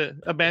all on an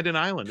abandoned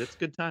island. It's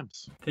good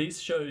times.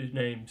 These show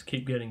names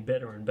keep getting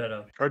better and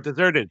better. Or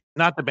deserted,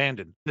 not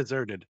abandoned,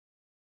 deserted.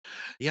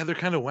 Yeah, they're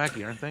kind of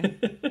wacky, aren't they?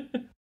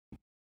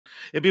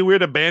 It'd be a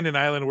weird abandoned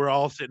island we're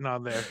all sitting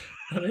on there.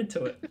 I'm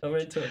into it.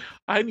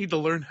 I need to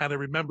learn how to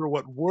remember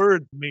what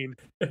words mean.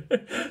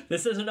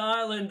 This is an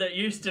island that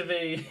used to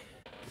be...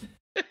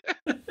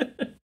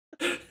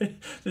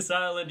 This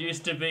island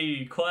used to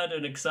be quite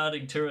an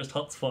exciting tourist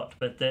hotspot,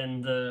 but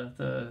then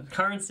the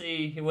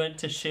currency went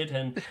to shit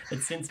and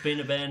it's since been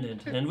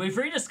abandoned. And we've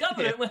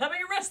rediscovered it. We're having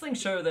a wrestling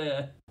show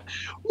there.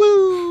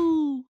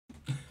 Woo!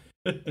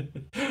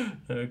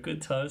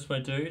 Good times, my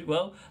dude.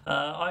 Well,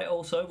 I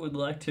also would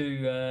like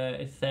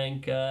to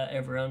thank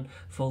everyone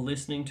for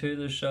listening to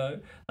the show.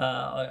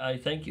 I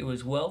thank you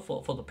as well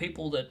for the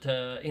people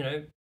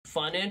that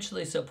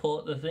financially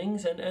support the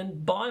things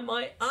and buy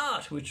my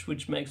art,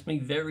 which makes me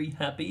very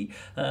happy.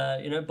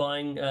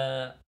 Buying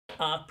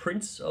art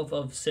prints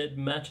of said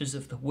matches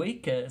of the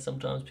week.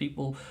 Sometimes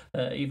people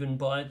even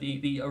buy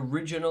the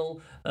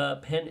original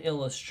pen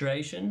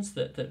illustrations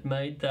that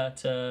made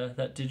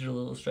that digital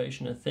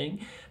illustration a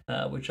thing,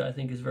 which I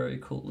think is very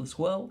cool as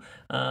well.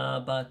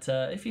 But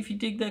if you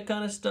dig that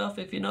kind of stuff,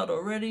 if you're not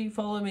already,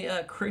 follow me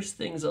at Chris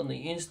Things on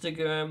the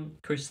Instagram,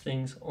 Chris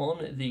Things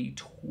on the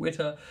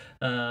Twitter,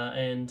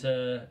 and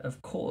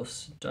of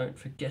course, don't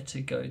forget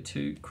to go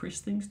to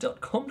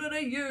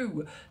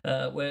christhings.com.au,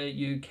 where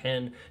you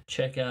can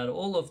check out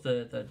all of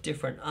the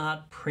different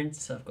art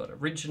prints. I've got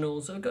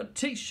originals, I've got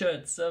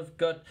t-shirts, I've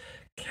got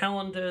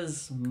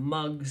calendars,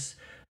 mugs,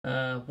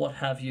 what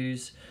have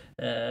yous,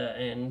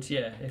 and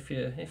yeah, if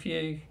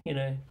you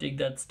dig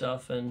that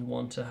stuff and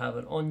want to have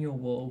it on your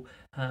wall,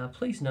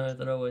 please know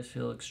that I always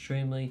feel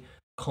extremely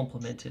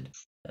complimented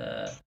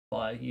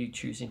by you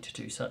choosing to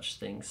do such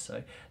things.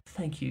 So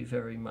thank you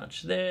very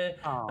much there.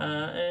 Aw.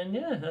 And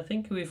yeah, I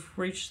think we've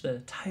reached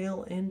the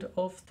tail end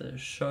of the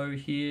show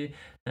here.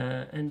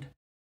 And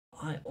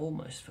I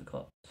almost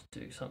forgot to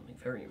do something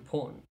very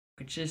important,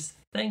 which is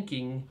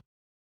thanking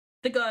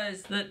the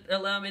guys that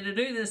allow me to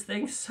do this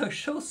thing,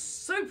 Social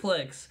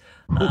Suplex.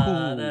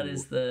 That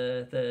is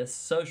the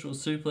Social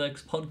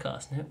Suplex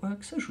podcast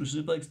network,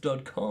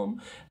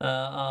 socialsuplex.com.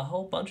 A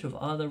whole bunch of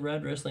other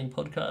rad wrestling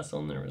podcasts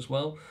on there as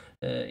well,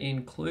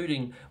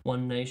 including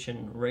One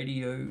Nation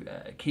Radio,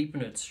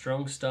 Keeping It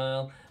Strong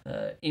Style,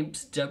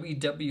 Imp's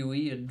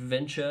WWE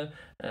Adventure,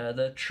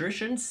 the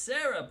Trish and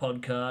Sarah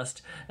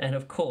podcast, and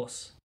of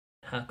course,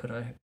 how could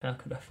I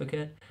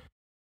forget?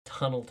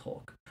 Tunnel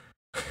Talk.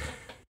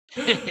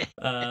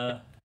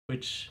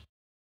 Which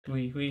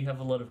we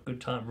have a lot of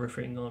good time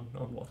riffing on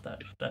what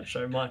that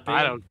show might be.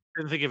 I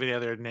didn't think of any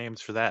other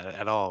names for that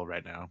at all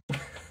right now.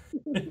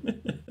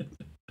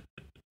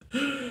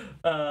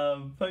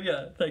 But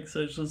yeah, thanks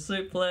Social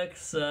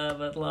Suplex.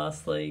 But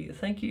lastly,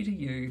 thank you to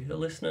you, the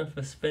listener,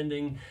 for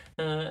spending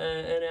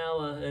an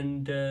hour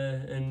and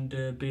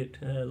a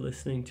bit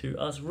listening to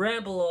us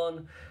ramble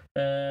on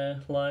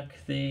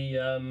like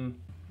the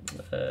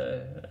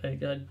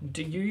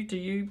do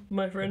you,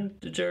 my friend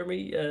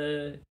Jeremy,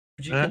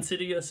 would you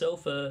consider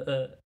yourself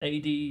a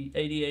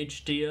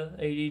ADHD?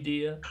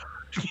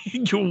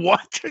 You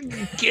what? Are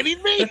you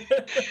kidding me?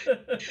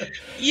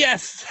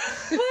 Yes.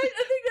 Well,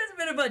 I think that's a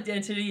bit of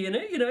identity, you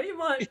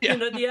might, Yeah,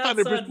 the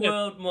outside 100%.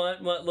 world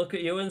might look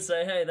at you and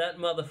say, hey, that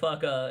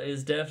motherfucker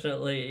is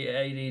definitely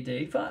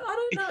ADD, but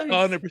I don't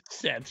know.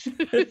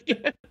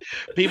 100%.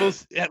 People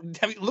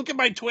look at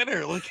my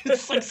Twitter. Look,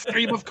 it's like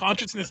stream of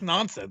consciousness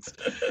nonsense.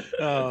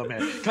 Oh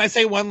man! Can I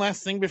say one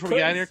last thing before we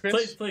get out of here,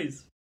 Chris?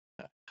 Please.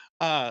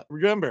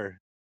 Remember,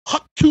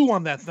 Huck 2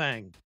 on that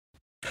thing.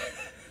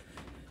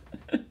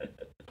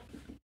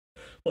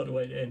 What a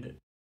way to end it.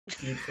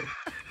 Beautiful.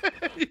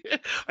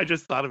 I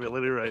just thought of it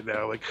literally right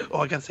now. Like, oh,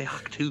 I gotta say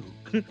Huck 2.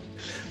 We're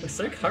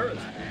so current.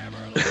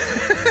 Do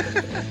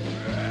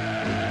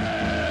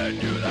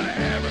the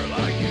hammer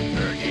like you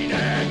turkey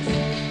necks.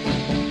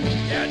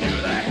 Yeah,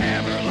 do the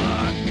hammer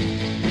lock.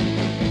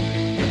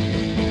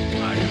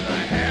 I do the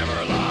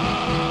hammer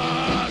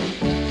lock.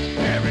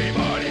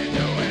 Everybody's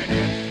doing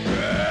it.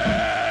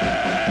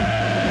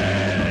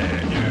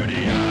 Do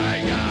the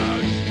eye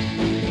gouge.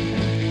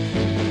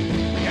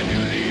 Yeah, do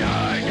the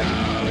eye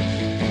gouge.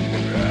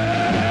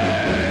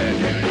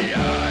 Do the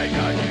eye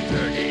gouge, you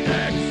turkey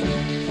necks.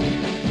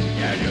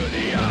 Yeah, do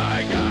the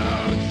eye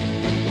gouge.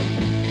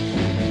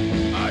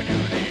 I do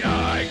the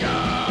eye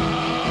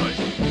gouge.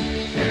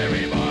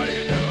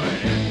 Everybody's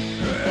doing it.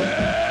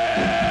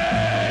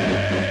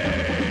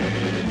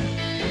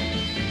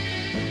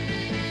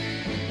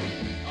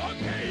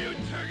 Okay, you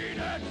turkey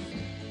nuts.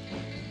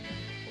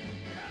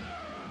 Gather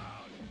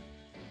around.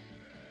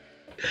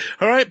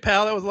 All right,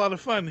 pal, that was a lot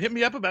of fun. Hit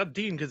me up about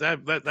Dean because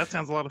that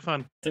sounds a lot of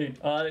fun. Dude,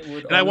 I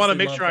would. And I want to honestly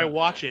make love sure I that.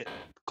 watch it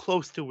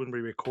close to when we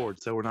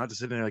record, so we're not just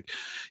sitting there like,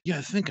 yeah,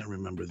 I think I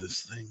remember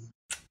this thing.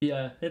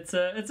 Yeah, it's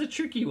a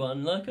tricky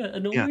one. Like I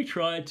normally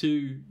try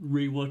to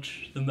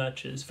rewatch the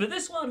matches. For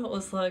this one, I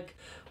was like,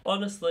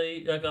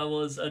 honestly, like I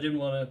didn't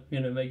want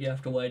to, make you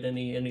have to wait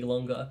any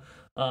longer.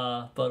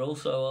 But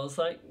also I was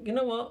like, you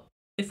know what?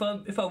 If I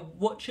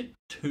watch it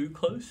too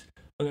close,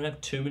 I'm gonna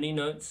have too many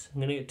notes.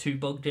 I'm gonna get too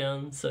bogged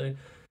down. So,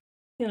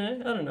 I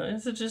don't know.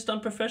 Is it just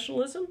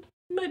unprofessionalism?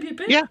 Maybe a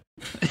bit. Yeah.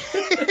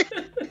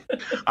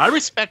 I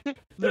respect it.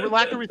 The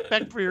lack of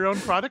respect for your own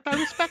product, I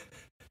respect.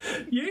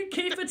 You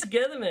keep it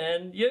together,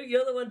 man.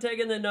 You're the one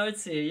taking the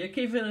notes here. You're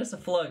keeping us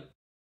afloat.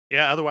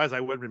 Yeah, otherwise I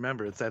would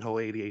remember. It's that whole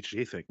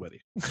ADHD thing,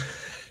 buddy.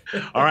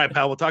 All right,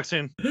 pal. We'll talk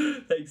soon.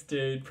 Thanks,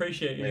 dude.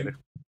 Appreciate you. Later.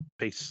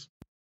 Peace.